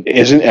mean,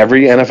 isn't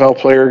every NFL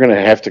player going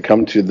to have to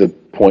come to the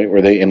point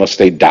where unless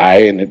they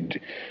die in the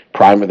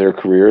prime of their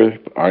career,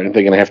 aren't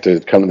they going to have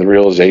to come to the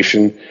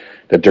realization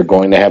that they're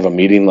going to have a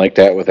meeting like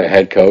that with a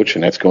head coach,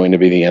 and that's going to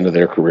be the end of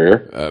their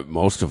career?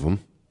 Most of them.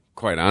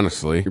 Quite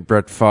honestly, your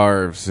Brett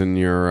Favre's and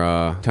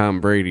your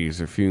Tom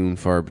Brady's are few and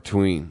far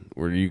between,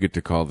 where you get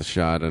to call the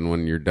shot on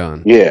when you're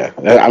done. Yeah,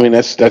 I mean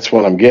that's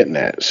what I'm getting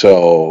at.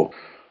 So,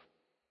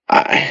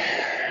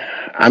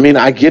 I mean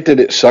I get that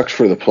it sucks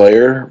for the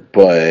player,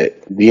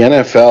 but the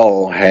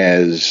NFL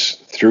has,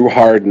 through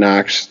Hard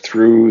Knocks,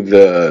 through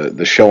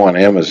the show on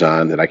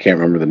Amazon that I can't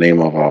remember the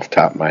name of off the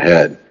top of my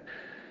head.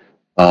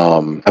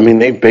 I mean,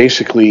 they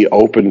basically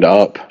opened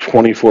up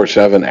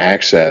 24/7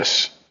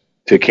 access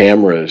to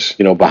cameras,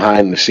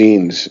 behind the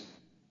scenes.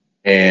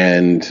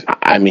 And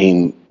I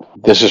mean,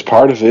 this is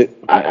part of it.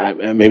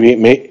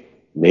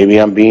 Maybe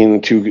I'm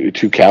being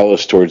too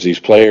callous towards these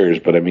players,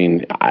 but I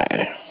mean,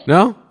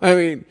 No, I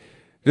mean,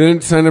 they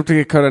didn't sign up to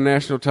get cut on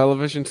national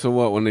television. So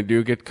what? When they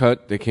do get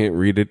cut, they can't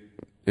read it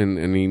in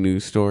any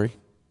news story.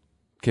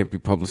 Can't be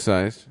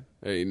publicized.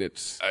 I mean,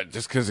 it's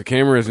just because the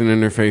camera isn't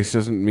in their face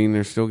doesn't mean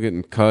they're still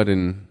getting cut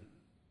and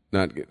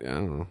not get. I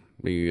don't know.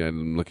 Maybe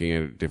I'm looking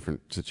at a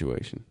different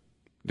situation.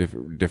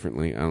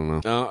 Differently, I don't know.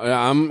 No,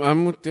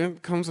 I'm with them.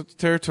 Comes with the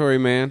territory,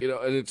 man.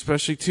 And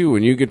especially too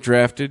when you get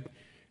drafted,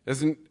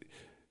 doesn't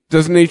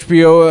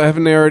HBO,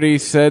 haven't they already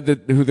said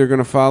that who they're going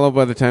to follow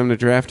by the time the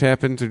draft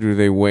happens, or do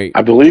they wait?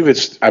 I believe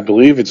it's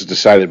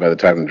decided by the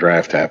time the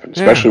draft happens,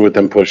 especially with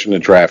them pushing the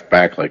draft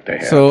back like they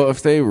have. So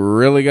if they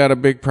really got a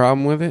big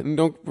problem with it, then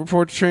don't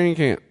report to training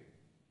camp.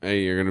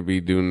 Hey, you're going to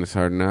be doing this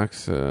Hard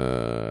Knocks. I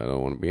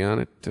don't want to be on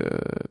it.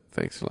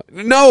 Thanks a lot.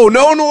 No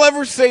one will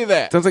ever say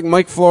that. Sounds like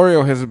Mike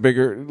Florio has a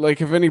bigger... Like,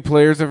 if any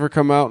players ever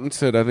come out and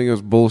said, I think it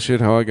was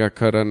bullshit how I got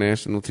cut on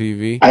national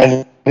TV.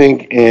 I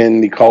think in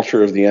the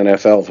culture of the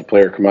NFL, if a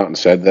player come out and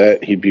said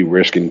that, he'd be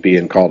risking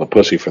being called a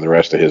pussy for the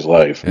rest of his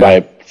life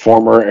by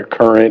former,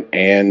 current,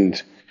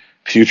 and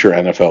future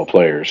NFL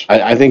players.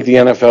 I think the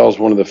NFL is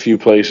one of the few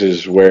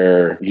places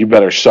where you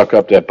better suck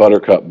up that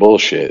buttercup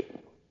bullshit.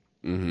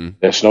 Mm-hmm.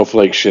 That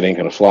snowflake shit ain't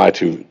gonna fly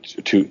too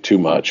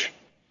much,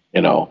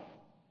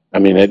 I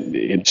mean,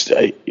 it's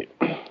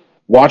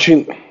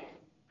watching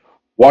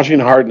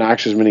Hard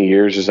Knocks as many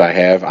years as I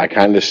have.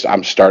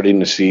 I'm starting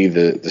to see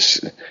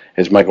the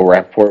as Michael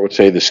Rappaport would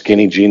say, the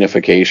skinny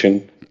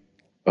genification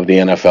of the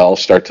NFL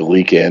start to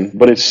leak in.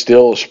 But it's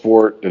still a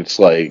sport that's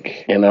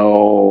like, they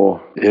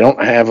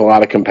don't have a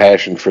lot of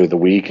compassion for the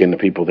weak and the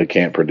people that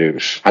can't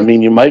produce. I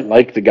mean, you might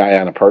like the guy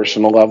on a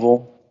personal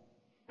level.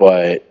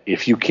 But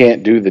if you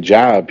can't do the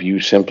job,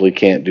 you simply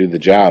can't do the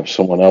job.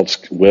 Someone else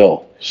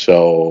will.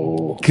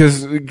 So,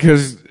 because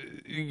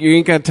you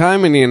ain't got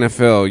time in the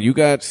NFL. You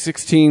got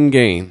 16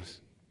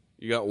 games.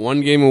 You got one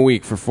game a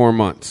week for 4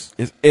 months.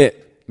 It's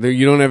it.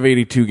 You don't have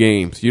 82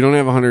 games. You don't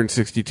have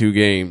 162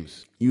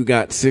 games. You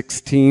got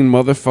 16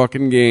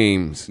 motherfucking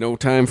games. No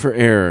time for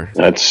error.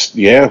 That's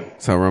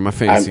how I run my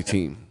fantasy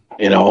team.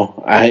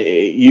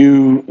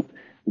 You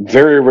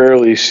very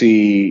rarely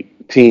see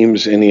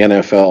teams in the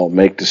NFL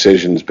make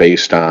decisions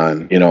based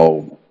on,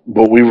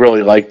 but we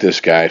really like this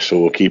guy, so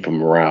we'll keep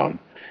him around.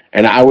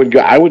 And I would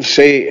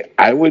argue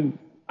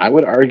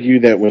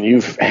that when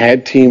you've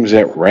had teams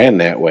that ran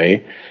that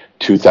way,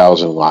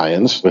 2000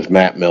 Lions with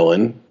Matt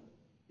Millen,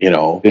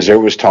 because there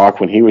was talk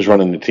when he was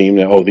running the team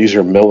that, these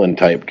are Millen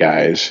type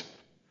guys,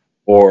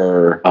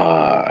 or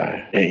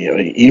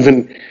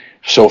even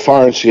so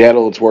far in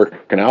Seattle, it's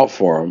working out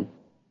for him.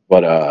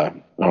 But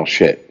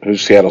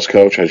who's Seattle's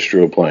coach? I just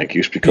drew a blank.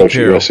 Used to be coach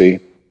at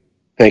USC.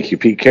 Thank you,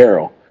 Pete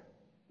Carroll.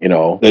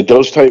 That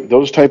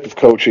those type of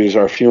coaches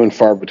are few and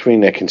far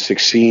between that can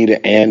succeed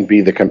and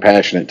be the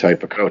compassionate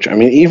type of coach. I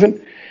mean,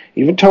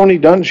 even Tony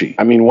Dungy.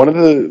 I mean, one of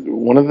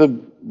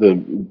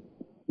the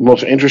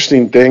most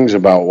interesting things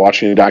about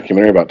watching a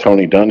documentary about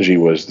Tony Dungy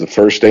was the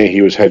first day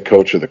he was head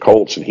coach of the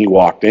Colts, and he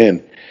walked in,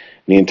 and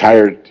the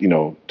entire,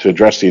 to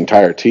address the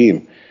entire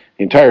team.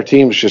 The entire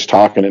team was just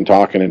talking and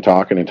talking and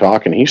talking and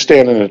talking. He's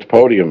standing at the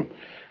podium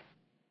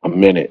a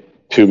minute,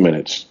 2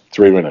 minutes,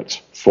 3 minutes,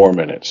 4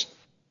 minutes.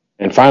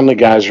 And finally,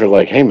 guys are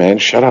like, hey, man,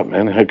 shut up,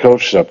 man. The head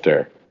coach is up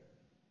there.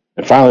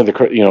 And finally,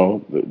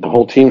 the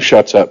whole team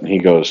shuts up, and he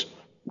goes,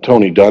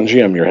 Tony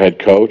Dungy, I'm your head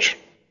coach.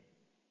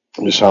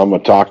 This is how I'm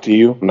going to talk to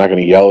you. I'm not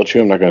going to yell at you.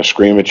 I'm not going to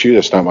scream at you.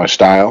 That's not my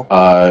style.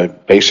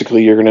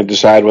 Basically, you're going to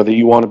decide whether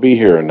you want to be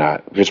here or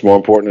not. If it's more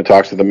important to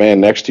talk to the man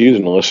next to you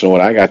than to listen to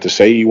what I got to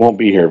say, you won't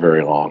be here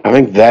very long. I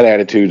think that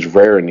attitude's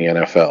rare in the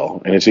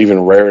NFL, and it's even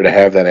rarer to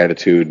have that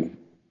attitude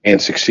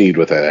and succeed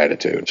with that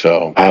attitude.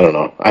 So, I don't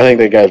know. I think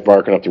that guy's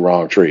barking up the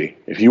wrong tree.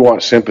 If you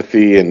want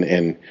sympathy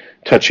and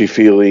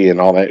touchy-feely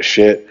and all that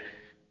shit,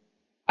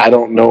 I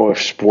don't know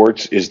if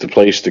sports is the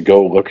place to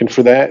go looking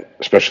for that,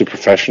 especially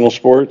professional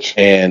sports.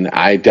 And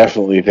I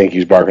definitely think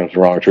he's barking up the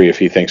wrong tree if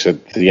he thinks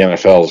that the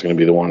NFL is going to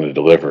be the one to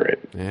deliver it.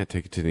 Yeah,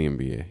 take it to the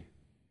NBA.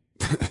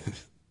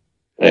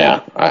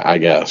 Yeah, I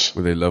guess.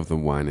 Where they love the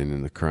whining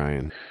and the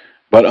crying.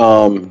 But,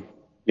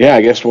 yeah,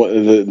 I guess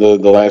the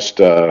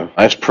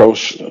last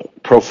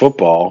pro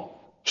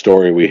football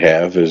story we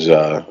have is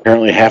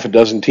apparently half a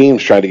dozen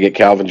teams tried to get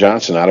Calvin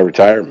Johnson out of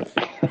retirement.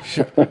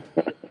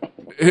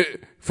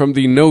 From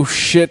the no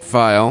shit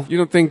file, you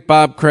don't think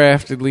Bob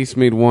Kraft at least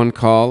made one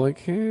call like,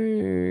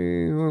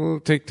 hey, what'll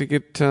it take to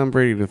get Tom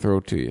Brady to throw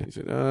to you? He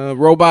said,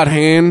 robot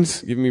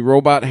hands, give me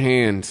robot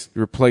hands,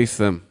 replace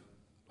them.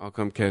 I'll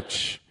come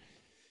catch.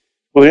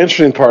 Well, the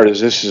interesting part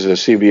is this is a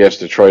CBS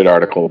Detroit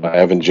article by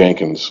Evan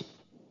Jenkins,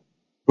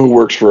 who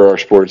works for our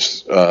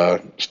sports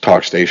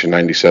talk station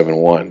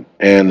 97.1.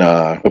 And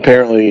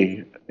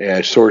apparently,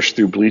 a source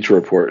through Bleacher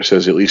Report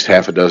says at least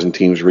half a dozen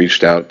teams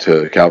reached out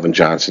to Calvin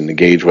Johnson to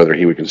gauge whether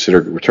he would consider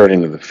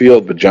returning to the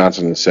field, but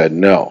Johnson said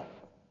no.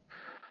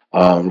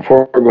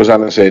 Report goes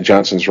on to say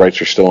Johnson's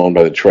rights are still owned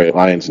by the Detroit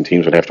Lions, and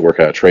teams would have to work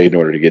out a trade in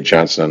order to get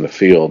Johnson on the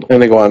field.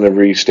 And they go on to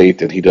restate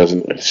that he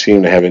doesn't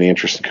seem to have any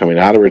interest in coming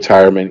out of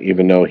retirement,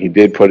 even though he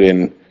did put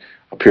in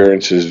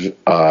appearances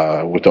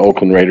with the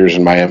Oakland Raiders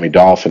and Miami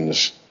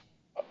Dolphins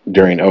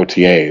during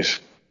OTAs.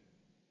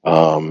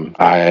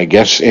 I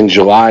guess in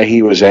July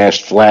he was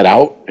asked flat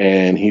out,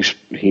 and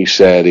he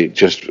said it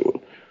just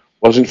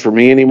wasn't for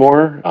me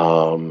anymore.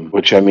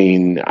 Which, I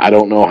mean, I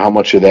don't know how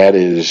much of that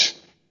is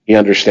he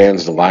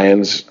understands the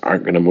Lions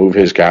aren't going to move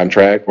his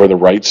contract or the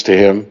rights to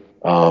him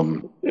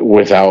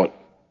without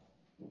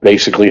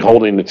basically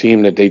holding the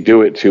team that they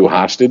do it to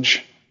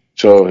hostage.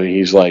 So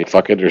he's like,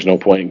 fuck it, there's no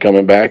point in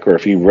coming back, or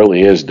if he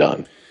really is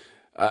done.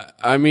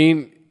 I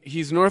mean,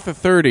 he's north of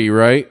 30,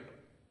 right?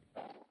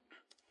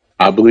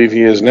 I believe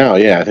he is now,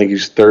 yeah. I think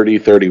he's 30,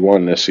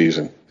 31 this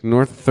season.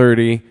 North of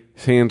 30.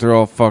 His hands are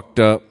all fucked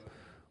up.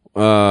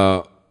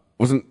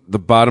 Wasn't the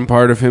bottom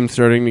part of him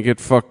starting to get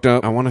fucked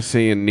up? I want to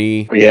say a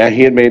knee. Yeah,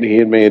 he had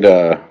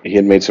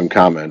made some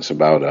comments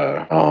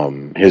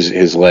about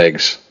his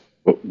legs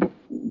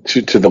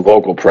to the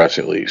local press,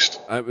 at least.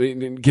 I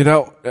mean, get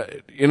out.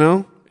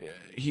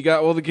 He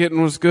got all the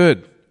getting was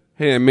good.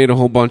 Hey, I made a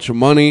whole bunch of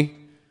money.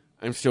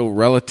 I'm still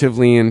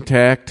relatively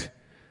intact,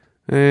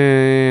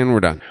 and we're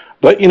done.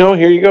 But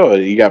here you go.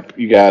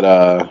 You got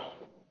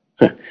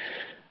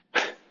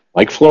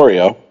Mike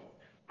Florio,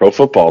 Pro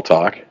Football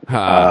Talk,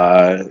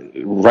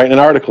 writing an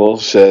article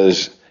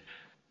says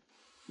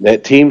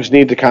that teams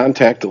need to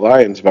contact the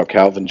Lions about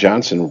Calvin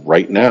Johnson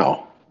right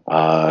now.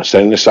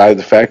 Setting aside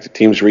the fact that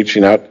teams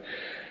reaching out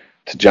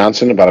to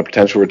Johnson about a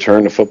potential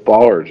return to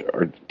football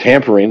or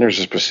tampering, there's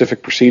a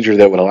specific procedure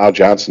that would allow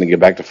Johnson to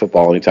get back to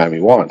football anytime he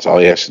wants. All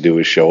he has to do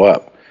is show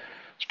up.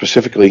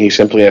 Specifically, he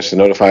simply has to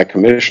notify a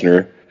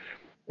commissioner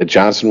that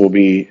Johnson will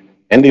be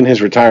ending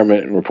his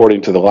retirement and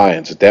reporting to the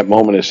Lions. At that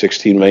moment, his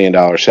 $16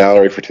 million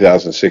salary for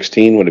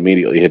 2016 would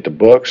immediately hit the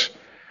books,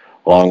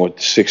 along with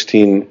the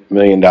 $16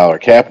 million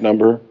cap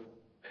number.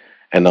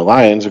 And the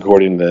Lions,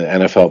 according to the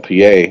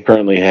NFLPA,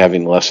 currently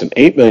having less than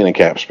 $8 million in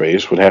cap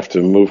space, would have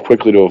to move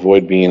quickly to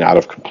avoid being out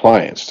of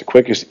compliance. The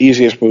quickest,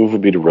 easiest move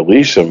would be to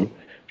release him,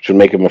 which would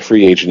make him a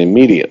free agent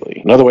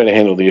immediately. Another way to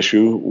handle the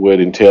issue would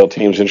entail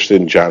teams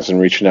interested in Johnson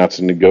reaching out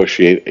to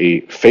negotiate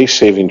a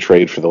face-saving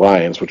trade for the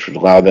Lions, which would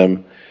allow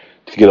them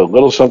to get a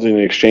little something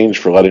in exchange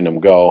for letting him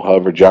go.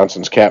 However,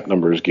 Johnson's cap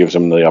numbers gives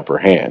him the upper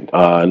hand.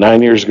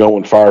 9 years ago,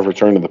 when Favre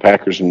returned to the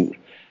Packers and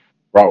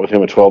brought with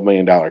him a $12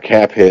 million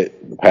cap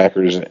hit, the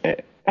Packers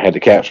had the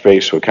cap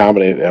space to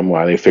accommodate them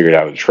while they figured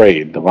out a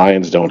trade. The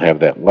Lions don't have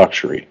that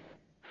luxury.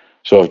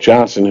 So if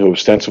Johnson, who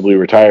ostensibly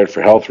retired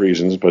for health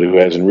reasons, but who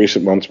has in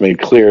recent months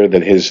made clear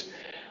that his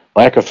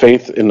lack of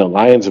faith in the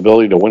Lions'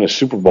 ability to win a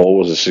Super Bowl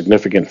was a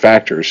significant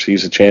factor,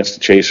 sees a chance to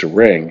chase a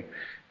ring,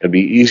 it'd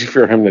be easy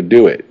for him to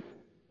do it.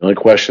 The only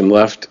question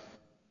left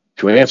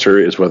to answer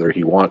is whether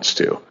he wants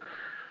to.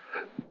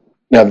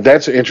 Now,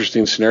 that's an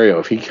interesting scenario.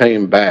 If he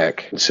came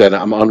back and said,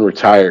 I'm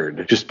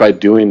unretired, just by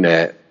doing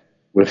that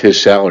with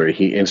his salary,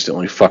 he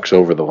instantly fucks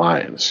over the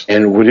Lions.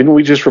 And didn't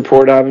we just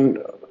report on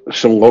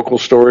some local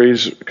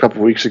stories a couple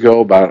of weeks ago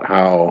about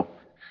how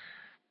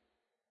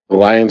the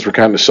Lions were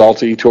kind of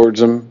salty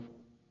towards him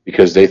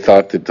because they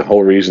thought that the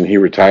whole reason he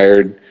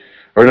retired,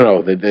 or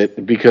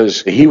that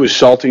because he was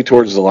salty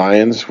towards the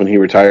Lions when he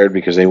retired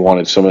because they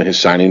wanted some of his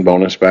signing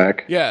bonus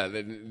back? Yeah,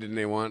 didn't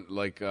they want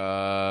like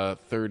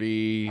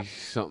 30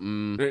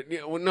 something?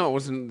 No, it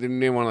wasn't. Didn't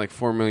they want like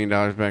 $4 million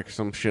back or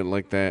some shit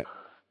like that?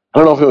 I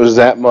don't know if it was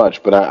that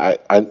much, but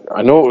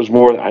I know it was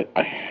more.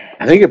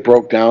 I think it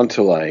broke down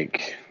to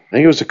like, I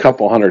think it was a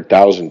couple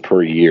 $100,000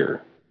 per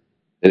year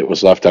that it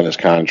was left on his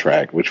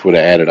contract, which would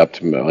have added up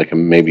to like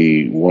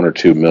maybe $1 or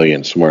 $2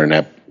 million, somewhere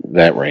in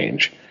that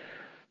range.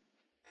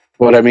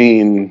 But I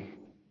mean,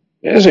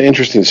 it's an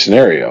interesting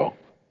scenario.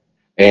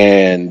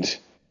 And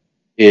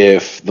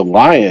if the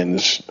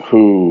Lions,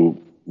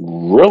 who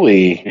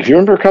really, if you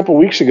remember a couple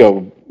weeks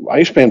ago,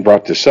 ICEman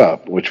brought this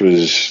up, which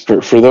was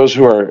for those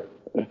who are,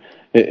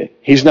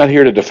 he's not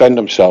here to defend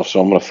himself,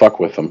 so I'm going to fuck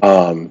with him.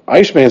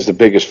 Iceman's the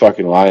biggest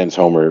fucking Lions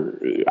homer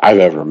I've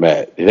ever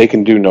met. They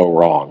can do no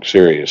wrong,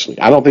 seriously.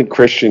 I think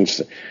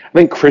Christians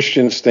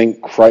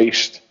think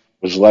Christ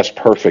was less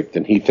perfect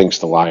than he thinks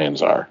the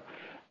Lions are.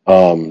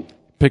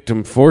 Picked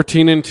him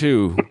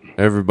 14-2,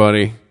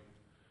 everybody.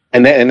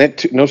 And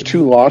those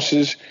two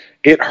losses,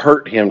 it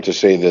hurt him to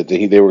say that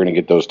they were going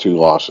to get those two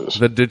losses.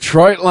 The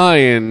Detroit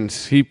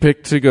Lions, he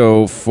picked to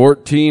go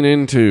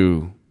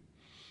 14-2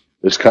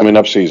 this coming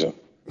up season.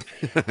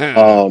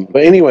 But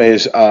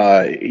anyways,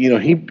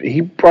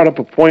 he brought up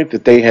a point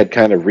that they had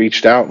kind of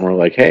reached out and were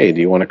like, hey,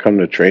 do you want to come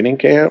to training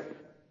camp?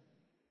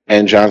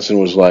 And Johnson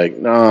was like,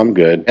 no, I'm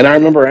good. And I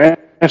remember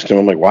asking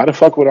him, I'm like, why the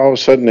fuck would all of a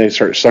sudden they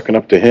start sucking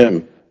up to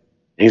him?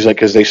 And he's like,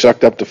 because they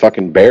sucked up to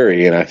fucking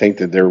Barry, and I think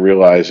that they're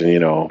realizing,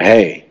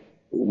 hey,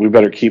 we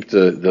better keep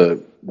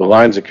the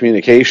lines of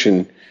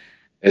communication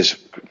as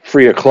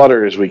free of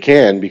clutter as we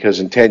can,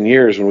 because in 10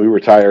 years, when we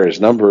retire his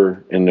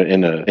number in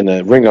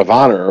the Ring of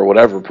Honor or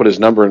whatever, put his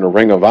number in the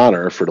Ring of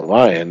Honor for the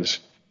Lions,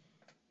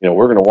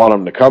 we're going to want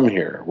him to come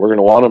here. We're going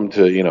to want him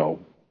to,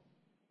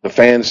 the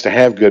fans to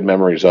have good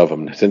memories of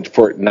him,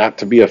 for it not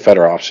to be a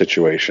Fedorov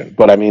situation.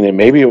 But I mean, and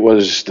maybe it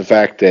was the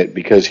fact that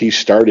because he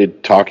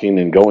started talking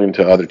and going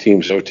to other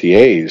teams'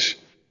 OTAs,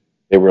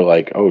 they were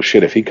like, oh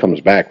shit, if he comes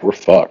back, we're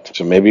fucked.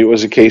 So maybe it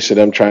was a case of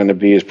them trying to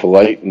be as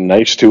polite and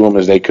nice to him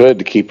as they could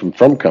to keep him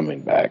from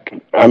coming back.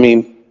 I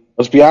mean,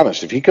 let's be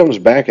honest. If he comes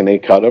back and they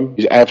cut him,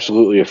 he's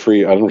absolutely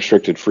a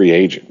unrestricted free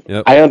agent.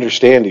 Yep. I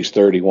understand he's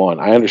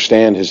 31. I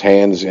understand his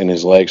hands and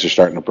his legs are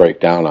starting to break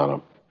down on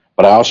him.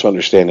 But I also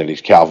understand that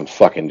he's Calvin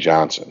fucking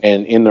Johnson.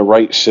 And in the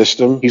right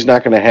system, he's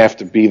not going to have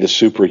to be the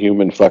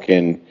superhuman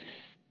fucking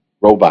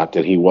robot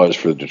that he was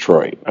for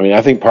Detroit. I mean,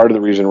 I think part of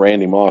the reason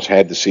Randy Moss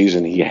had the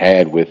season he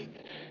had with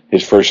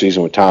his first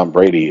season with Tom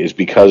Brady is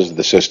because of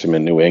the system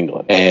in New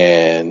England.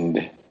 And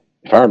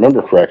if I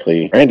remember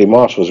correctly, Randy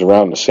Moss was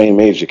around the same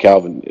age as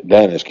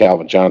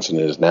Calvin Johnson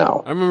is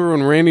now. I remember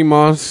when Randy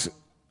Moss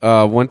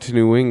went to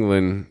New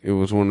England, it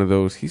was one of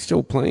those, he's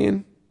still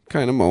playing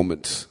kind of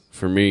moments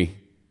for me.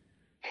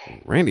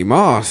 Randy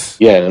Moss.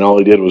 Yeah, and all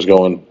he did was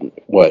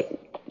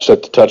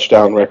set the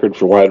touchdown record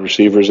for wide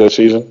receivers that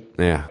season?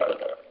 Yeah.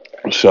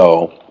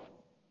 So,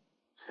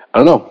 I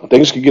don't know.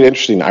 Things could get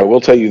interesting. I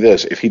will tell you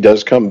this. If he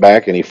does come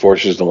back and he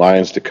forces the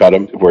Lions to cut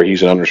him where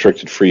he's an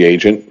unrestricted free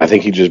agent, I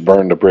think he just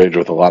burned a bridge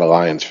with a lot of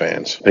Lions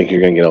fans. I think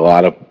you're going to get a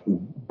lot of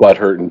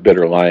butthurt and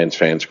bitter Lions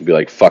fans who be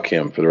like, fuck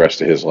him for the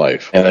rest of his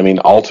life. And I mean,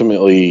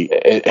 ultimately,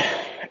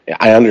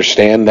 I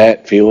understand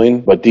that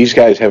feeling, but these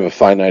guys have a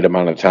finite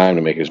amount of time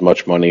to make as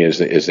much money as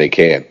they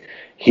can.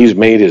 He's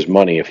made his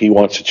money. If he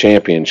wants a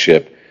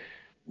championship,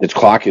 the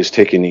clock is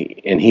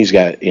ticking, and he's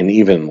got an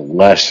even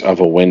less of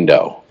a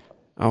window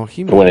to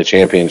win a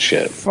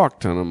championship.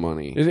 Fuck ton of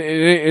money.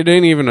 It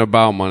ain't even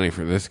about money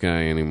for this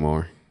guy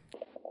anymore.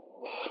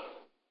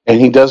 And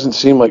he doesn't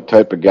seem like the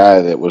type of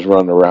guy that was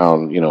running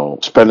around,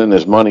 spending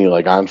his money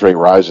like Andre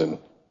Rison.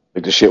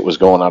 Like the shit was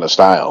going out of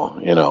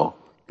style,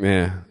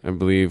 Yeah, I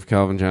believe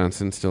Calvin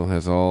Johnson still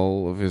has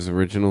all of his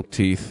original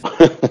teeth.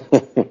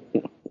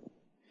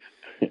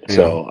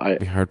 So it'd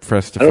be hard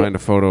pressed to find a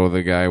photo of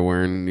the guy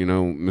wearing,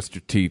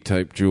 Mr. T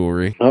type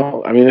jewelry.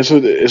 Well, I mean,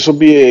 this will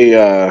be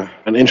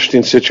an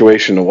interesting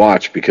situation to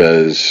watch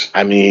because,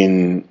 I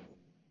mean,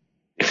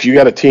 if you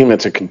got a team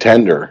that's a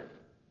contender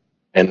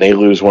and they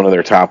lose one of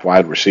their top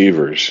wide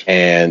receivers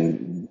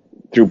and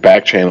through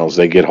back channels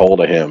they get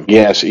hold of him.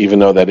 Yes, even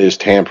though that is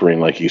tampering,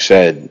 like you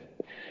said.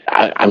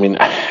 I mean,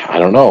 I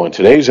don't know. In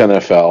today's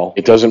NFL,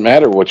 it doesn't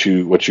matter what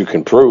you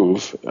can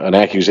prove. An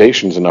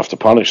accusation's enough to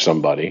punish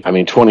somebody. I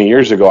mean, 20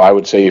 years ago, I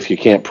would say if you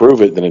can't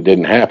prove it, then it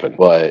didn't happen.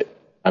 But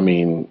I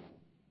mean,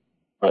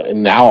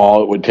 now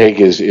all it would take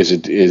is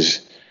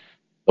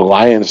the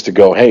Lions to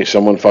go, hey,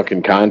 someone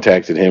fucking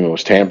contacted him and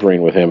was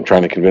tampering with him,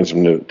 trying to convince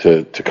him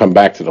to come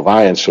back to the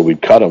Lions, so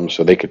we'd cut him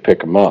so they could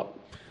pick him up.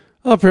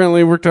 Well, apparently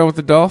it worked out with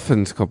the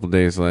Dolphins a couple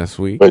days last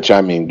week. Which,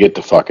 I mean, get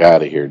the fuck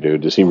out of here, dude.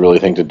 Does he really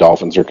think the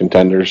Dolphins are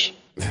contenders?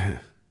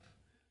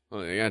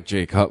 Well, they got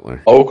Jay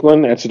Cutler.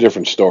 Oakland, that's a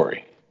different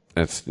story.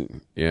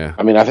 Yeah.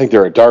 I mean, I think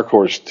they're a dark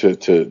horse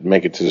to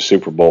make it to the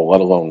Super Bowl,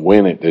 let alone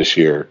win it this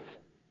year.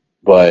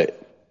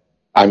 But,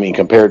 I mean,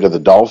 compared to the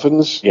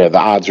Dolphins, yeah, the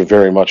odds are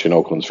very much in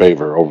Oakland's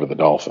favor over the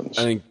Dolphins.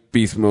 I think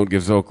Beast Mode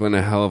gives Oakland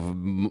a hell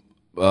of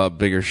a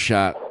bigger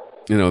shot,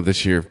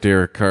 this year if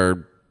Derek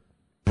Carr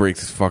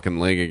breaks his fucking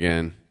leg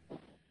again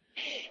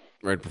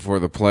right before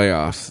the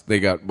playoffs.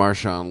 They got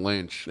Marshawn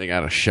Lynch. They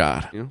got a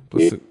shot.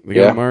 They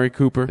got Amari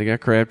Cooper. They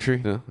got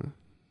Crabtree. Yeah.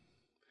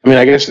 I mean,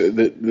 I guess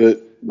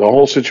the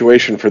whole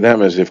situation for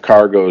them is if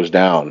Carr goes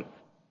down,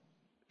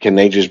 can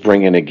they just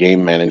bring in a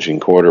game-managing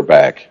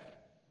quarterback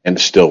and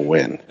still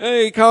win?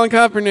 Hey, Colin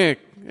Kaepernick.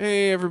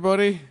 Hey,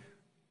 everybody.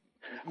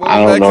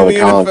 I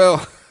don't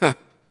know.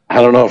 I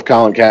don't know if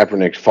Colin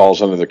Kaepernick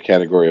falls under the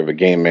category of a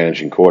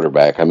game-managing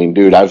quarterback. I mean,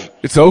 dude,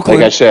 it's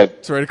Oakland. Like I said,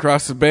 it's right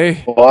across the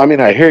bay. Well, I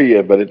mean, I hear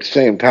you, but at the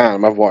same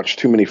time, I've watched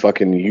too many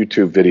fucking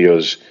YouTube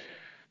videos,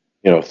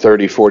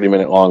 30,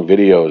 40-minute long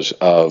videos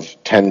of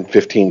 10,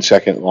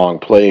 15-second long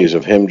plays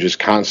of him just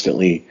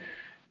constantly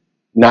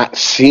not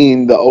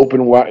seeing the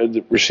open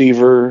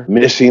receiver,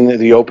 missing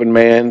the open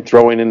man,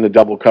 throwing in the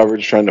double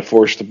coverage, trying to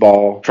force the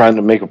ball, trying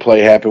to make a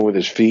play happen with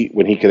his feet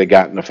when he could have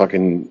gotten a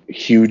fucking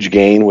huge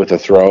gain with a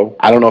throw.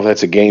 I don't know if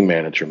that's a game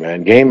manager,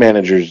 man. Game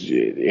managers,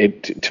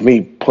 to me,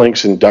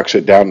 plinks and ducks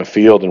it down the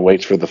field and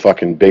waits for the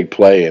fucking big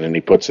play, and then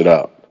he puts it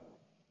up.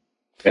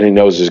 And he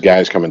knows his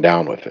guy's coming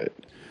down with it.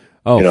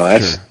 Oh,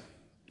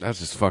 that's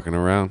just fucking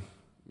around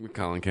with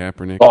Colin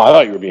Kaepernick. Oh, I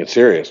thought you were being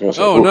serious.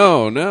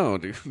 No,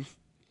 dude.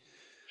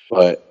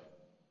 But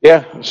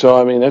yeah,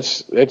 so I mean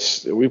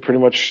that's we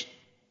pretty much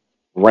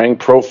rang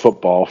pro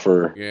football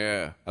for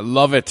I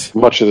love it.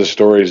 Much of the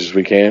stories as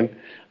we can.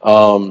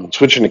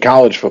 Switching to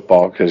college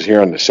football because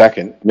here on the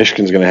 2nd,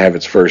 Michigan's going to have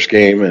its first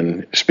game.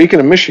 And speaking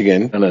of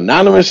Michigan, an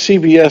anonymous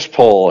CBS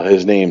poll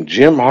has named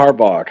Jim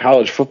Harbaugh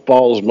college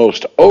football's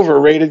most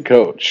overrated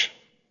coach.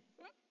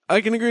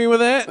 I can agree with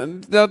that.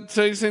 I'll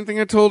tell you the same thing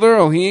I told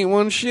Earl. He ain't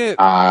won shit.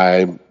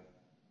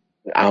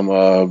 I'm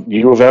a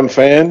U of M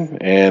fan,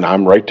 and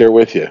I'm right there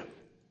with you.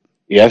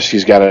 Yes,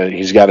 he's got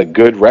a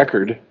good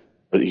record,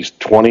 but he's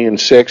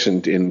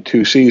 20-6 in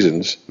 2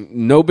 seasons.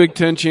 No Big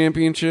Ten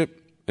championship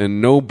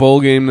and no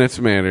bowl game that's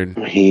mattered.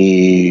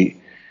 I've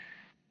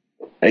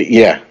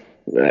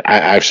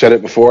said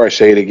it before. I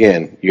say it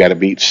again. You got to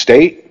beat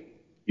State.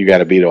 You got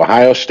to beat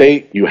Ohio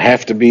State. You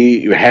have to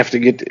be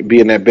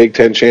in that Big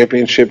Ten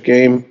championship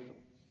game,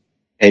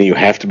 and you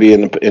have to be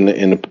in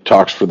the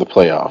talks for the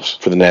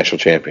playoffs for the national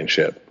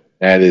championship.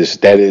 That is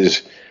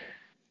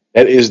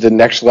the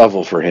next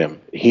level for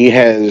him. He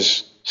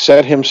has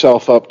set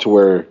himself up to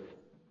where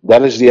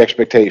that is the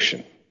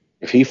expectation.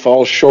 If he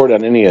falls short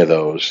on any of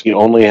those, he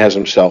only has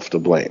himself to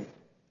blame.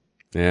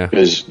 Yeah.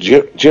 Because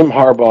Jim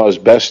Harbaugh's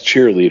best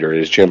cheerleader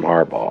is Jim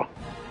Harbaugh.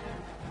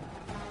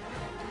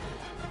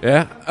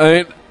 Yeah,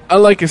 I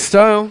like his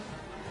style.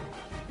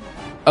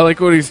 I like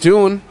what he's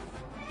doing,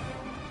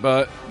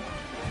 but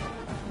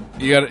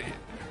you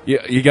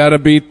gotta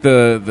beat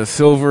the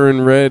silver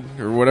and red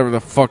or whatever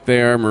the fuck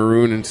they are,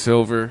 maroon and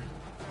silver.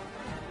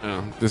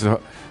 Oh, there's an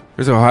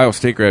Ohio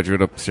State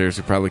graduate upstairs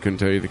who probably couldn't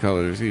tell you the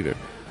colors either.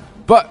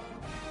 But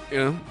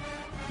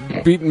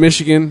beating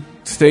Michigan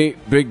State,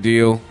 big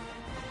deal.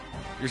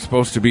 You're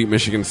supposed to beat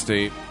Michigan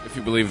State if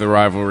you believe the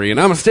rivalry,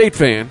 and I'm a State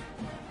fan.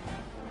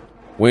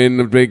 Win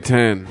the Big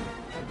Ten.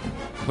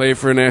 Play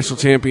for a national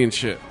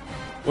championship.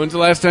 When's the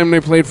last time they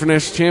played for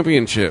national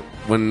championship?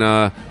 When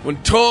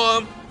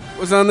Tom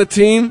was on the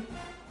team?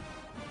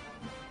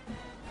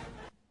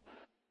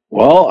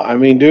 Well, I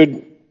mean,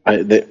 dude,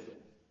 the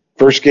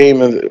first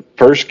game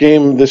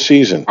of this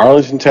season,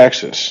 Arlington,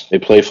 Texas. They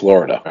play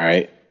Florida. All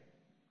right.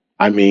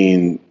 I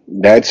mean,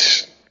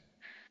 this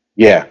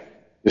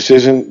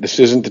isn't the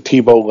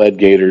Tebow-led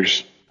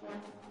Gators,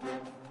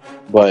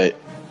 but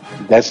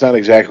that's not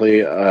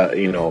exactly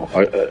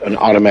an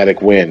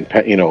automatic win.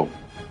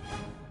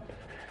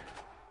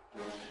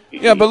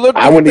 Yeah, but look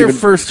at their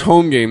first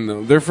home game,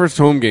 though. Their first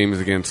home game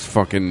is against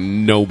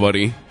fucking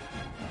nobody.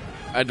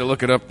 I had to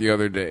look it up the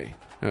other day.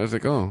 I was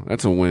like, oh,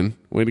 that's a win.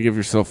 Way to give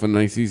yourself a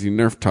nice, easy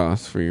Nerf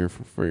toss for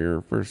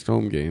your first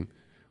home game.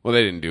 Well,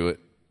 they didn't do it.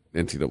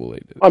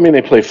 NCAA did. I mean,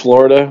 they play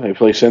Florida, they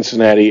play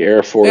Cincinnati,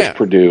 Air Force,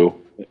 Purdue,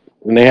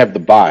 and they have the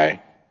bye.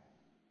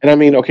 And I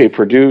mean, okay,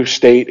 Purdue,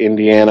 State,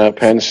 Indiana,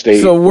 Penn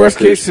State. So worst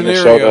Rutgers, case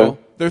scenario, Minnesota.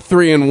 they're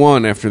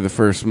 3-1 after the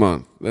first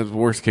month. That's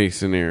worst case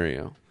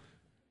scenario.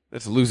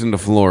 That's losing to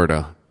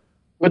Florida.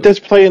 But that's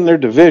playing their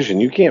division.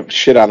 You can't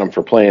shit on them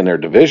for playing their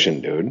division,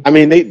 dude. I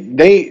mean,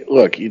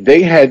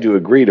 they had to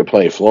agree to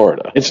play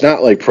Florida. It's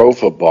not like pro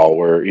football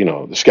where,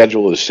 the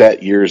schedule is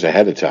set years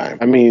ahead of time.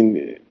 I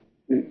mean,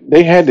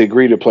 they had to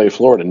agree to play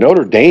Florida.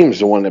 Notre Dame's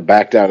the one that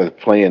backed out of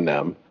playing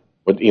them.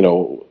 But,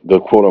 the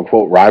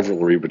quote-unquote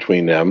rivalry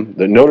between them.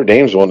 The Notre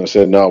Dame's the one that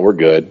said, no, we're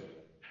good.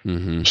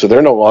 Mm-hmm. So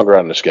they're no longer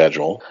on the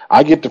schedule.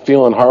 I get the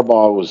feeling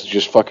Harbaugh was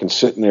just fucking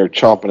sitting there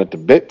chomping at the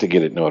bit to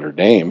get at Notre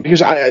Dame.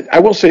 Because I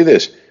will say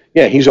this.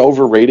 Yeah, he's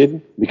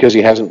overrated because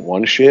he hasn't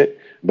won shit.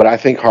 But I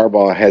think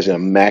Harbaugh has an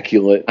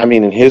immaculate... I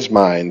mean, in his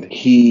mind,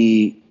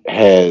 he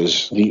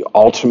has the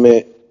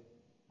ultimate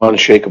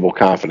unshakable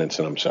confidence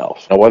in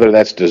himself. Now, whether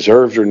that's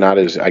deserved or not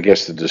is, I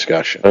guess, the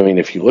discussion. I mean,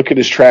 if you look at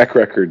his track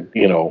record,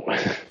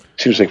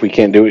 seems like we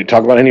can't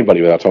talk about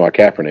anybody without talking about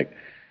Kaepernick.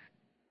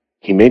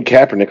 He made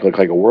Kaepernick look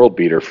like a world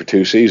beater for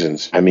 2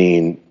 seasons. I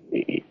mean,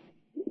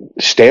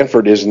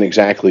 Stanford isn't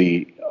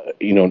exactly,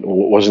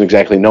 wasn't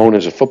exactly known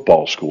as a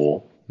football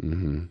school.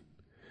 Mm-hmm.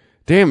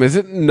 Damn, is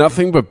it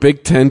nothing but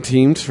Big Ten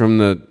teams from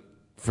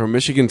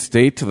Michigan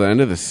State to the end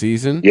of the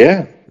season?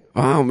 Yeah.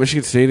 Wow,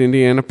 Michigan State,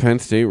 Indiana, Penn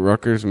State,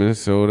 Rutgers,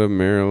 Minnesota,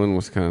 Maryland,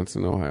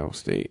 Wisconsin, Ohio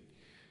State.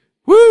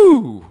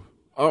 Woo!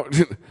 Oh,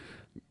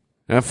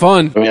 have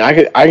fun. I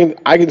mean,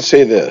 I can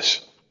say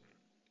this.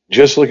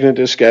 Just looking at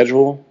this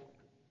schedule,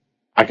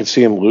 I could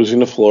see him losing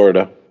to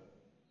Florida.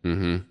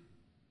 Mm-hmm.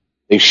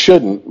 They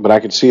shouldn't, but I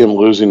could see him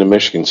losing to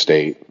Michigan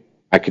State.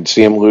 I could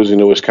see him losing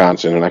to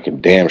Wisconsin, and I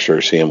could damn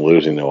sure see him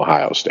losing to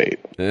Ohio State.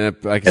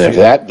 I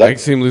can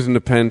see him losing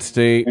to Penn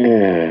State.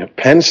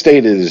 Penn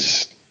State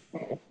is...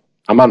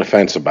 I'm on the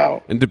fence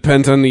about. It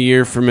depends on the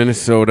year for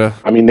Minnesota.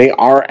 I mean, they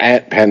are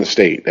at Penn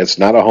State. That's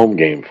not a home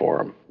game for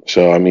them.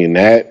 So, I mean,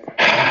 I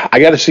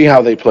got to see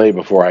how they play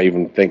before I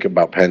even think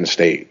about Penn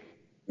State.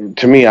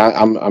 To me,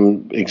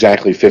 I'm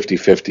exactly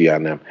 50-50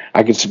 on them.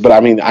 I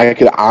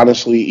could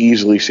honestly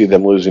easily see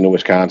them losing to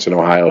Wisconsin,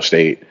 Ohio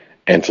State,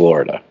 and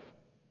Florida.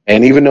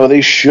 And even though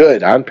they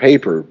should, on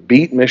paper,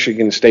 beat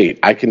Michigan State,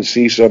 I can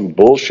see some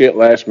bullshit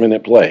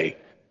last-minute play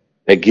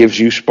that gives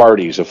you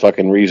Sparties a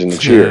fucking reason to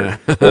cheer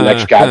for the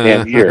next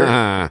goddamn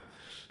year.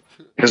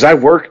 Because I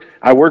work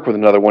with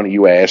another one of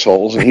you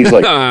assholes, and he's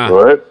like,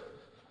 what?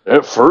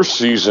 That first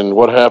season,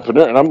 what happened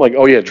there? And I'm like,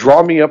 oh yeah,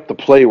 draw me up the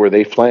play where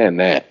they planned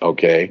that,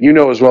 okay? You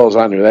know as well as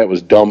I knew that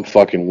was dumb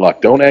fucking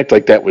luck. Don't act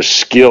like that was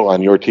skill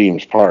on your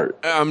team's part.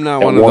 I'm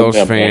not one of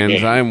those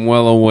fans. I'm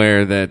well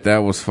aware that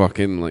was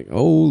fucking like,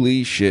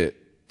 holy shit.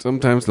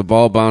 Sometimes the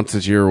ball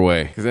bounces your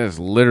way, because that's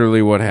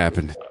literally what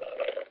happened.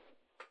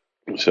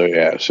 So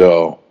yeah,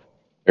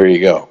 there you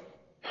go.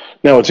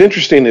 Now what's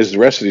interesting is the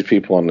rest of these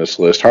people on this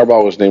list.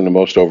 Harbaugh was named the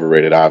most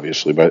overrated,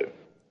 obviously, by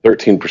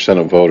 13%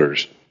 of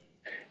voters.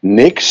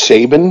 Nick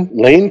Saban,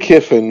 Lane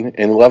Kiffin,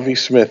 and Lovie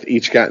Smith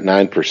each got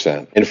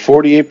 9%, and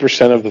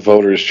 48% of the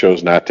voters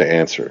chose not to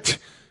answer.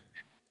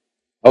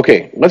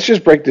 Okay, let's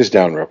just break this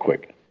down real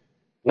quick.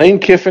 Lane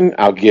Kiffin,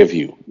 I'll give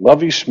you.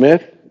 Lovie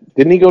Smith,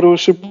 didn't he go to a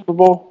Super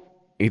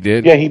Bowl? He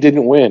did. Yeah, he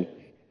didn't win.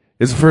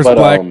 It's the first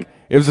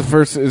It was the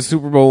first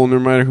Super Bowl, and no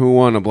matter who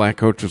won, a black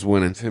coach was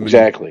winning.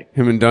 Exactly.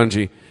 Him and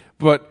Dungy.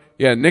 But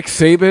yeah, Nick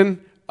Saban.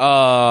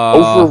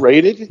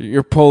 Overrated?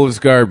 Your poll is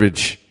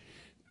garbage.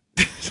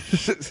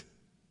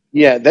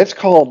 Yeah, that's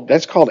called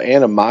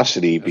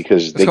animosity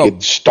because they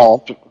get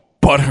stomped.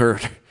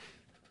 Butthurt.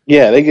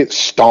 Yeah, they get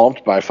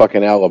stomped by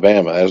fucking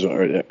Alabama. That's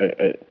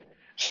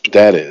what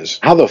that is.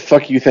 How the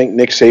fuck you think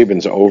Nick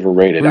Saban's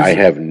overrated? I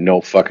have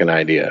no fucking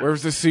idea.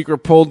 Where's the secret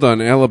poll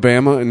done?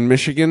 Alabama and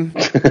Michigan?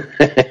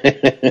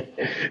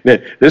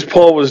 This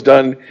poll was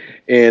done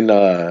in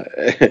on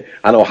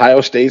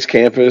Ohio State's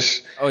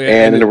campus,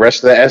 and in the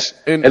rest of the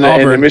and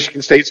the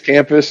Michigan State's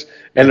campus,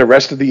 and the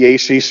rest of the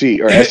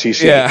ACC or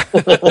SEC. Yeah.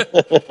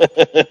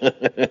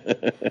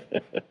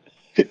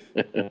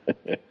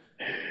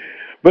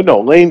 But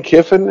no, Lane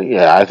Kiffin.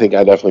 Yeah, I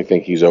definitely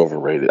think he's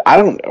overrated. I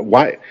don't know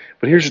why,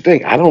 but here's the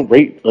thing: I don't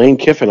rate Lane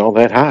Kiffin all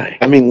that high.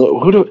 I mean,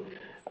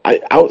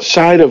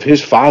 outside of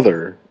his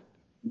father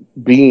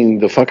being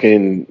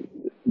the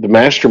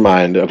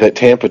mastermind of that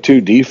Tampa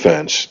 2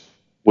 defense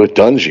with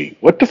Dungy.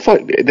 What the fuck?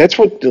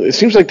 It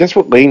seems like that's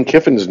what Lane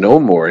Kiffin's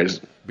known more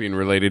is being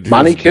related to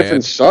Monty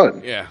Kiffin's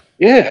son. Yeah.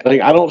 Yeah.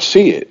 Like I don't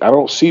see it. I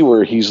don't see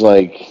where he's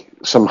like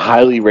some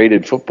highly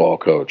rated football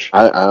coach.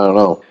 I don't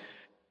know.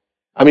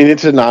 I mean,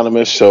 it's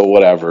anonymous, so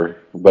whatever.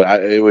 But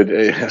I'd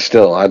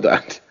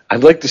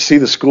like to see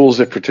the schools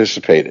that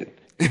participated.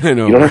 I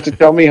know. You don't have to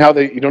tell me how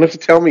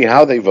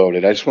they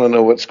voted. I just want to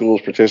know what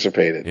schools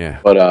participated. Yeah.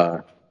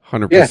 But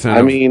 100%. Yeah,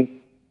 I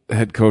mean,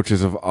 head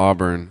coaches of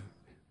Auburn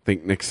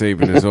think Nick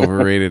Saban is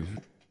overrated.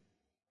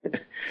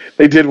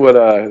 They did what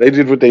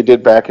they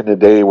did back in the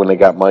day when they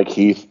got Mike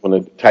Heath, when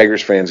the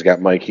Tigers fans got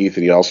Mike Heath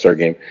at the All-Star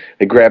game.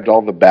 They grabbed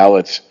all the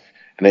ballots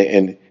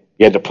and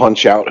you had to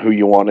punch out who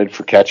you wanted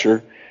for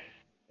catcher.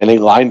 And they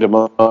lined them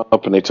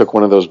up and they took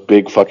one of those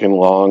big fucking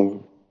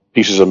long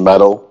pieces of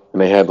metal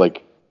and they had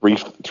like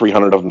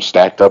 300 of them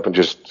stacked up and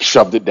just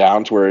shoved it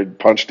down to where it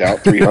punched out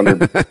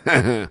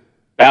 300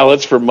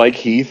 ballots for Mike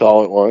Heath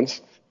all at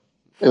once.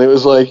 And it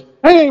was like,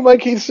 Hey,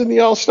 Mike Heath's in the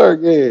All-Star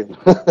game.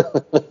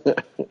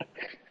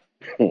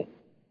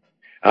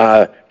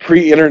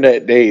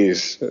 Pre-internet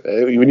days,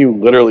 when you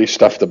literally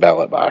stuffed the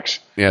ballot box.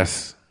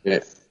 Yes. Yeah.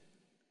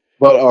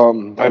 But,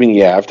 I mean,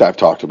 yeah, I've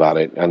talked about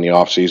it on the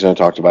offseason. I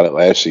talked about it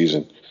last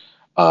season.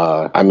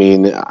 I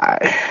mean,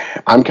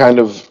 I'm kind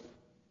of,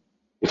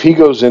 if he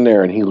goes in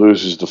there and he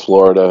loses to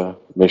Florida,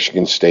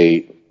 Michigan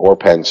State, or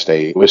Penn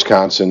State,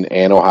 Wisconsin,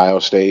 and Ohio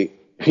State,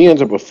 if he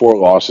ends up with 4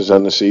 losses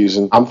on the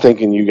season, I'm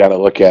thinking you got to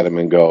look at him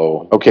and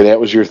go, okay, that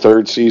was your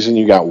 3rd season.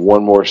 You got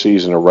 1 more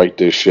season to right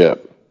this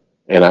ship.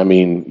 And I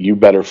mean, you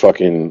better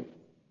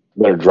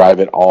drive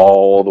it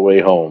all the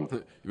way home.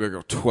 You better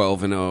go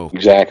 12-0.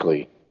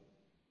 Exactly.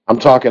 I'm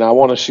talking, I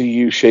want to see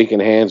you shaking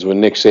hands with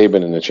Nick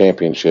Saban in the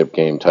championship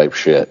game type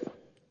shit.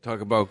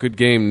 Talk about good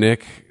game,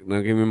 Nick.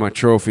 Now give me my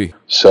trophy.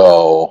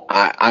 So,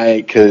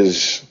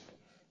 because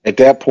at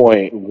that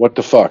point, what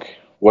the fuck?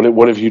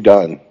 What have you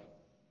done?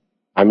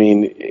 I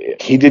mean,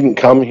 he didn't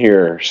come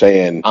here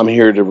saying, I'm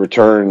here to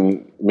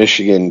return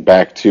Michigan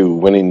back to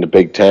winning the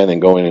Big Ten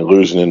and going and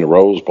losing in the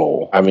Rose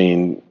Bowl. I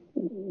mean,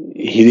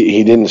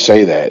 he didn't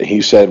say that.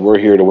 He said, we're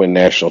here to win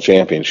national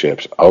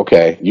championships.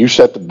 Okay, you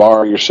set the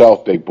bar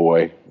yourself, big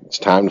boy. It's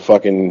time to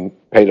fucking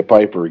pay the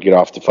piper or get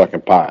off the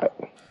fucking pot.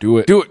 Do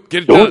it. Do it.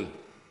 Get it done.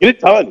 Get it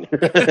done.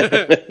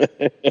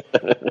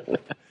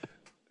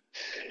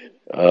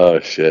 Oh,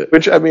 shit.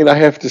 Which, I mean, I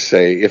have to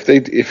say, if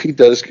he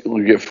does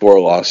get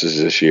 4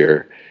 losses this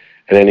year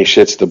and then he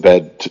shits the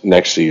bed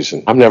next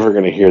season, I'm never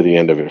going to hear the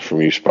end of it from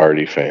you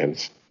Sparty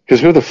fans.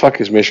 Because who the fuck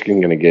is Michigan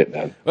going to get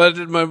then? Well,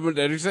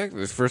 that exactly.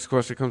 This first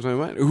question comes to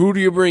my mind. Who do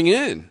you bring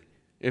in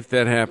if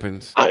that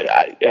happens?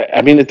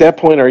 I mean, at that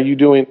point, are you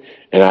doing,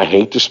 and I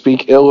hate to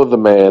speak ill of the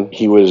man,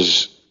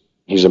 he's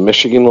a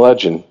Michigan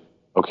legend,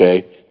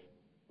 okay?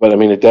 But, I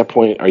mean, at that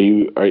point,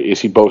 is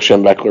he Bo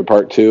Schembechler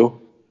Part 2?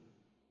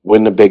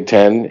 Win the Big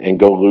Ten and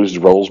go lose the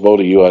Rose Bowl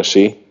to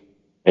USC,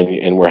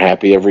 and we're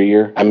happy every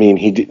year. I mean,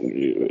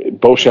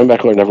 Bo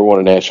Schembechler never won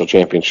a national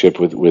championship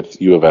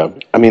with U of M.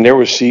 I mean, there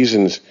were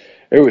seasons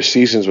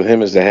with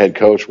him as the head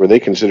coach where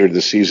they considered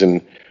the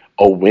season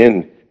a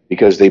win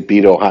because they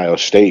beat Ohio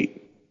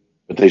State,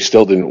 but they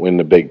still didn't win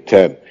the Big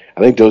Ten. I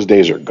think those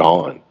days are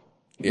gone.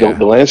 Yeah.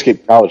 The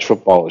landscape of college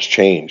football has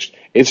changed.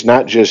 It's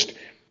not just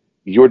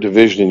your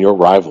division and your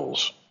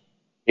rivals.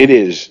 It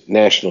is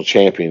national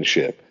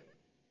championship.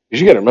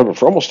 Because you got to remember,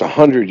 for almost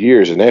 100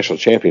 years, the national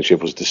championship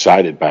was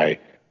decided by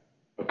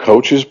a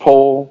coach's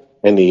poll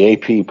and the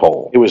AP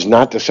poll. It was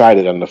not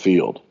decided on the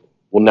field.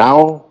 Well,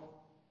 now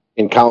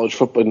in college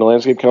football, in the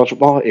landscape of college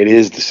football, it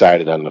is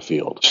decided on the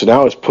field. So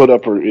now it's put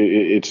up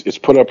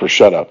or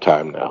shut up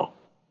time now.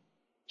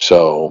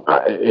 So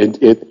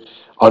it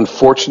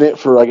unfortunate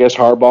for, I guess,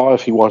 Harbaugh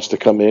if he wants to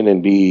come in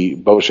and be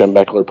Bo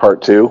Schembechler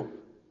Part 2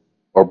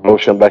 or Bo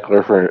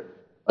Schembechler for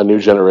a new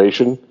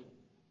generation.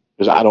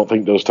 Because I don't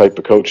think those type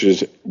of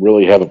coaches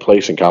really have a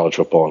place in college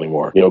football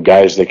anymore. You know,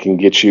 guys that can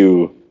get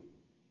you,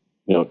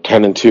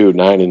 10-2,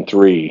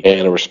 9-3,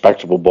 and a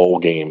respectable bowl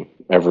game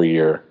every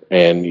year,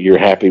 and you're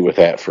happy with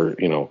that for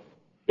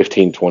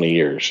 15, 20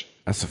 years.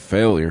 That's a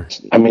failure.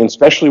 I mean,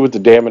 especially with the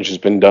damage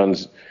that's been done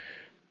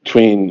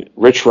between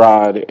Rich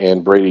Rod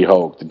and Brady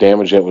Hoke, the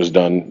damage that was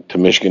done to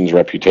Michigan's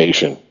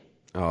reputation.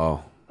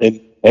 Oh,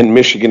 and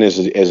Michigan as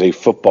a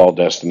football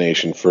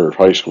destination for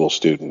high school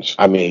students.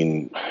 I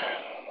mean,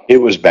 it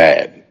was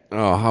bad.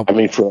 Oh,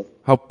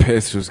 how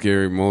pissed was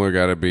Gary Mueller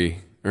got to be?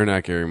 Or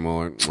not Gary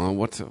Mueller. Oh,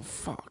 what the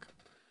fuck?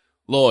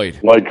 Lloyd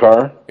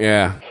Carr?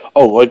 Yeah.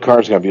 Oh, Lloyd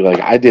Carr's going to be like,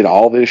 I did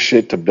all this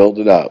shit to build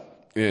it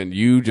up. And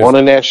you just won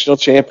a national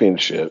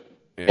championship,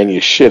 and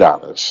you shit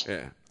on us.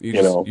 Yeah.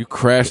 You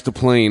crashed the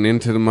plane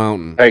into the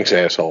mountain. Thanks,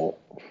 asshole.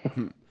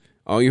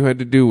 All you had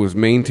to do was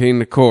maintain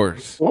the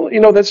course.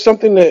 Well, that's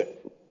something that,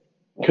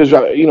 because,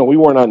 we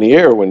weren't on the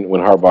air when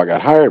Harbaugh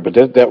got hired, but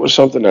that was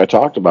something that I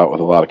talked about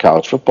with a lot of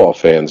college football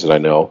fans that I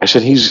know. I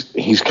said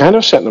he's kind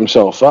of setting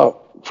himself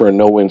up for a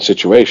no-win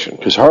situation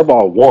because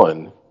Harbaugh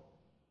won.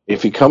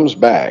 If he comes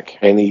back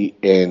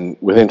and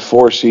within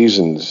 4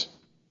 seasons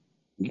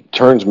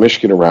turns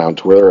Michigan around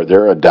to where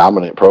they're a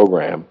dominant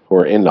program who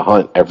are in the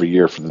hunt every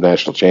year for the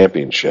national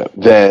championship,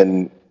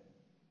 then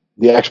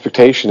the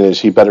expectation is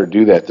he better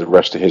do that the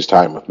rest of his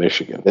time with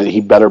Michigan. That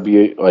he better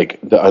be like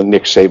a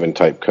Nick Saban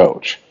type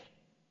coach.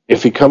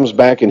 If he comes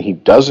back and he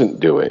doesn't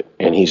do it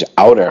and he's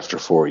out after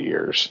 4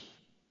 years,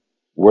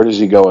 where does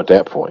he go at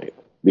that point?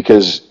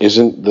 Because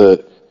isn't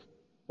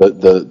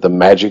the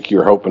magic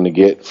you're hoping to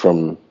get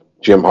from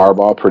Jim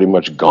Harbaugh pretty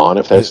much gone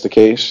if that's the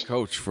case?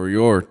 Coach for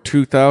your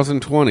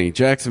 2020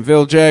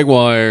 Jacksonville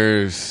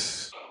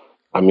Jaguars.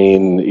 I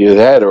mean, either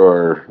that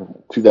or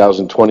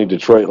 2020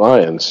 Detroit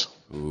Lions.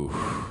 Ooh,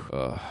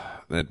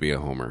 that'd be a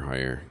homer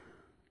hire.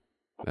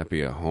 That'd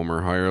be a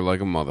homer hire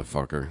like a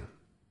motherfucker.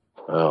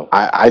 Oh,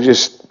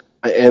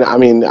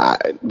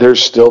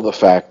 there's still the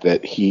fact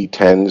that he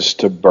tends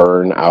to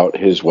burn out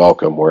his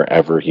welcome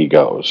wherever he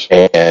goes.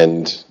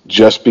 And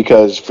just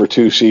because for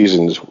 2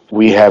 seasons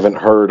we haven't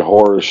heard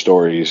horror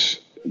stories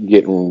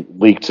getting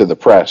leaked to the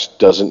press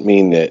doesn't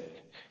mean that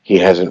he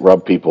hasn't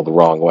rubbed people the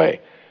wrong way.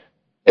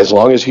 as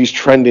long as he's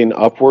trending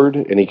upward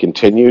and he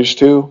continues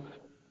to,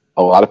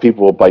 a lot of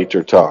people will bite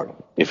their tongue.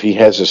 If he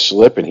has a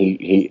slip and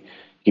he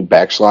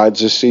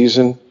backslides this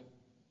season,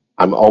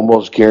 I'm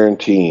almost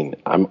guaranteeing.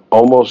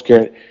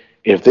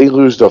 If they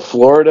lose to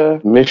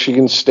Florida,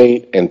 Michigan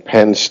State, and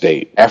Penn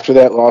State, after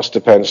that loss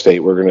to Penn State,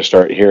 we're going to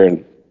start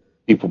hearing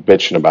people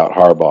bitching about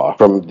Harbaugh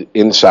from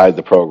inside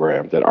the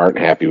program that aren't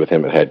happy with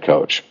him at head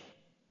coach.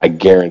 I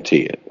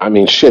guarantee it. I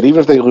mean, shit, even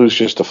if they lose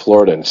just to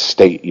Florida and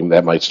State,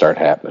 that might start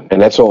happening.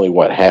 And that's only,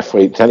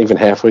 halfway, not even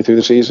halfway through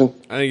the season?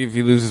 I think if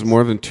he loses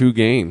more than 2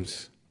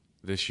 games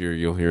this year,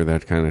 you'll hear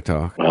that kind of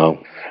talk.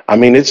 Well, I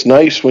mean, it's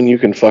nice when you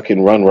can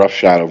fucking run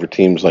roughshod over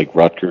teams like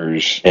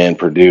Rutgers and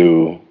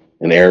Purdue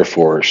and Air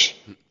Force.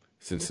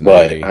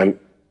 Cincinnati. But,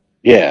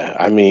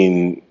 I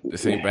mean...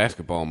 This ain't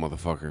basketball,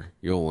 motherfucker.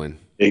 You'll win.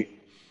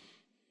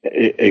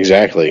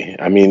 Exactly.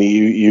 I mean,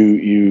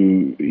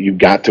 you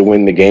got to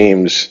win the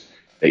games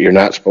that you're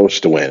not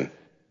supposed to win.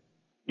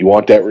 You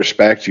want that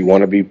respect. You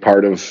want to be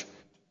part of,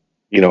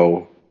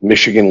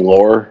 Michigan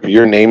lore.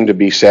 Your name to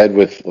be said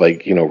with,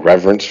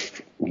 reverence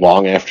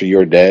long after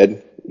you're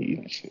dead.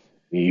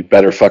 You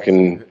better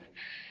fucking...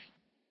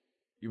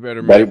 You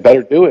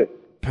better do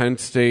it. Penn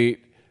State,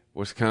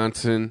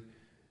 Wisconsin,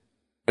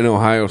 and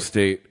Ohio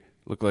State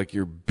look like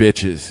you're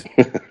bitches.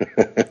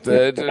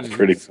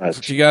 Pretty much. That's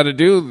what you got to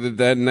do.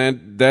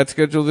 That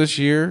schedule this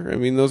year, I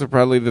mean, those are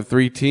probably the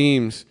 3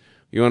 teams.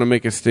 You want to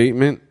make a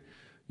statement?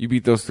 You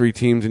beat those 3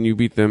 teams, and you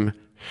beat them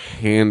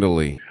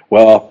handily.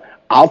 Well,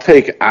 I'll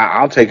take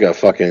a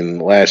fucking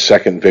last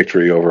second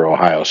victory over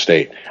Ohio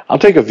State. I'll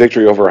take a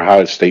victory over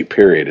Ohio State.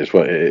 Period. Is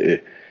what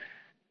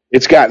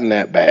it's gotten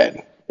that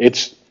bad.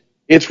 It's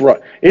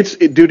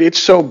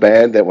so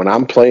bad that when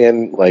I'm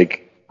playing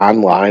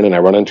online and I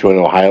run into an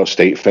Ohio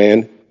State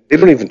fan, they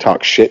don't even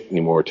talk shit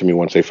anymore to me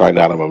once they find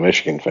out I'm a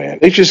Michigan fan.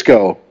 They just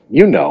go, I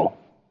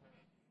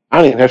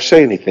don't even have to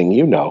say anything,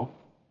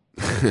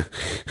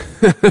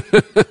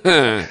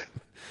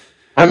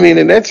 I mean,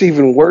 and that's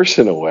even worse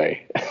in a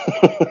way.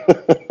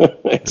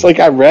 It's like,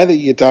 I'd rather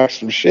you talk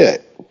some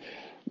shit.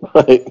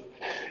 But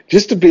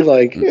just to be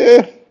like,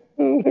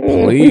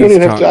 please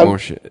talk more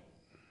shit.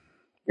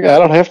 Yeah, I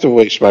don't have to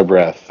waste my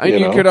breath.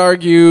 You could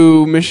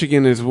argue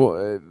Michigan is,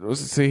 what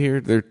does it say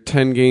here? They're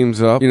 10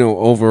 games up,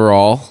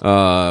 overall.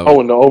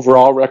 And the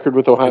overall record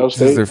with Ohio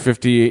State? They're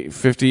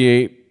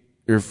 58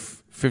 or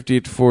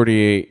 58 to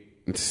 48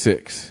 and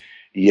 6.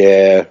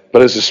 Yeah,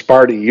 but as a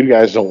Sparty, you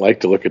guys don't like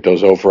to look at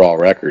those overall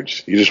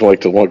records. You just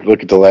like to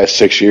look at the last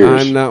 6 years.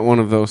 I'm not one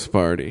of those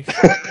Sparties.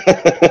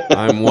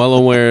 I'm well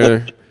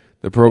aware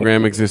the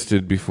program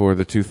existed before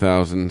the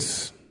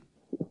 2000s.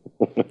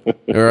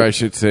 Or I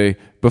should say,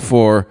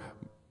 before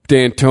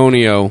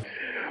D'Antonio.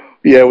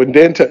 Yeah, when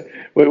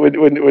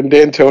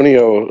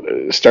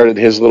D'Antonio started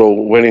his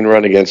little winning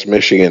run against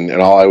Michigan, and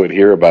all I would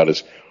hear about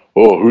is,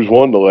 who's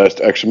won the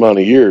last X amount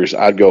of years?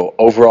 I'd go,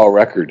 overall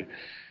record.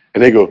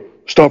 And they go,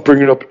 stop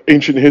bringing up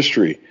ancient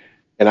history.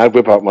 And I'd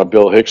whip out my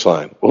Bill Hicks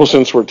line. Well,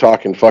 since we're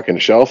talking fucking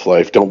shelf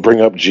life, don't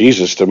bring up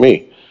Jesus to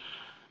me.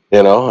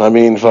 I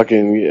mean,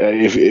 fucking,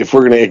 if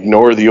we're going to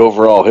ignore the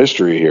overall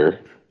history here.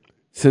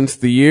 Since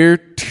the year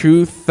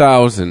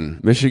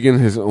 2000, Michigan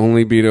has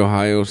only beat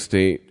Ohio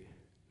State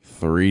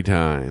 3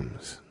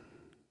 times.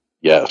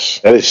 Yes,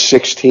 that is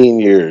 16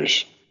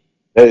 years.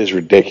 That is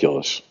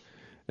ridiculous.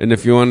 And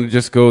if you want to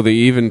just go the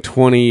even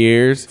 20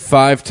 years,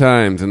 5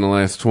 times in the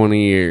last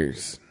 20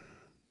 years.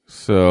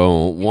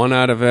 So 1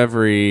 out of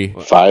every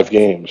 5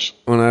 games.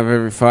 1 out of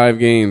every 5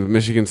 games,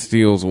 Michigan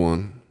steals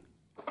 1.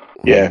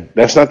 Yeah,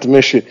 that's not the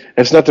Michigan.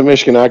 That's not the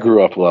Michigan I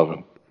grew up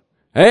loving.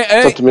 Hey!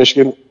 That's not the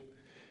Michigan.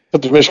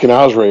 That's the Michigan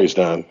I was raised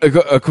on.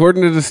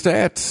 According to the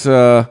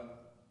stats,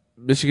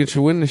 Michigan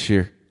should win this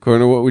year.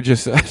 According to what we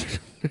just said.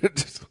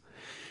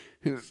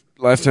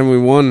 Last time we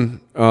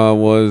won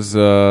was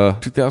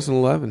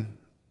 2011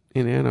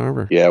 in Ann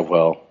Arbor. Yeah,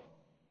 well,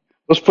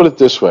 let's put it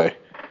this way.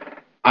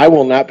 I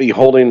will not be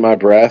holding my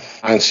breath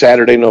on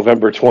Saturday,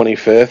 November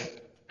 25th,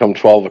 come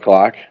 12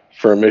 o'clock,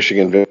 for a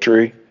Michigan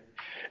victory.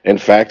 In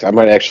fact, I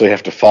might actually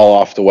have to fall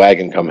off the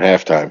wagon come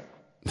halftime,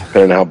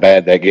 depending on how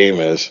bad that game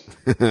is.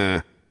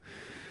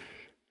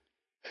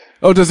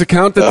 Oh, does it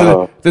count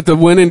that the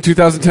win in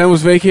 2010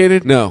 was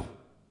vacated? No,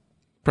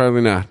 probably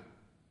not.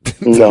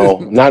 No,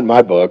 not in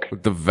my book.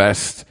 With the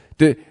vest,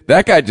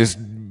 that guy just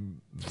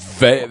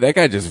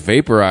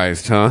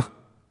vaporized, huh?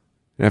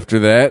 After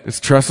that,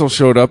 has Tressel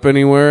showed up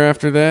anywhere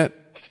after that?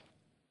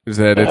 Is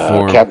that it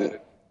for him? Captain,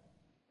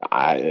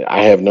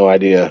 I have no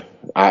idea.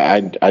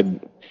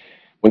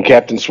 When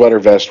Captain Sweater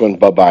Vest went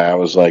bye-bye, I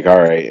was like,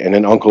 all right. And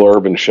then Uncle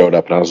Urban showed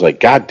up, and I was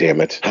like, God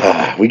damn it.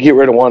 We get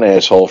rid of one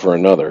asshole for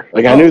another.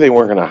 I knew they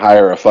weren't going to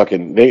hire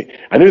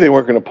I knew they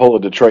weren't going to pull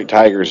the Detroit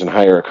Tigers and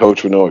hire a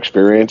coach with no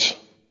experience.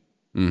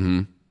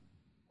 Mm-hmm.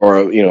 Or,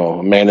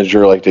 a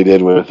manager like they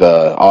did with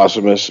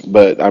Awesomeness.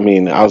 But, I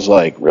mean, I was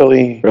like,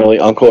 really? Really?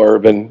 Uncle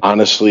Urban?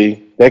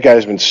 Honestly? That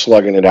guy's been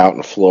slugging it out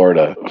in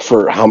Florida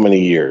for how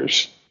many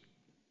years?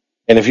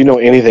 And if you know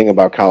anything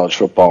about college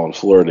football in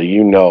Florida,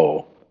 you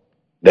know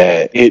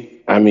that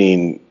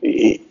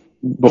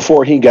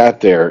before he got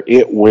there,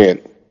 it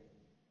went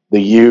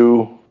the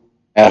U,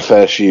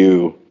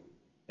 FSU,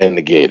 and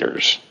the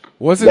Gators.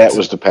 That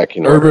was the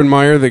pecking order. Urban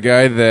Meyer, the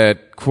guy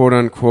that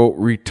quote-unquote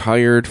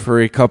retired for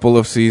a couple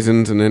of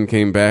seasons and then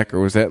came back, or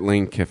was that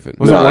Lane Kiffin?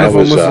 Was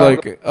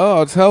like,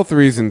 oh, it's health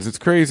reasons, it's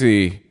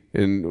crazy.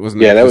 And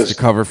wasn't it just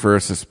to cover for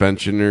a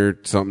suspension or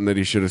something that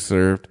he should have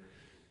served?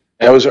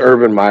 That was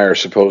Urban Meyer.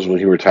 Supposedly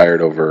he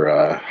retired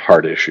over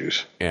heart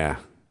issues. Yeah.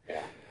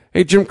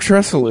 Hey, Jim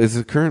Tressel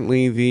is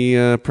currently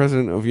the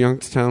president of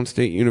Youngstown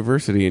State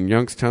University in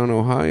Youngstown,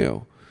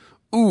 Ohio.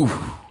 Ooh.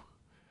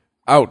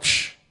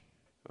 Ouch.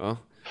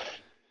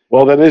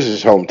 Well, that is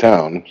his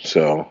hometown,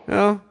 so.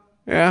 Well,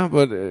 yeah,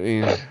 but,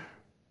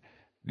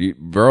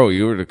 bro,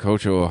 you were the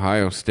coach of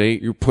Ohio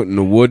State. You're putting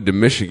the wood to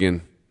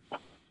Michigan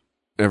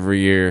every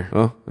year.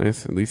 Oh,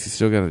 nice. At least he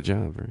still got a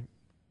job, right?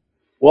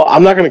 Well,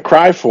 I'm not going to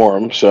cry for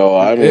him, so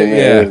I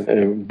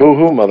mean,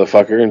 boo-hoo,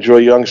 motherfucker. Enjoy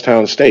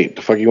Youngstown State.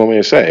 The fuck you want me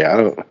to say? I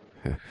don't.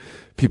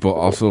 People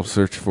also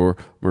search for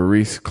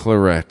Maurice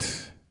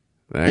Claret.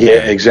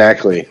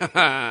 Exactly.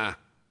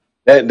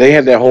 They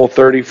had that whole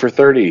 30 for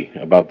 30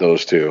 about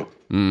those two.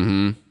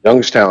 Mm-hmm.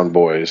 Youngstown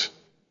boys.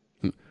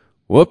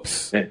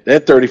 Whoops.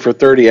 That 30 for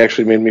 30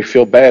 actually made me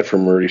feel bad for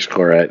Maurice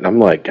Claret. And I'm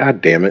like, God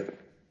damn it.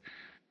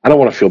 I don't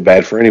want to feel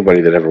bad for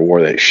anybody that ever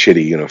wore that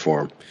shitty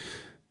uniform.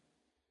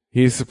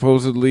 He's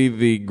supposedly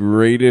the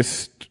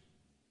greatest.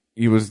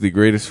 He was the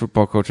greatest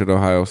football coach at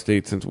Ohio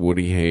State since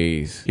Woody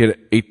Hayes. He had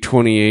an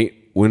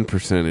 828 win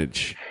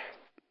percentage.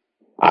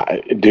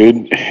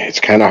 Dude,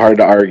 it's kind of hard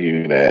to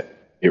argue that.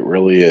 It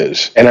really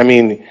is. And I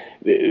mean,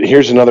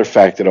 here's another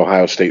fact that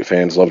Ohio State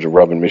fans love to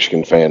rub in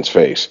Michigan fans'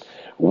 face.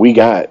 We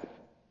got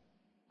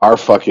our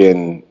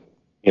fucking,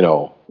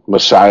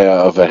 messiah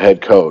of a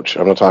head coach.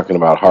 I'm not talking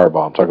about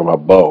Harbaugh. I'm talking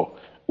about Bo.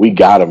 We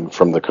got him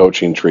from the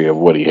coaching tree of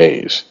Woody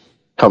Hayes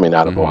coming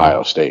out of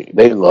Ohio State.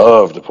 They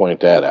love to point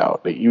that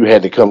out, that you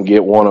had to come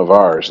get one of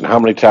ours. And how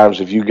many times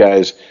have you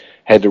guys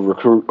had to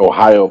recruit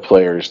Ohio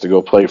players to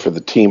go play for the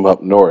team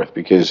up north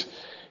because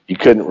you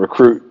couldn't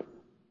recruit?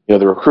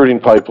 The recruiting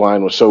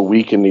pipeline was so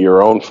weak into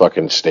your own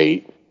fucking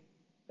state.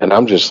 And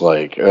I'm just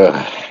like,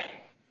 it's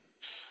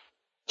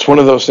one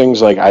of those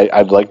things like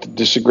I'd like to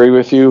disagree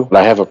with you,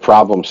 but I have a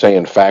problem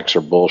saying facts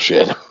are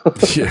bullshit.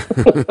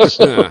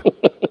 So,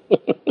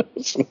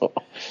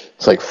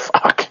 it's like,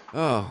 fuck.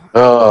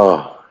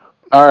 Oh.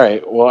 All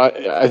right. Well,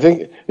 I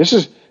think this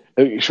is,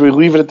 should we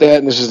leave it at that?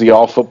 And this is the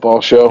all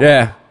football show?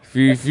 Yeah.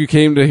 If you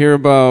came to hear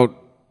about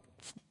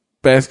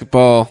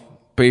basketball,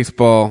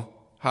 baseball,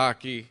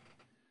 hockey,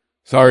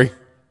 sorry,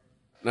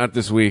 not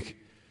this week.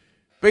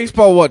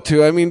 Baseball, what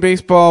too? I mean,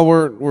 baseball.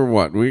 We're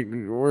what?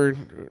 We're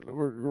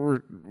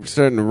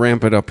starting to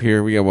ramp it up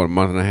here. We got a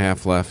month and a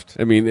half left.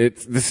 I mean,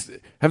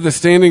 have the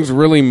standings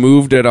really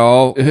moved at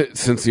all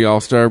since the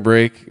All-Star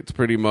break? It's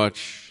pretty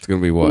much. It's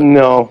gonna be what?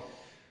 No.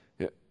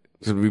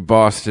 It's gonna be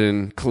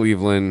Boston,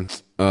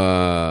 Cleveland,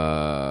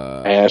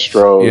 Astros,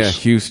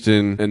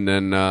 Houston, and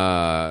then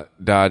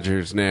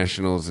Dodgers,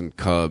 Nationals, and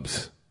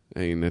Cubs. I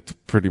mean, that's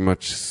pretty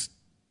much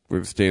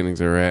where the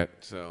standings are at.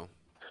 So,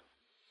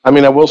 I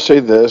mean, I will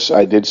say this.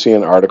 I did see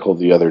an article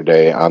the other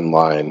day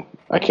online.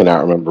 I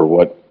cannot remember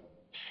what.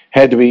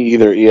 Had to be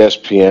either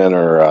ESPN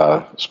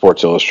or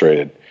Sports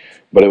Illustrated.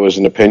 But it was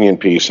an opinion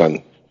piece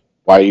on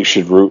why you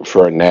should root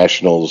for a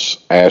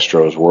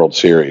Nationals-Astros World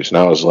Series. And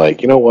I was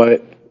like, you know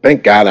what?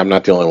 Thank God I'm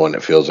not the only one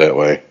that feels that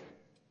way.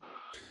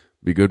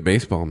 Be good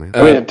baseball, man.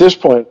 I mean, at this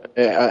point,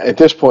 I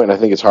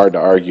think it's hard to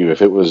argue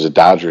if it was a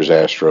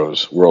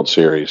Dodgers-Astros World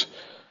Series.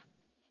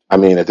 I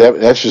mean,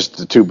 that's just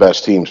the two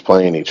best teams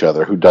playing each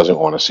other. Who doesn't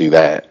want to see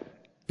that?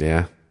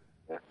 Yeah.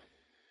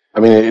 I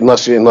mean,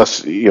 unless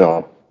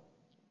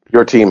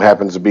your team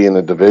happens to be in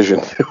a division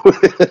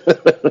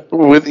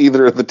with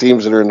either of the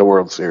teams that are in the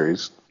World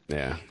Series.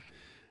 Yeah.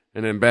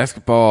 And then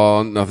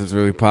basketball, nothing's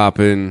really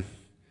popping.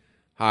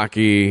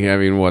 Hockey, I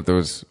mean, there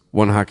was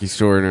one hockey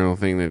story and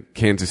everything that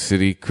Kansas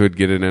City could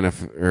get an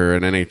NFL or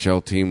an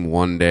NHL team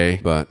one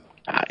day, but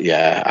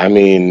yeah, I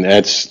mean,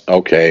 that's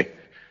okay.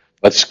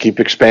 Let's keep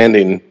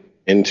expanding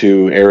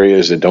into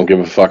areas that don't give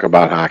a fuck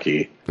about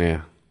hockey.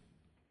 Yeah.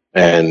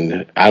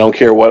 And I don't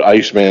care what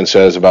ICEman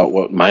says about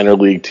what minor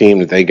league team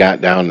that they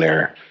got down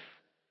there.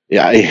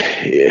 Yeah,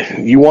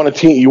 you want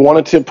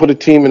to put a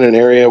team in an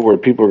area where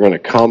people are going to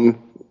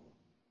come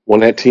when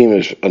that team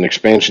is an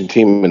expansion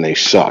team and they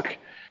suck.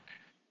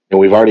 And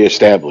we've already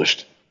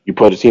established, you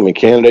put a team in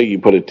Canada, you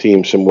put a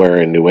team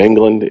somewhere in New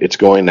England, it's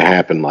going to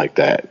happen like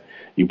that.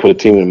 You put a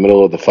team in the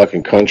middle of the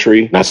fucking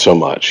country, not so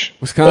much.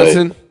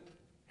 Wisconsin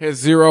has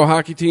 0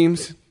 hockey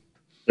teams?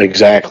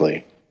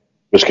 Exactly.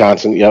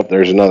 Wisconsin, yep,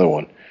 there's another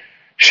one.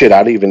 Shit,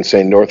 I'd even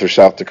say North or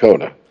South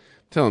Dakota.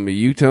 Tell me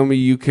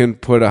you can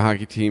put a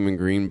hockey team in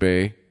Green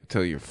Bay. I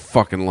tell you, you're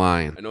fucking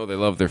lying. I know they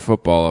love their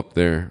football up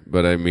there,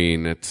 but I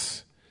mean,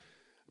 that's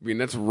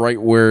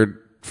right where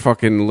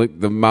fucking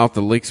the mouth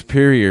of Lake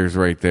Superior is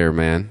right there,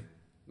 man.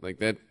 Like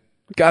that.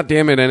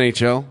 Goddamn it,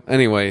 NHL.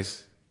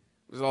 Anyways,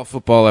 it was all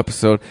football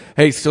episode.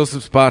 Hey, still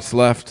some spots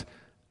left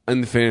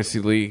in the fantasy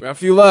league.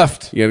 After you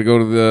left, you got to go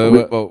to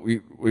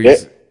the.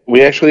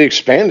 We actually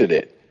expanded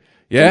it.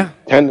 Yeah,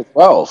 10 to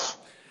 12.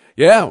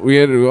 Yeah, we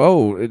had.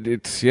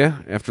 It's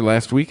after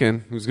last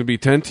weekend, it was going to be a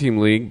 10-team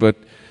league, but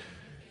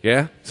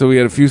yeah. So we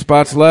had a few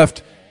spots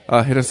left.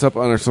 Hit us up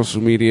on our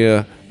social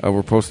media.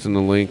 We're posting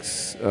the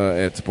links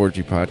at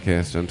Sporgy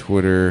Podcast on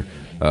Twitter.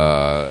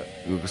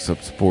 Look us up,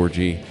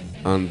 Sporgy,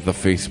 on the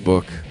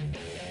Facebook.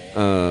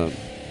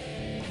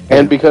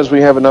 And because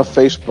we have enough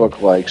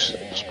Facebook likes,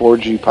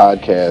 Sporgy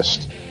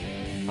Podcast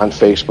on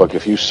Facebook,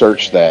 if you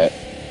search that,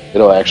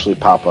 it'll actually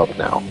pop up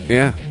now.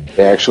 Yeah.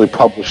 They actually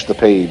published the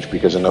page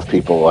because enough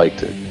people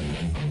liked it.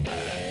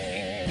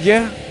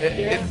 Yeah.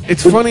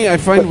 It's funny, I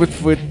find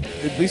with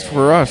at least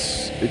for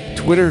us,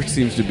 Twitter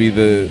seems to be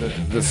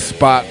the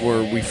spot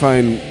where we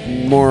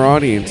find more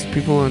audience.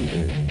 People on...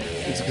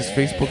 It's because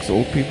Facebook's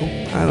old people?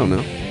 I don't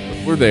know.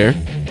 But we're there.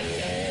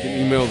 You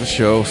can email the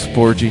show,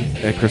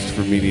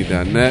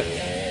 sporgy@christophermedia.net.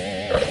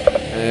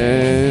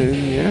 And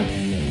yeah,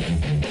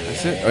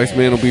 that's it.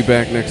 ICEman will be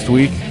back next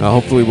week.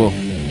 Hopefully we'll...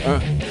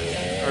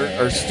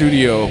 Our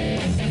studio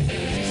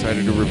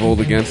decided to revolt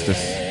against us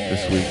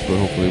this week, but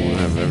hopefully we'll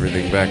have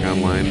everything back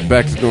online,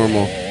 back to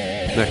normal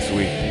next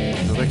week.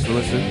 So thanks for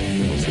listening,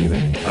 and we'll see you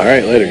there. All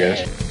right, later,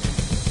 guys.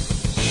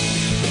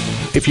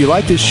 If you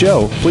like this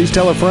show, please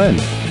tell a friend.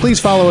 Please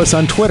follow us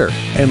on Twitter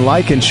and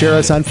like and share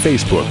us on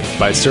Facebook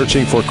by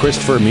searching for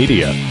Christopher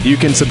Media. You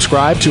can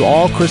subscribe to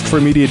all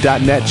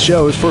ChristopherMedia.net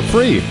shows for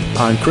free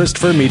on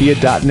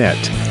ChristopherMedia.net.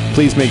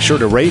 Please make sure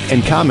to rate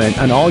and comment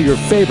on all your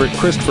favorite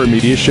Christopher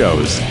Media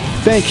shows.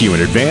 Thank you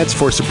in advance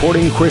for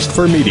supporting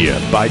Christopher Media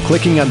by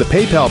clicking on the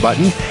PayPal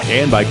button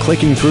and by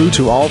clicking through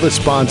to all the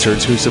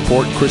sponsors who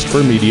support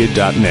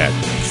ChristopherMedia.net.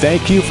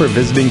 Thank you for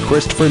visiting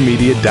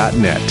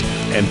ChristopherMedia.net,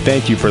 and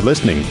thank you for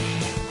listening.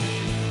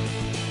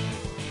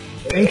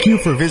 Thank you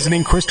for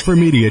visiting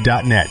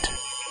ChristopherMedia.net.